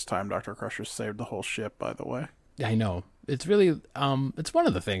or 6th time Dr. Crusher saved the whole ship, by the way. I know. It's really, it's one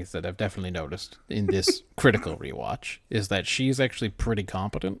of the things that I've definitely noticed in this critical rewatch, is that she's actually pretty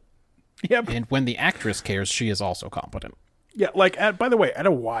competent. Yep. And when the actress cares, she is also competent. Yeah, by the way, at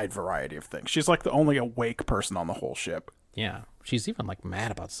a wide variety of things. She's like the only awake person on the whole ship. Yeah. She's even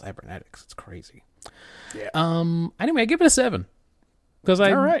mad about cybernetics. It's crazy. Yeah. Anyway, I give it a 7. Because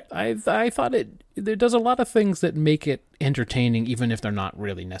right. I thought it does a lot of things that make it entertaining, even if they're not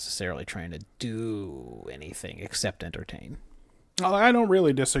really necessarily trying to do anything except entertain. I don't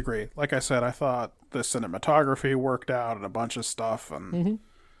really disagree. Like I said, I thought the cinematography worked out and a bunch of stuff. And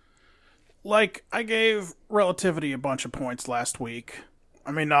I gave Relativity a bunch of points last week.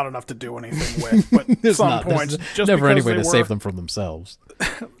 I mean, not enough to do anything with, but some points. Just never because any way to save them from themselves.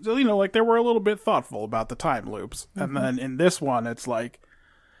 They were a little bit thoughtful about the time loops. And then in this one, it's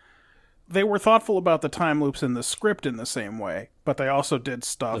they were thoughtful about the time loops in the script in the same way, but they also did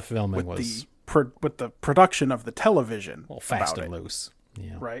stuff the filming with was with the production of the television. Fast and loose.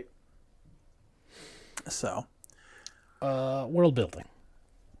 Yeah. Right. So. World building.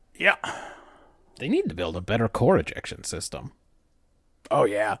 Yeah. They need to build a better core ejection system. Oh,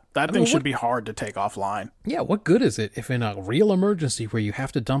 yeah. That thing should be hard to take offline. Yeah, what good is it if in a real emergency where you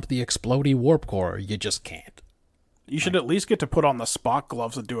have to dump the explodey warp core, you just can't? You should at least get to put on the Spock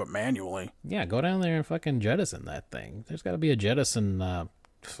gloves and do it manually. Yeah, go down there and fucking jettison that thing. There's got to be a jettison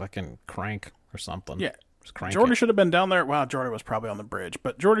fucking crank or something. Yeah. Crank Jordy it. should have been down there. Well, Jordy was probably on the bridge,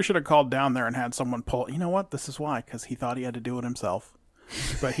 but Jordy should have called down there and had someone pull. You know what? This is why, because he thought he had to do it himself.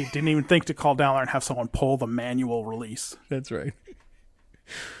 But he didn't even think to call down there and have someone pull the manual release. That's right.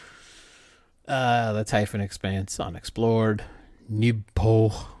 The Typhon Expanse, unexplored.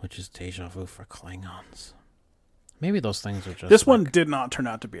 Nibpo, which is deja vu for Klingons. Maybe those things are just. This one did not turn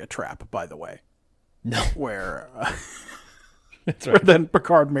out to be a trap, by the way. No. Where, That's where right. then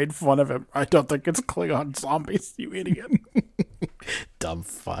Picard made fun of him. I don't think it's Klingon zombies, you idiot. Dumb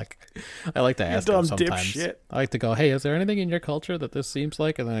fuck. I like to ask dumb him sometimes. dipshit. I like to go, hey, is there anything in your culture that this seems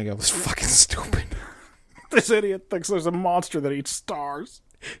like? And then I go, it's fucking stupid. This idiot thinks there's a monster that eats stars.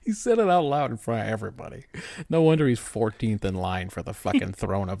 He said it out loud in front of everybody. No wonder he's 14th in line for the fucking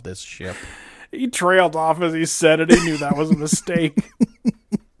throne of this ship. He trailed off as he said it. He knew that was a mistake.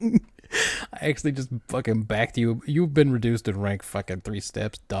 I actually just fucking backed you. You've been reduced in rank fucking 3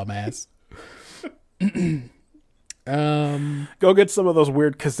 steps, dumbass. Go get some of those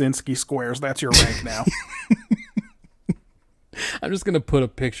weird Kaczynski squares. That's your rank now. I'm just going to put a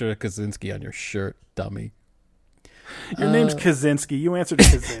picture of Kaczynski on your shirt, dummy. Your name's Kaczynski. You answered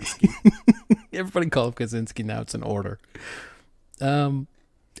Kaczynski. Everybody call him Kaczynski now. It's an order.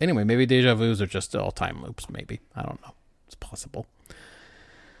 Anyway, maybe deja vus are just all time loops, maybe. I don't know. It's possible.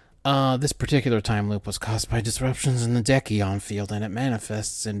 This particular time loop was caused by disruptions in the Dechion field, and it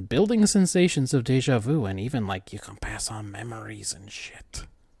manifests in building sensations of deja vu, and even, you can pass on memories and shit.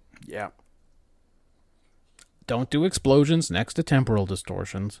 Yeah. Don't do explosions next to temporal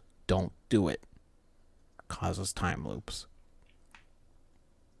distortions. Don't do it. Causes time loops.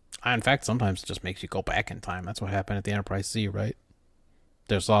 In fact, sometimes it just makes you go back in time. That's what happened at the Enterprise C, right?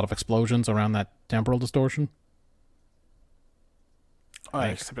 There's a lot of explosions around that temporal distortion.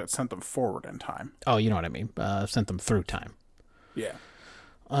 Except it sent them forward in time. Oh, you know what I mean. Sent them through time. Yeah.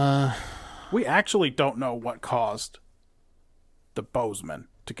 We actually don't know what caused the Bozeman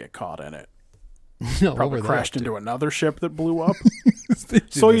to get caught in it. No, Probably crashed into another ship that blew up.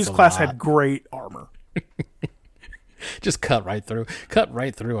 Dude, Soyuz class had great armor. Just cut right through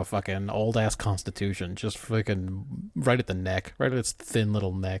a fucking old ass Constitution. Just fucking right at the neck, right at its thin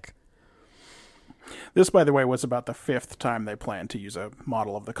little neck. This, by the way, was about the 5th time they planned to use a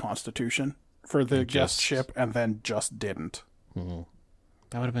model of the Constitution for the guest ship, and then just didn't. Mm-hmm.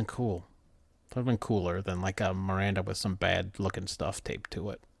 That would have been cool. That would have been cooler than like a Miranda with some bad looking stuff taped to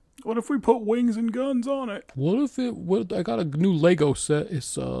it. What if we put wings and guns on it? What I got a new Lego set.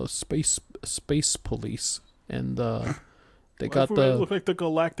 It's Space Police, and they What got if we the look like the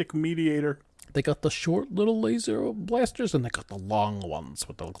Galactic Mediator? they got the short little laser blasters, and they got the long ones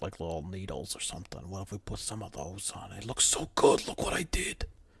what they look like little needles or something. What if we put some of those on? It looks so good. Look what I did.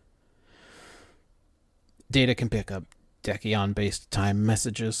 Data can pick up Dekion-based time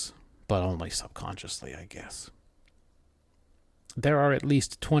messages, but only subconsciously, I guess. There are at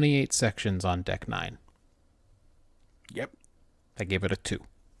least 28 sections on Deck 9. Yep. I gave it a 2.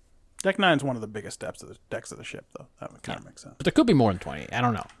 Deck 9 is one of the biggest decks of the ship, though. That would kind of make sense. But there could be more than 28. I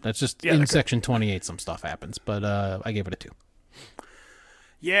don't know. That's just Yeah, in there could. section 28 some stuff happens, but I gave it a 2.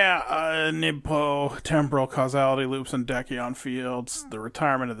 Yeah, Nibpo, temporal causality loops and Dekion fields, the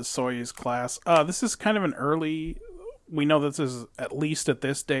retirement of the Soyuz class. This is kind of an early... We know this is, at least at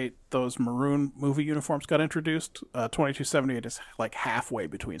this date, those maroon movie uniforms got introduced. 2278 is like halfway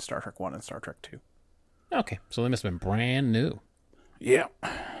between Star Trek 1 and Star Trek 2. Okay, so they must have been brand new. Yeah.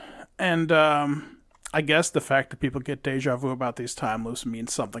 And I guess the fact that people get deja vu about these time loops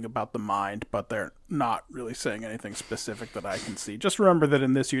means something about the mind, but they're not really saying anything specific that I can see. Just remember that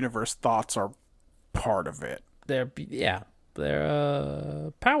in this universe, thoughts are part of it. They're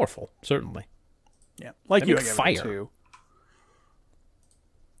powerful, certainly. Yeah. Like They you, make I give fire. it a 2.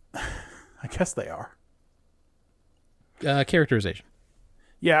 I guess they are. Characterization.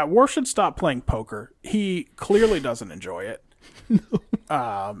 Yeah, Worf should stop playing poker. He clearly doesn't enjoy it.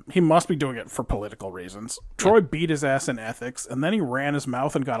 He must be doing it for political reasons. Troy beat his ass in ethics, and then he ran his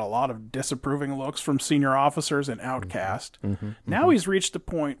mouth and got a lot of disapproving looks from senior officers in Outcast. Now he's reached a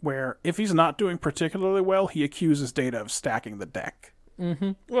point where, if he's not doing particularly well, he accuses Data of stacking the deck.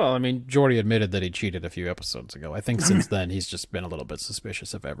 Well, I mean, Geordi admitted that he cheated a few episodes ago. I think since then he's just been a little bit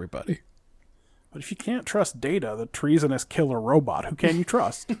suspicious of everybody. But if you can't trust Data, the treasonous killer robot, who can you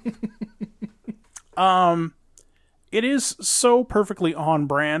trust? It is so perfectly on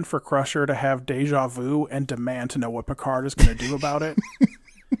brand for Crusher to have deja vu and demand to know what Picard is going to do about it.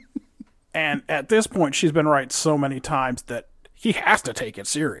 And at this point, she's been right so many times that he has to take it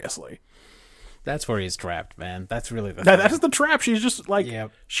seriously. That's where he's trapped, man. That's really the thing. That is the trap. She's just like,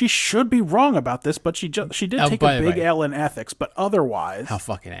 Yep. she should be wrong about this, but she did take by a the big way. L in ethics, but otherwise... How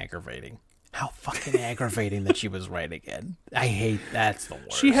fucking aggravating. How fucking aggravating that she was right again. I hate that's the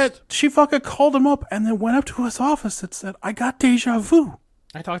worst. She fucking called him up and then went up to his office and said, I got deja vu.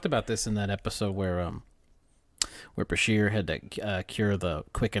 I talked about this in that episode where Bashir had to cure the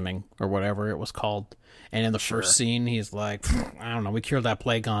quickening or whatever it was called. And in the first scene, he's like, I don't know, we cured that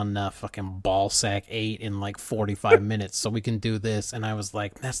plague on fucking Ballsack 8 in like 45 minutes, so we can do this. And I was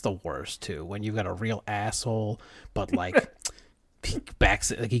like, that's the worst, too. When you've got a real asshole, but like,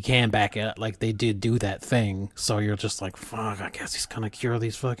 he can back it, like they did do that thing. So you're just like, fuck, I guess he's gonna cure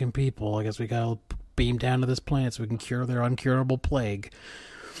these fucking people. I guess we gotta beam down to this planet so we can cure their uncurable plague.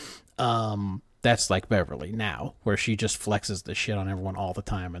 That's like Beverly now, where she just flexes the shit on everyone all the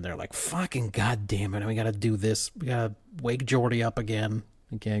time, and they're like, fucking goddamn it, we gotta do this. We gotta wake Geordi up again.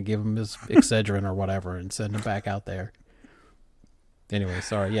 We can't give him his Excedrin or whatever and send him back out there. Anyway,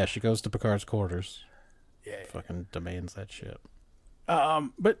 sorry. Yeah, she goes to Picard's quarters. Yeah. Fucking demands that shit.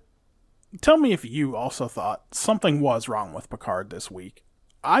 But tell me if you also thought something was wrong with Picard this week.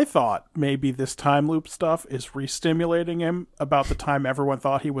 I thought maybe this time loop stuff is re-stimulating him about the time everyone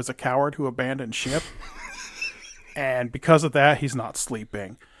thought he was a coward who abandoned ship. And because of that, he's not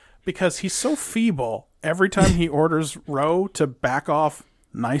sleeping. Because he's so feeble, every time he orders Ro to back off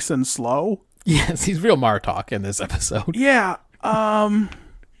nice and slow. Yes, he's real Martok in this episode. Yeah,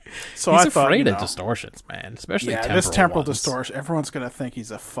 so He's I thought, afraid you of know, distortions, man. Especially yeah, temporal this temporal ones. distortion, everyone's going to think he's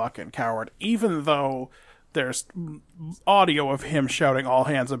a fucking coward, even though there's audio of him shouting all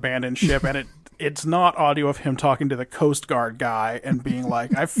hands abandon ship, and it's not audio of him talking to the Coast Guard guy and being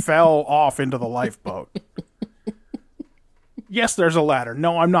like, I fell off into the lifeboat. Yes, there's a ladder.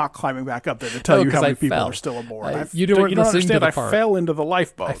 No, I'm not climbing back up there to tell Oh, you how 'cause many I people fell. are still aboard. You don't you don't listen to understand. the I part. fell into the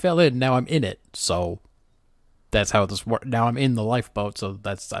lifeboat. I fell in. Now I'm in it. So that's how this works. Now I'm in the lifeboat. So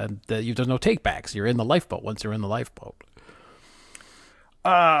that's there's no takebacks. You're in the lifeboat once you're in the lifeboat.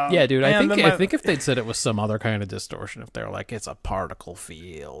 Yeah, dude. I think if they'd said it was some other kind of distortion, if they're like it's a particle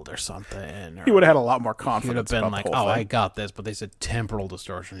field or something, or he would have had a lot more he would have confidence been about like, the whole "Oh, I thing. got this," but they said temporal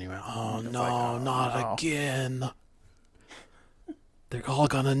distortion. And he went, "Oh no, not again! They're all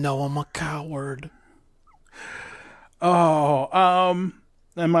gonna know I'm a coward."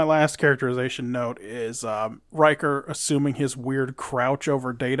 And my last characterization note is Riker assuming his weird crouch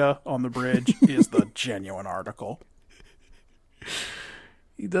over Data on the bridge is the genuine article.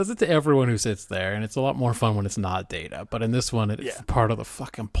 He does it to everyone who sits there, and it's a lot more fun when it's not Data. But in this one, it's part of the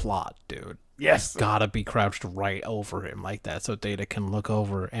fucking plot, dude. Yes. Gotta be crouched right over him like that so Data can look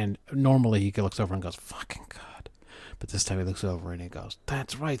over. And normally he looks over and goes, fucking God. But this time he looks over and he goes,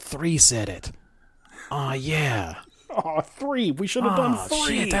 that's right, 3 said it. Oh, yeah. Oh, 3. We should have done 3.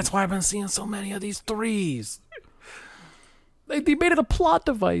 Shit, that's why I've been seeing so many of these 3s. They made it a plot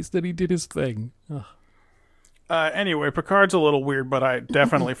device that he did his thing. Ugh. Anyway, Picard's a little weird, but I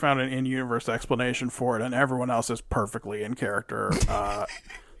definitely found an in-universe explanation for it, and everyone else is perfectly in character.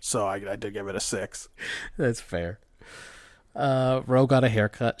 So I did give it a 6. That's fair. Ro got a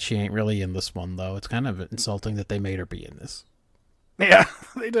haircut. She ain't really in this one, though. It's kind of insulting that they made her be in this. Yeah,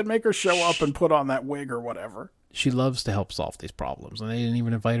 they did make her show up and put on that wig or whatever. She loves to help solve these problems, and they didn't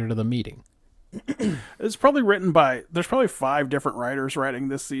even invite her to the meeting. It's probably written by... There's probably 5 different writers writing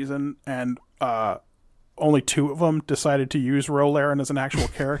this season, and only 2 of them decided to use Ro Laren as an actual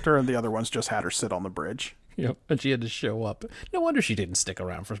character, and the other ones just had her sit on the bridge. Yep, and she had to show up. No wonder she didn't stick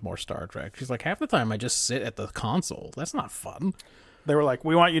around for more Star Trek. She's like, half the time I just sit at the console. That's not fun. They were like,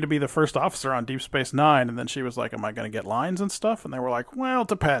 we want you to be the first officer on Deep Space Nine, and then she was like, am I going to get lines and stuff? And they were like, well, it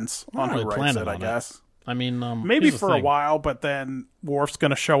depends on who writes it, I guess. I mean, maybe for a while, but then Worf's going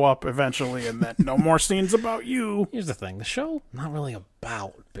to show up eventually, and then no more scenes about you. Here's the thing. The show, not really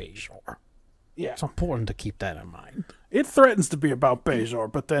about Bajor. Yeah. It's important to keep that in mind. It threatens to be about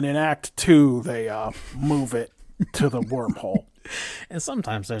Bajor, but then in Act 2, they move it to the wormhole. And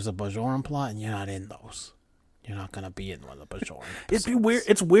sometimes there's a Bajoran plot, and you're not in those. You're not going to be in one of the Bajoran episodes. It'd be weird.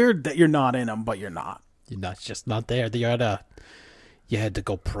 It's weird that you're not in them, but you're not. You're not just not there. You had to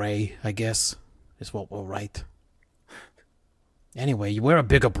go pray, I guess, is what we'll write. Anyway, you wear a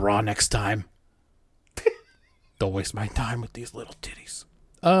bigger bra next time. Don't waste my time with these little titties.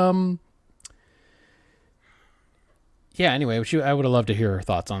 Yeah, anyway, I would have loved to hear her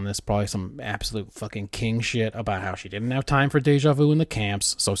thoughts on this. Probably some absolute fucking king shit about how she didn't have time for deja vu in the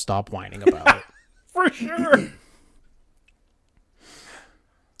camps, so stop whining about it. For sure.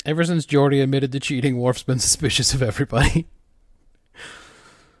 Ever since Geordi admitted to cheating, Worf's been suspicious of everybody.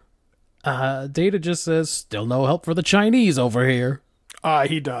 Data just says, still no help for the Chinese over here.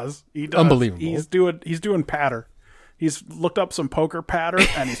 He does. Unbelievable. He's doing patter. He's looked up some poker patter,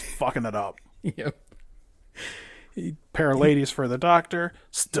 and he's fucking it up. Yep. Pair of ladies for the doctor.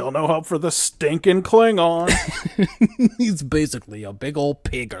 Still no help for the stinking Klingon. He's basically a big old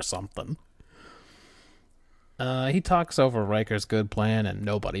pig or something. He talks over Riker's good plan, and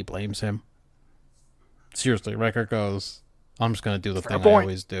nobody blames him. Seriously, Riker goes, I'm just going to do the thing I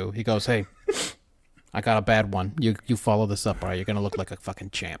always do. He goes, hey, I got a bad one. You follow this up, or you're going to look like a fucking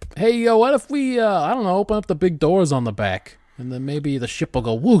champ. Hey, what if we, open up the big doors on the back, and then maybe the ship will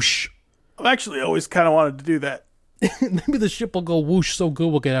go whoosh. I've actually always kind of wanted to do that. Maybe the ship will go whoosh so good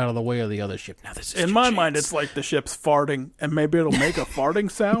we'll get out of the way of the other ship. Now this is in my mind, it's like the ship's farting, and maybe it'll make a farting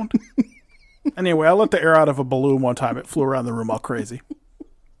sound. Anyway, I let the air out of a balloon one time. It flew around the room all crazy.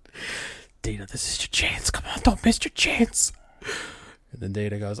 Data, this is your chance. Come on, don't miss your chance. And then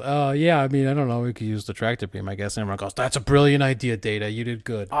Data goes, oh, yeah, I don't know. We could use the tractor beam, I guess. And everyone goes, that's a brilliant idea, Data. You did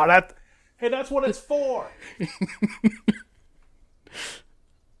good. Oh, that's what it's for.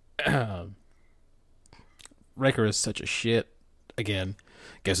 Riker is such a shit. Again,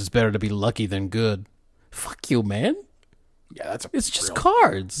 guess it's better to be lucky than good. Fuck you, man. Yeah, it's just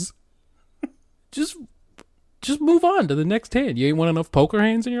cards. Just move on to the next hand. You ain't won enough poker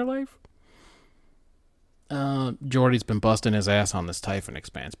hands in your life? Geordi's been busting his ass on this Typhon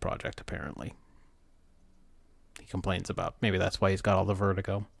Expanse project, apparently. He complains about, maybe that's why he's got all the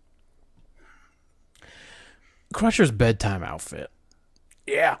vertigo. Crusher's bedtime outfit.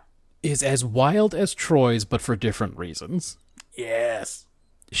 Yeah. Is as wild as Troy's, but for different reasons. Yes.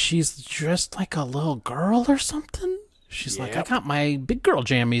 She's dressed like a little girl or something. She's like, I got my big girl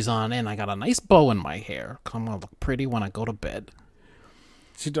jammies on, and I got a nice bow in my hair, because I'm going to look pretty when I go to bed.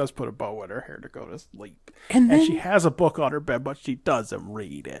 She does put a bow in her hair to go to sleep. And she has a book on her bed, but she doesn't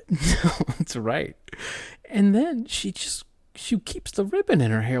read it. That's right. And then she keeps the ribbon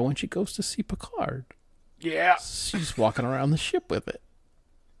in her hair when she goes to see Picard. Yeah. She's walking around the ship with it.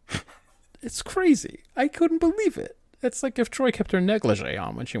 It's crazy. I couldn't believe it. It's like if Troy kept her negligee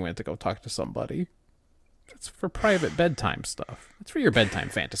on when she went to go talk to somebody. That's for private bedtime stuff. It's for your bedtime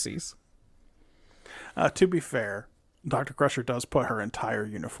fantasies. To be fair, Dr. Crusher does put her entire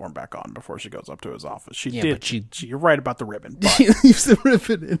uniform back on before she goes up to his office. She did. You're right about the ribbon. But she leaves the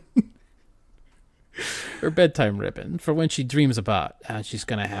ribbon in. Her bedtime ribbon for when she dreams about she's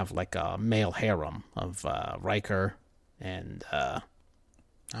going to have like a male harem of Riker and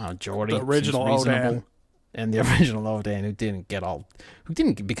Geordi. The original Odan. And the original Lodan who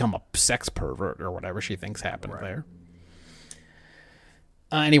didn't become a sex pervert or whatever she thinks happened there.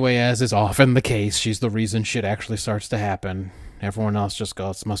 Anyway, as is often the case, she's the reason shit actually starts to happen. Everyone else just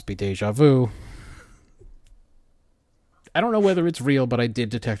goes, must be deja vu. I don't know whether it's real, but I did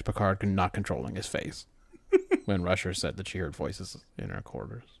detect Picard not controlling his face when Rusher said that she heard voices in her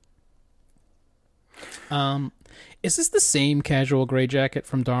quarters. Is this the same casual gray jacket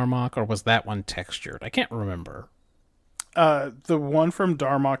from Darmok, or was that one textured? I can't remember. The one from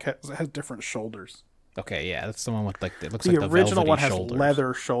Darmok has different shoulders. Okay, yeah, that's the one with like it looks The like the original one has shoulders.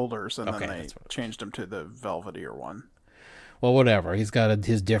 leather shoulders, and Okay, then they that's what changed him to the velvetier one. Well, whatever. He's got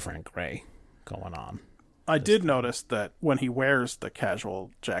his different gray going on. I did notice that when he wears the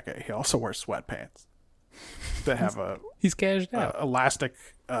casual jacket, he also wears sweatpants that have a He's cashed out. elastic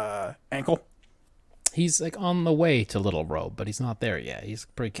ankle. He's like on the way to Little Robe, but he's not there yet. He's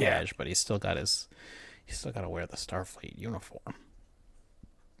pretty Yeah. cash, but he's still got to wear the Starfleet uniform.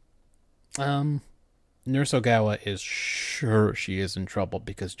 Nurse Ogawa is sure she is in trouble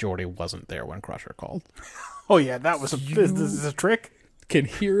because Geordi wasn't there when Crusher called. Oh yeah, that was this is a trick. Can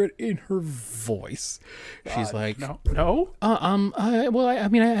hear it in her voice. She's like, no. I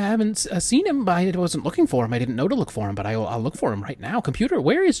mean, I haven't seen him. I wasn't looking for him. I didn't know to look for him, but I'll look for him right now. Computer,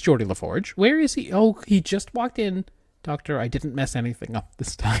 where is Geordi LaForge? Where is he? Oh, he just walked in. Doctor, I didn't mess anything up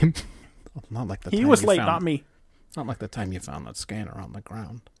this time. Not like the time He was late, found, not me. Not like the time you found that scanner on the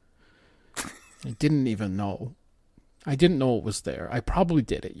ground. I didn't even know. I didn't know it was there. I probably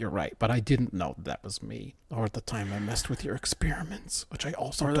did it, you're right, but I didn't know that was me. Or at the time I messed with your experiments, which I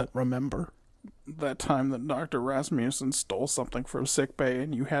also don't remember. That time that Dr. Rasmussen stole something from sickbay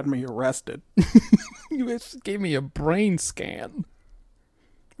and you had me arrested. You guys gave me a brain scan.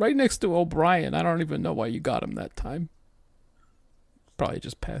 Right next to O'Brien. I don't even know why you got him that time. Probably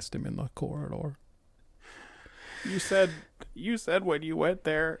just passed him in the corridor. You said when you went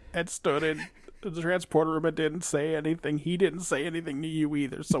there and stood in the transporter room and didn't say anything. He didn't say anything to you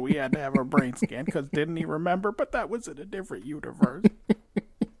either, so we had to have a brain scan because didn't he remember? But that was in a different universe.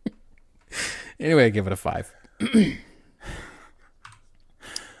 Anyway, I give it a 5.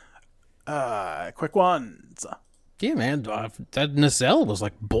 Quick ones. Yeah, man, that nacelle was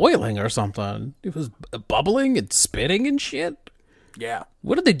like boiling or something. It was bubbling and spitting and shit. Yeah.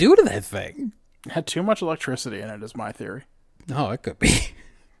 What did they do to that thing? It had too much electricity in it, is my theory. Oh, it could be.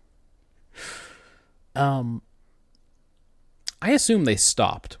 I assume they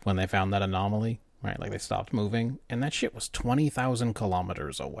stopped when they found that anomaly, right? Like they stopped moving, and that shit was 20,000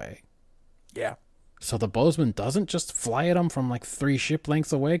 kilometers away. Yeah. So the Bozeman doesn't just fly at them from like 3 ship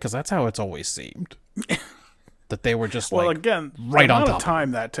lengths away, because that's how it's always seemed. That they were just well, like again, right the on amount top. of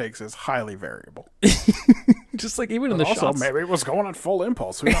time that takes is highly variable. Just like even in But the also, shots, maybe it was going at full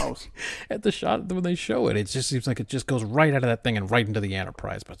impulse. Who knows? at the shot when they show it, it just seems like it just goes right out of that thing and right into the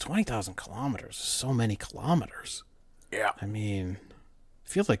Enterprise. But 20,000 kilometers is so many kilometers. Yeah. I mean, it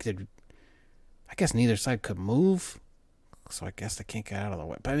feels like I guess neither side could move, so I guess they can't get out of the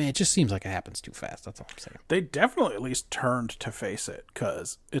way. But I mean, it just seems like it happens too fast. That's all I'm saying. They definitely at least turned to face it,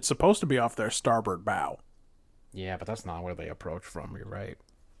 because it's supposed to be off their starboard bow. Yeah, but that's not where they approach from. You're right.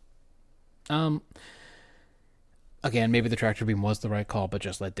 Again, maybe the tractor beam was the right call, but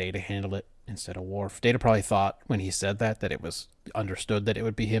just let Data handle it instead of Worf. Data probably thought when he said that it was understood that it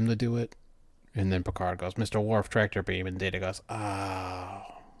would be him to do it. And then Picard goes, Mr. Worf, tractor beam. And Data goes, oh,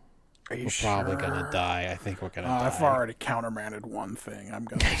 Are you we're probably going to die. I think we're going to die. I've already countermanded one thing. I'm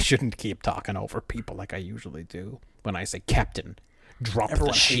gonna. I shouldn't keep talking over people like I usually do. When I say, Captain, drop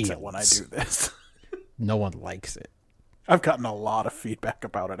Everyone the hates shields. it when I do this. No one likes it. I've gotten a lot of feedback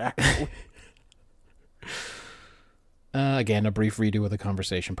about it, actually. Again, a brief redo of the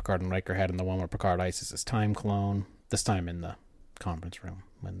conversation Picard and Riker had in the one where Picard ices his time clone. This time in the conference room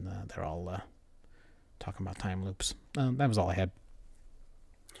when they're all talking about time loops. That was all I had.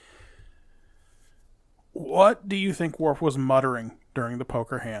 What do you think Worf was muttering during the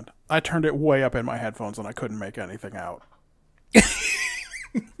poker hand? I turned it way up in my headphones and I couldn't make anything out.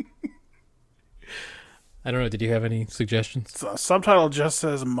 I don't know. Did you have any suggestions? The subtitle just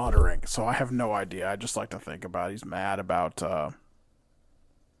says muttering, so I have no idea. I just like to think about he's mad about, I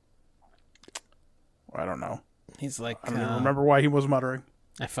don't know. He's like, I don't even remember why he was muttering.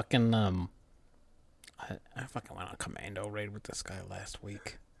 I fucking I fucking went on a commando raid with this guy last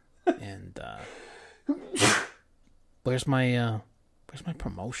week, and where's my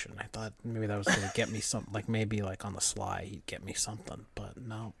promotion? I thought maybe that was gonna get me something, like maybe like on the sly he'd get me something, but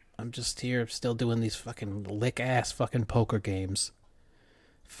no. I'm just here still doing these fucking lick-ass fucking poker games.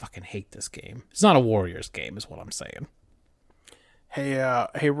 Fucking hate this game. It's not a Warriors game, is what I'm saying.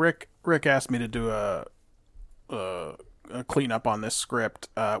 Hey, Rick asked me to do a clean up on this script.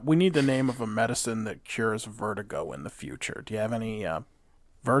 We need the name of a medicine that cures vertigo in the future. Do you have any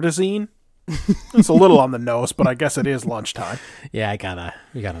Vertizine? It's a little on the nose, but I guess it is lunchtime. Yeah,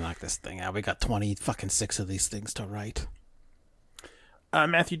 we gotta knock this thing out. We got 26 of these things to write.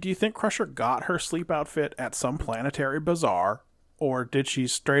 Matthew, do you think Crusher got her sleep outfit at some planetary bazaar, or did she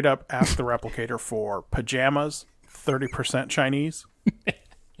straight up ask the replicator for pajamas, 30% Chinese?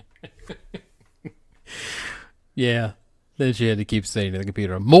 Yeah. Then she had to keep saying to the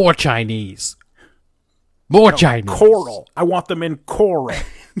computer, more Chinese. More Chinese. Coral. I want them in coral.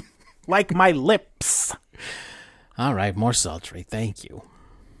 Like my lips. All right, more sultry. Thank you.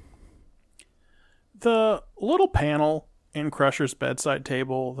 The little panel in Crusher's bedside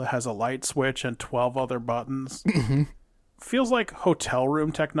table that has a light switch and 12 other buttons feels like hotel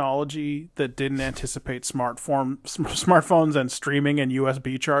room technology that didn't anticipate smartphones and streaming and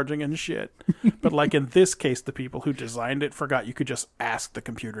USB charging and shit. But like in this case, the people who designed it forgot you could just ask the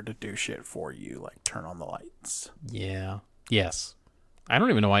computer to do shit for you, like turn on the lights. Yeah. Yes. I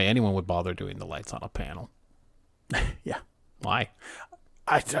don't even know why anyone would bother doing the lights on a panel. Yeah. Why?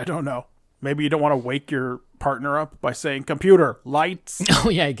 I don't know. Maybe you don't want to wake your partner up by saying, computer, lights. Oh,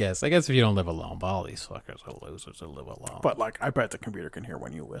 yeah, I guess. If you don't live alone, but all these fuckers are losers who live alone. But, like, I bet the computer can hear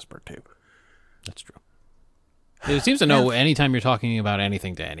when you whisper, too. That's true. It seems to know anytime you're talking about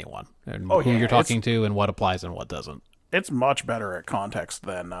anything to anyone, and who you're talking to and what applies and what doesn't. It's much better at context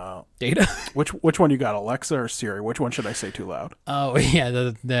than... Data? Which one you got, Alexa or Siri? Which one should I say too loud? Oh,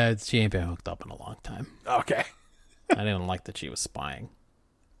 yeah, she ain't been hooked up in a long time. Okay. I didn't like that she was spying.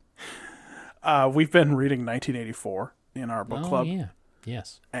 We've been reading 1984 in our book club. Yeah.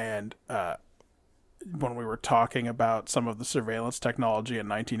 Yes. And when we were talking about some of the surveillance technology in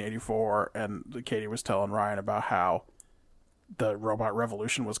 1984, and Katie was telling Ryan about how the robot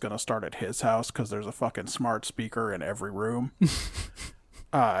revolution was going to start at his house because there's a fucking smart speaker in every room.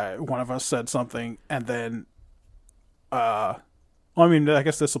 One of us said something, and then... I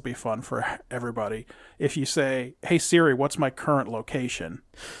guess this will be fun for everybody. If you say, hey Siri, what's my current location?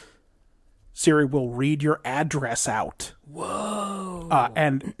 Siri will read your address out. Whoa.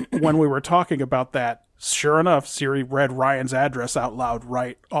 And when we were talking about that, sure enough, Siri read Ryan's address out loud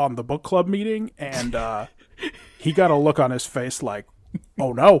right on the book club meeting, and he got a look on his face like,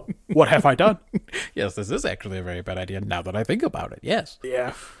 oh no, what have I done? Yes, this is actually a very bad idea now that I think about it. Yes.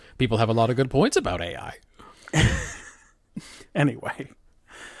 Yeah. People have a lot of good points about AI. Anyway,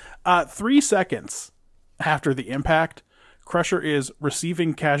 3 seconds after the impact, Crusher is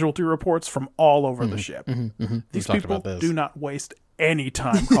receiving casualty reports from all over the ship. These people do not waste any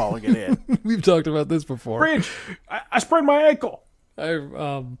time calling it in. We've talked about this before. Bridge, I sprained my ankle.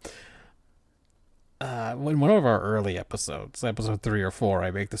 In one of our early episodes, episode 3 or 4,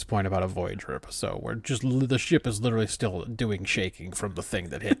 I make this point about a Voyager episode where just the ship is literally still doing shaking from the thing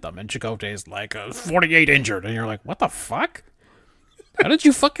that hit them, and Chakotay is like 48 injured, and you're like, what the fuck? How did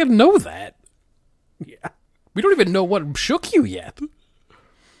you fucking know that? Yeah. We don't even know what shook you yet.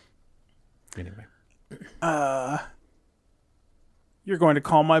 Anyway. You're going to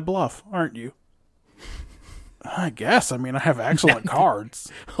call my bluff, aren't you? I guess. I mean, I have excellent cards.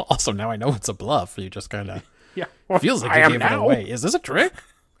 Also, now I know it's a bluff. You just kind of... Yeah. Feels like you gave it away. Is this a trick?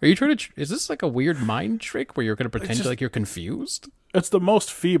 Are you trying to... Is this like a weird mind trick where you're going to pretend like you're confused? It's the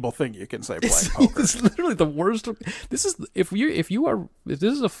most feeble thing you can say playing poker. It's literally the worst. This is if this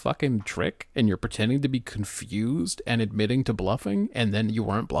is a fucking trick and you're pretending to be confused and admitting to bluffing and then you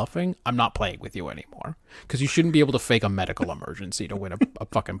weren't bluffing, I'm not playing with you anymore because you shouldn't be able to fake a medical emergency to win a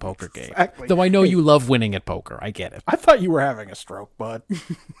fucking poker game. Exactly. Though I know you love winning at poker, I get it. I thought you were having a stroke, bud.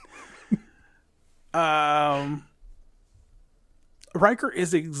 Riker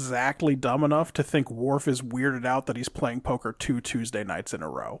is exactly dumb enough to think Worf is weirded out that he's playing poker 2 Tuesday nights in a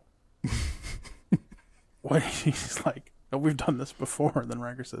row. When he's like, oh, we've done this before. And then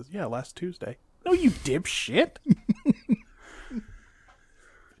Riker says, yeah, last Tuesday. No, you dipshit.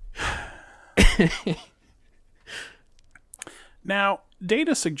 Now,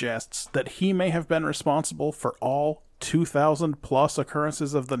 Data suggests that he may have been responsible for all 2,000 plus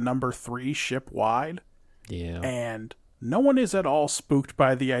occurrences of the number 3 ship-wide. Yeah. And... no one is at all spooked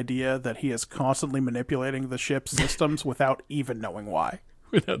by the idea that he is constantly manipulating the ship's systems without even knowing why.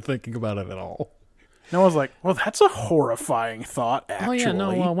 Without thinking about it at all. No one's like, well, that's a horrifying thought, actually. Oh, yeah,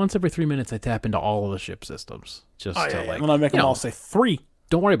 no, once every 3 minutes I tap into all of the ship systems. Just to, like... And then I make them all say 3.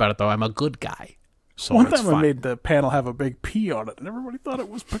 Don't worry about it, though. I'm a good guy. So One it's time I fine. made the panel have a big P on it, and everybody thought it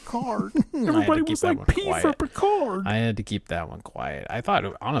was Picard. Everybody keep was that like, one P for quiet. Picard. I had to keep that one quiet. I thought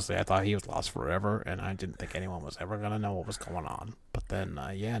he was lost forever, and I didn't think anyone was ever gonna know what was going on. But then,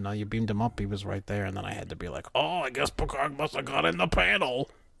 no, you beamed him up. He was right there, and then I had to be like, oh, I guess Picard must have got in the panel.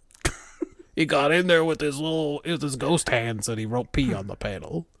 He got in there with his ghost hands, and he wrote P on the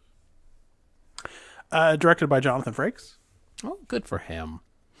panel. Directed by Jonathan Frakes. Oh, good for him.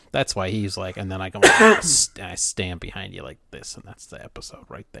 That's why he's like, and then I go, I stand behind you like this, and that's the episode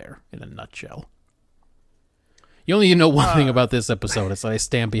right there in a nutshell. You only know one thing about this episode. It's that I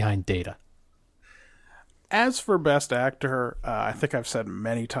stand behind Data. As for Best Actor, I think I've said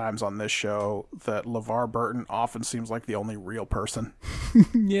many times on this show that LeVar Burton often seems like the only real person.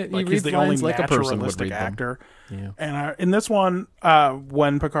 Yeah, Like he he's reads the only lines like a person would naturalistic read them. actor. Yeah. And in this one,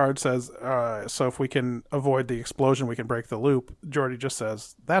 when Picard says, so if we can avoid the explosion, we can break the loop, Geordi just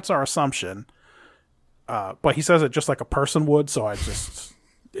says, that's our assumption. But he says it just like a person would, so I just...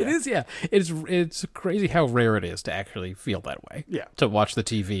 It is, yeah. It's crazy how rare it is to actually feel that way. Yeah. To watch the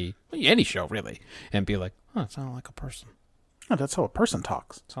TV, any show really, and be like, oh, it sounds like a person. Oh, that's how a person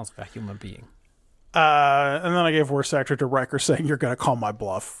talks. Sounds like a human being. And then I gave Worst Actor to Riker saying, you're going to call my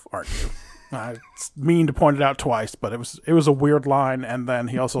bluff, aren't you? It's mean to point it out twice, but it was a weird line, and then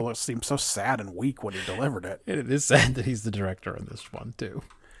he also seemed so sad and weak when he delivered it. And it is sad that he's the director in this one too.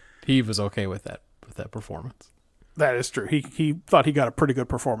 He was okay with that performance. That is true. He thought he got a pretty good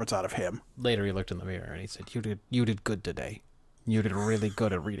performance out of him. Later, he looked in the mirror and he said, "You did good today. You did really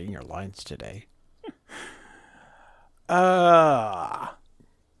good at reading your lines today."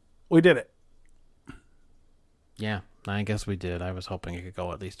 We did it. Yeah, I guess we did. I was hoping it could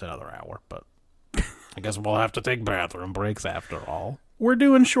go at least another hour, but I guess we'll have to take bathroom breaks after all. We're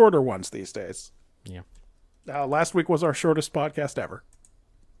doing shorter ones these days. Yeah. Last week was our shortest podcast ever.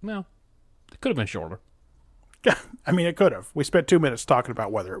 Well, it could have been shorter. I mean, it could have. We spent 2 minutes talking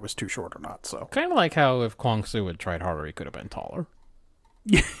about whether it was too short or not. So Kind of like how if Kwang Soo had tried harder, he could have been taller.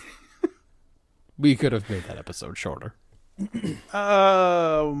 Yeah. We could have made that episode shorter.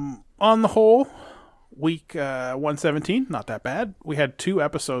 On the whole, week 117, not that bad. We had 2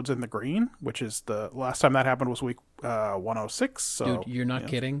 episodes in the green, which is the last time that happened was week 106. So, Dude, you're not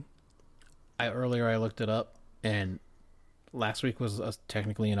kidding. Earlier I looked it up, and last week was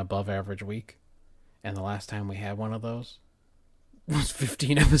technically an above average week, and the last time we had one of those was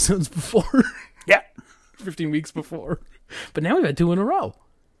 15 episodes before. Yeah. 15 weeks before. But now we've had 2 in a row.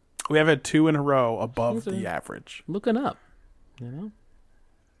 We have had 2 in a row above the average. Looking up, you know?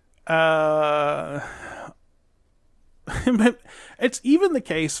 It's even the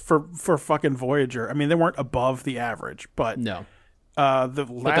case for fucking Voyager. I mean, they weren't above the average, but No. The But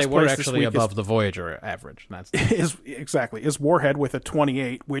last they were place actually this week above the Voyager average. That's is Warhead with a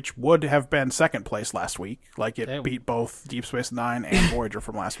 28, which would have been second place last week. Like it beat both Deep Space Nine and Voyager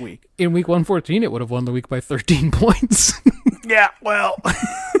from last week. in week 114, it would have won the week by 13 points. Yeah, well,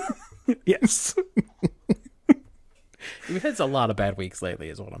 yes, We've had a lot of bad weeks lately,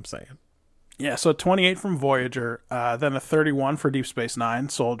 is what I'm saying. yeah. So 28 from Voyager, then a 31 for Deep Space Nine,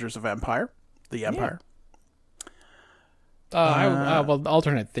 Soldiers of Empire, the Empire. Well, the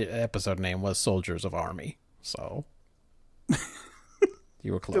alternate episode name was Soldiers of Army, so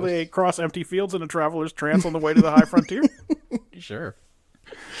you were close. Do they cross empty fields in a traveler's trance on the way to the high frontier? Sure.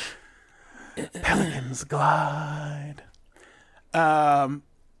 Pelicans glide. And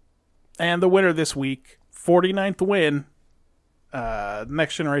the winner this week, 49th win,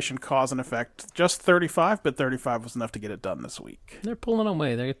 Next Generation Cause and Effect. Just 35, but 35 was enough to get it done this week. They're pulling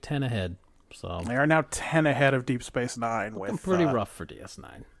away. They're 10 ahead. So They are now 10 ahead of Deep Space Nine. With pretty rough for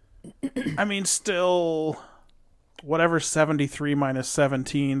DS9. I mean, still, whatever 73 minus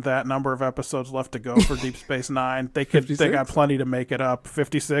 17, that number of episodes left to go for Deep Space Nine. They got 56? plenty to make it up.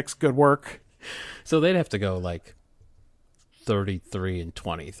 56, good work. So they'd have to go like 33 and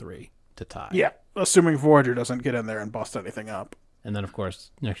 23 to tie. Yeah, assuming Voyager doesn't get in there and bust anything up. And then, of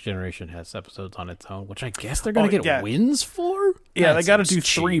course, Next Generation has episodes on its own, which I guess they're going to get wins for? Yeah, That they got to seems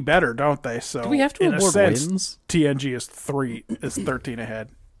do 3 cheap. better, don't they? So Do we have to in a award sense, wins? TNG is 13 ahead.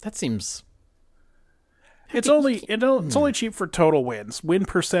 That seems... It's only cheap for total wins. Win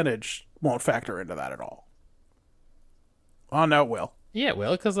percentage won't factor into that at all. Oh no, it will. Yeah,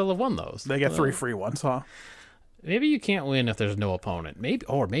 well, because they'll have won those. They get 3 free ones, huh? Maybe you can't win if there's no opponent. Maybe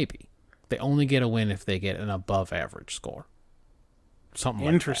they only get a win if they get an above average score. Something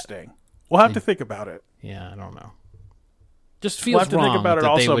like Interesting. We'll have to think about it. that. Yeah, I don't know. Just We'll feels have to wrong think about it that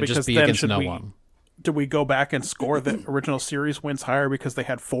they also would because just be then against should no we one. do we go back and score the original series wins higher because they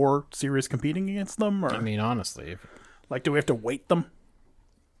had 4 series competing against them, or I mean, honestly, like do we have to weight them?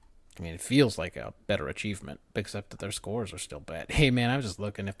 I mean, it feels like a better achievement, except that their scores are still bad. Hey, man, I was just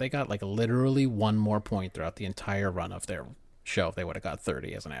looking. If they got like literally one more point throughout the entire run of their show, they would have got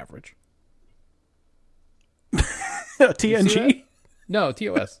 30 as an average. TNG? No,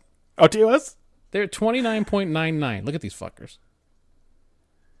 TOS. Oh, TOS? They're at 29.99. Look at these fuckers.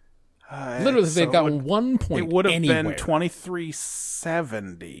 Literally, if they'd gotten 1 point it would have anywhere. been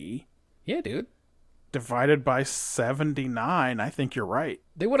 2370 Yeah, dude. divided by 79. I think you're right.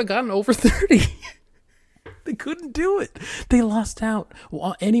 They would have gotten over 30. They couldn't do it. They lost out.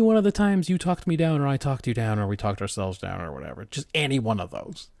 Well, any one of the times you talked me down or I talked you down or we talked ourselves down or whatever. Just any one of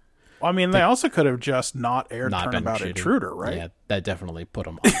those. Well, I mean, they also could have just not aired Not been Turnabout shitty. Intruder, right? Yeah, that definitely put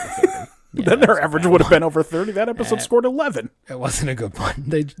them over 30. Yeah, Then their that's a average bad would have one. been over 30. That episode scored 11. It wasn't a good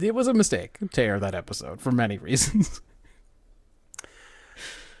one. It was a mistake to air that episode for many reasons.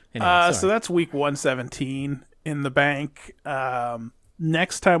 Anyway, So that's week 117 in the bank.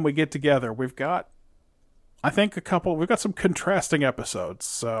 Next time we get together, we've got, I think, we've got some contrasting episodes.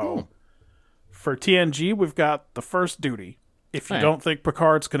 So for TNG, we've got The First Duty. If you All right. don't think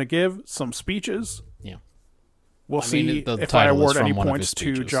Picard's going to give some speeches, yeah. we'll see mean, the if I title is award from any one of points his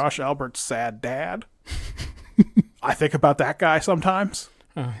to speeches. Josh Albert's sad dad. I think about that guy sometimes.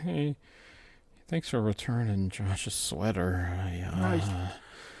 Hey, thanks for returning Josh's sweater.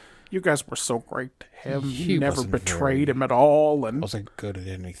 You guys were so great to him. He You never wasn't betrayed very- him at all, and Wasn't good at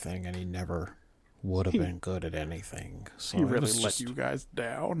anything, and he never would have been good at anything. So he it really was let just- you guys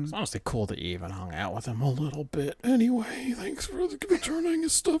down. It's honestly cool that you even hung out with him a little bit. Anyway, thanks for returning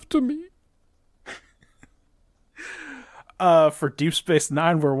his stuff to me. For Deep Space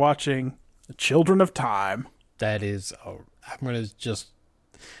Nine, we're watching The Children of Time. That is, I'm gonna just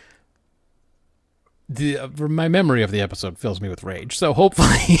my memory of the episode fills me with rage. So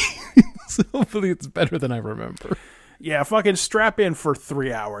hopefully, it's better than I remember. Yeah, fucking strap in for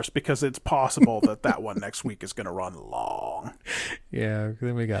 3 hours because it's possible that one next week is going to run long. Yeah,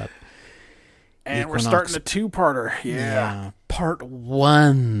 then we got And we're Equinox. starting a two-parter. Yeah. part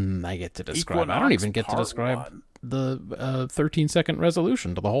 1. I get to describe. I don't Equinox even get to Part describe 1. the 13-second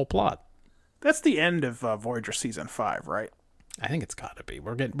resolution to the whole plot. That's the end of Voyager Season 5, right? I think it's got to be.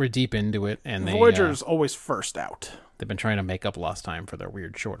 We're deep into it, and Voyager's always first out. they've been trying to make up lost time for their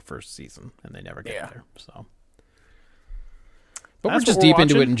weird short first season, and they never get Yeah. there. So, but That's we're just what we're deep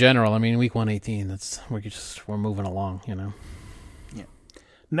into it watching. in general. I mean, week 118. We're moving along.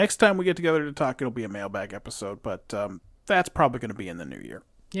 Next time we get together to talk, it'll be a mailbag episode, but that's probably going to be in the new year.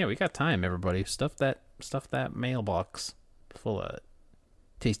 Yeah, we got time, everybody. Stuff that mailbox full of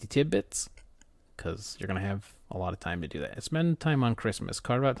tasty tidbits, because you're gonna have a lot of time to do that. Spend time on Christmas.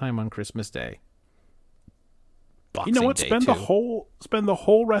 Carve out time on Christmas Day. You know what? Boxing Spend Day, the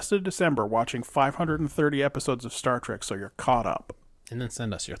whole rest of December watching 530 episodes of Star Trek, so you're caught up. and then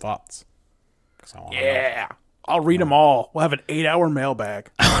send us your thoughts. 'Cause I wanna know. Yeah, I'll read them all. We'll have an 8-hour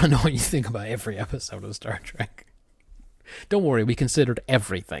mailbag. I want to know what you think about every episode of Star Trek. Don't worry, we considered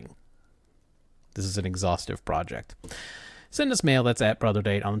everything. This is an exhaustive project. Send us mail. That's at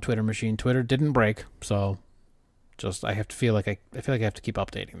BrotherDate on the Twitter machine. Twitter didn't break, so I feel like I have to keep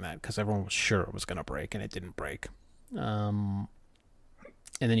updating that because everyone was sure it was going to break and it didn't break. And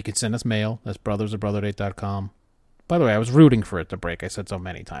then you can send us mail. That's brothers@brotherdate.com. By the way, I was rooting for it to break. I said so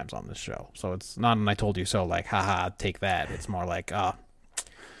many times on this show. So it's not an I told you so like, haha, take that. It's more like,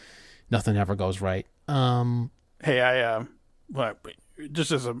 nothing ever goes right. Hey,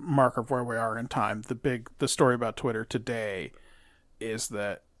 just as a marker of where we are in time, the story about Twitter today is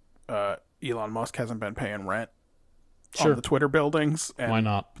that Elon Musk hasn't been paying rent Sure. on the Twitter buildings. And, Why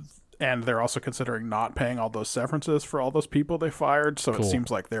not? And they're also considering not paying all those severances for all those people they fired. So Cool. it seems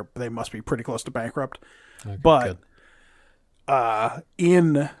like they must be pretty close to bankrupt. Okay, But good.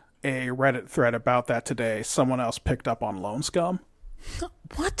 in a Reddit thread about that today, someone else picked up on Loan Scum,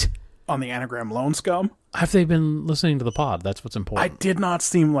 What? on the anagram Loan Scum. Have they been listening to the pod? That's what's I important. did not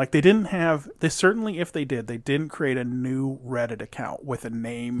seem like they didn't have. They certainly, if they did, they didn't create a new Reddit account with a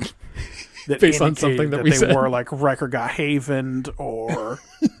name that Based on indicated something that that we they said. were like Record Got Havened or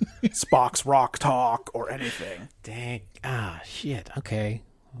Spock's Rock Talk or anything. Dang. Shit. Okay.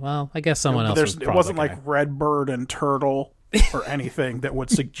 Well, I guess someone else was It wasn't probably like Redbird and Turtle or anything that would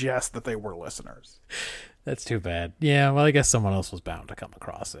suggest that they were listeners. That's too bad. Yeah, well, I guess someone else was bound to come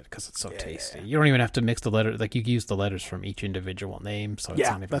across it because it's so tasty. You don't even have to mix the letters. Like, you use the letters from each individual name, so it's Yeah,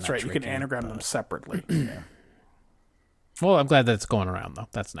 not even that's that right. You can tricky, anagram but- them separately. Yeah. Well, I'm glad that it's going around, though.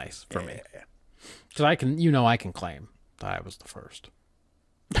 That's nice for me. Because I can claim that I was the first.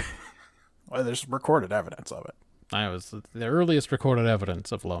 Well, there's recorded evidence of it. I was the earliest recorded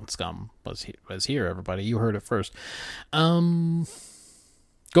evidence of Lone Scum was here, everybody. You heard it first.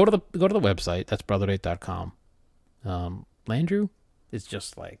 Go to the website. That's brotherdate.com. Landrew is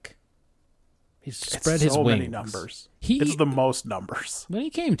just like he's spread his so wings. Many numbers. It's the most numbers. When he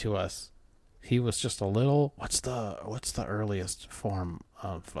came to us, he was just a little. What's the earliest form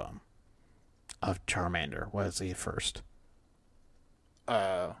of Charmander? What is he first?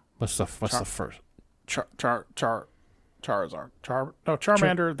 What's the first? Charizard.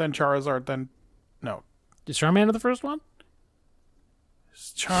 Charmander, then Charizard, then no. Is Charmander the first one?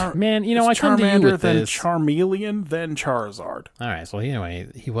 Man, I come to you with then this. Charmeleon, then Charizard. All right, so anyway,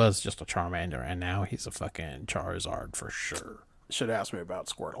 he was just a Charmander, and now he's a fucking Charizard for sure. Should ask me about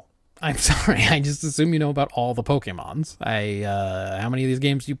Squirtle. I'm sorry, I just assume you know about all the Pokemons. How many of these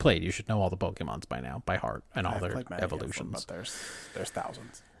games you played? You should know all the Pokemons by now, by heart, and all their evolutions. Them, but there's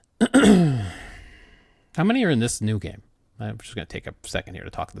thousands. How many are in this new game? I'm just going to take a second here to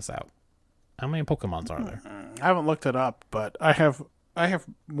talk this out. How many Pokemons are there? I haven't looked it up, but I have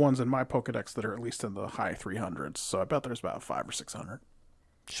ones in my Pokedex that are at least in the high 300s, so I bet there's about 500 or 600.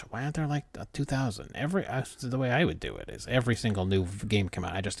 So why aren't there like 2,000? The way I would do it is every single new game come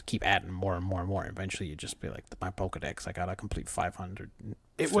out, I just keep adding more and more and more. Eventually, you just be like, my Pokedex, I got a complete 500.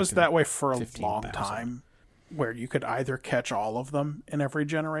 It was that way for a long time, where you could either catch all of them in every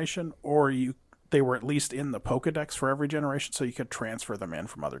generation, or they were at least in the Pokedex for every generation, so you could transfer them in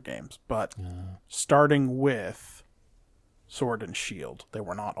from other games. But starting with Sword and Shield, they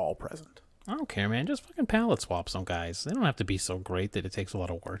were not all present. I don't care, man. Just fucking palette swap some guys. They don't have to be so great that it takes a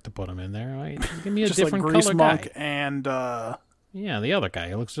lot of work to put them in there. Right? Give me a different like Grease color Monk guy. And yeah, the other guy.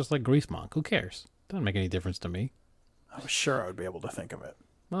 He looks just like Grease Monk. Who cares? Doesn't make any difference to me. I was sure I would be able to think of it.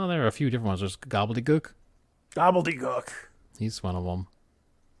 Well, there are a few different ones. There's Gobbledygook. Gobbledygook. He's one of them.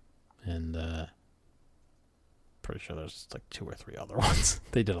 And pretty sure there's like 2 or 3 other ones.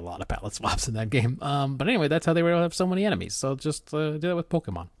 They did a lot of palette swaps in that game. But anyway, that's how they were able to have so many enemies. So just do that with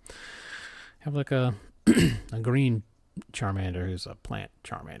Pokemon. Have like a green Charmander who's a plant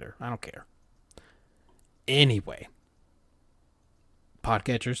Charmander. I don't care. Anyway,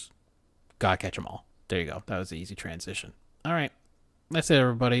 Podcatchers, gotta catch them all. There you go. That was the easy transition. All right. That's it,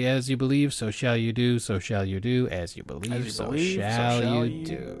 everybody. As you believe, so shall you do. So shall you do. As you believe, so shall you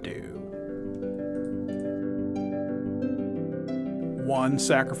do. One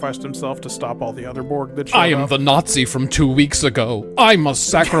sacrificed himself to stop all the other Borg that showed I am up. the Nazi from 2 weeks ago. I must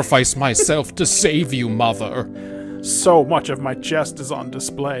sacrifice myself to save you, mother. So much of my chest is on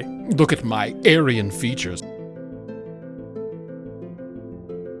display. Look at my Aryan features.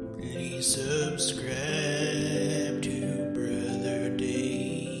 Please subscribe.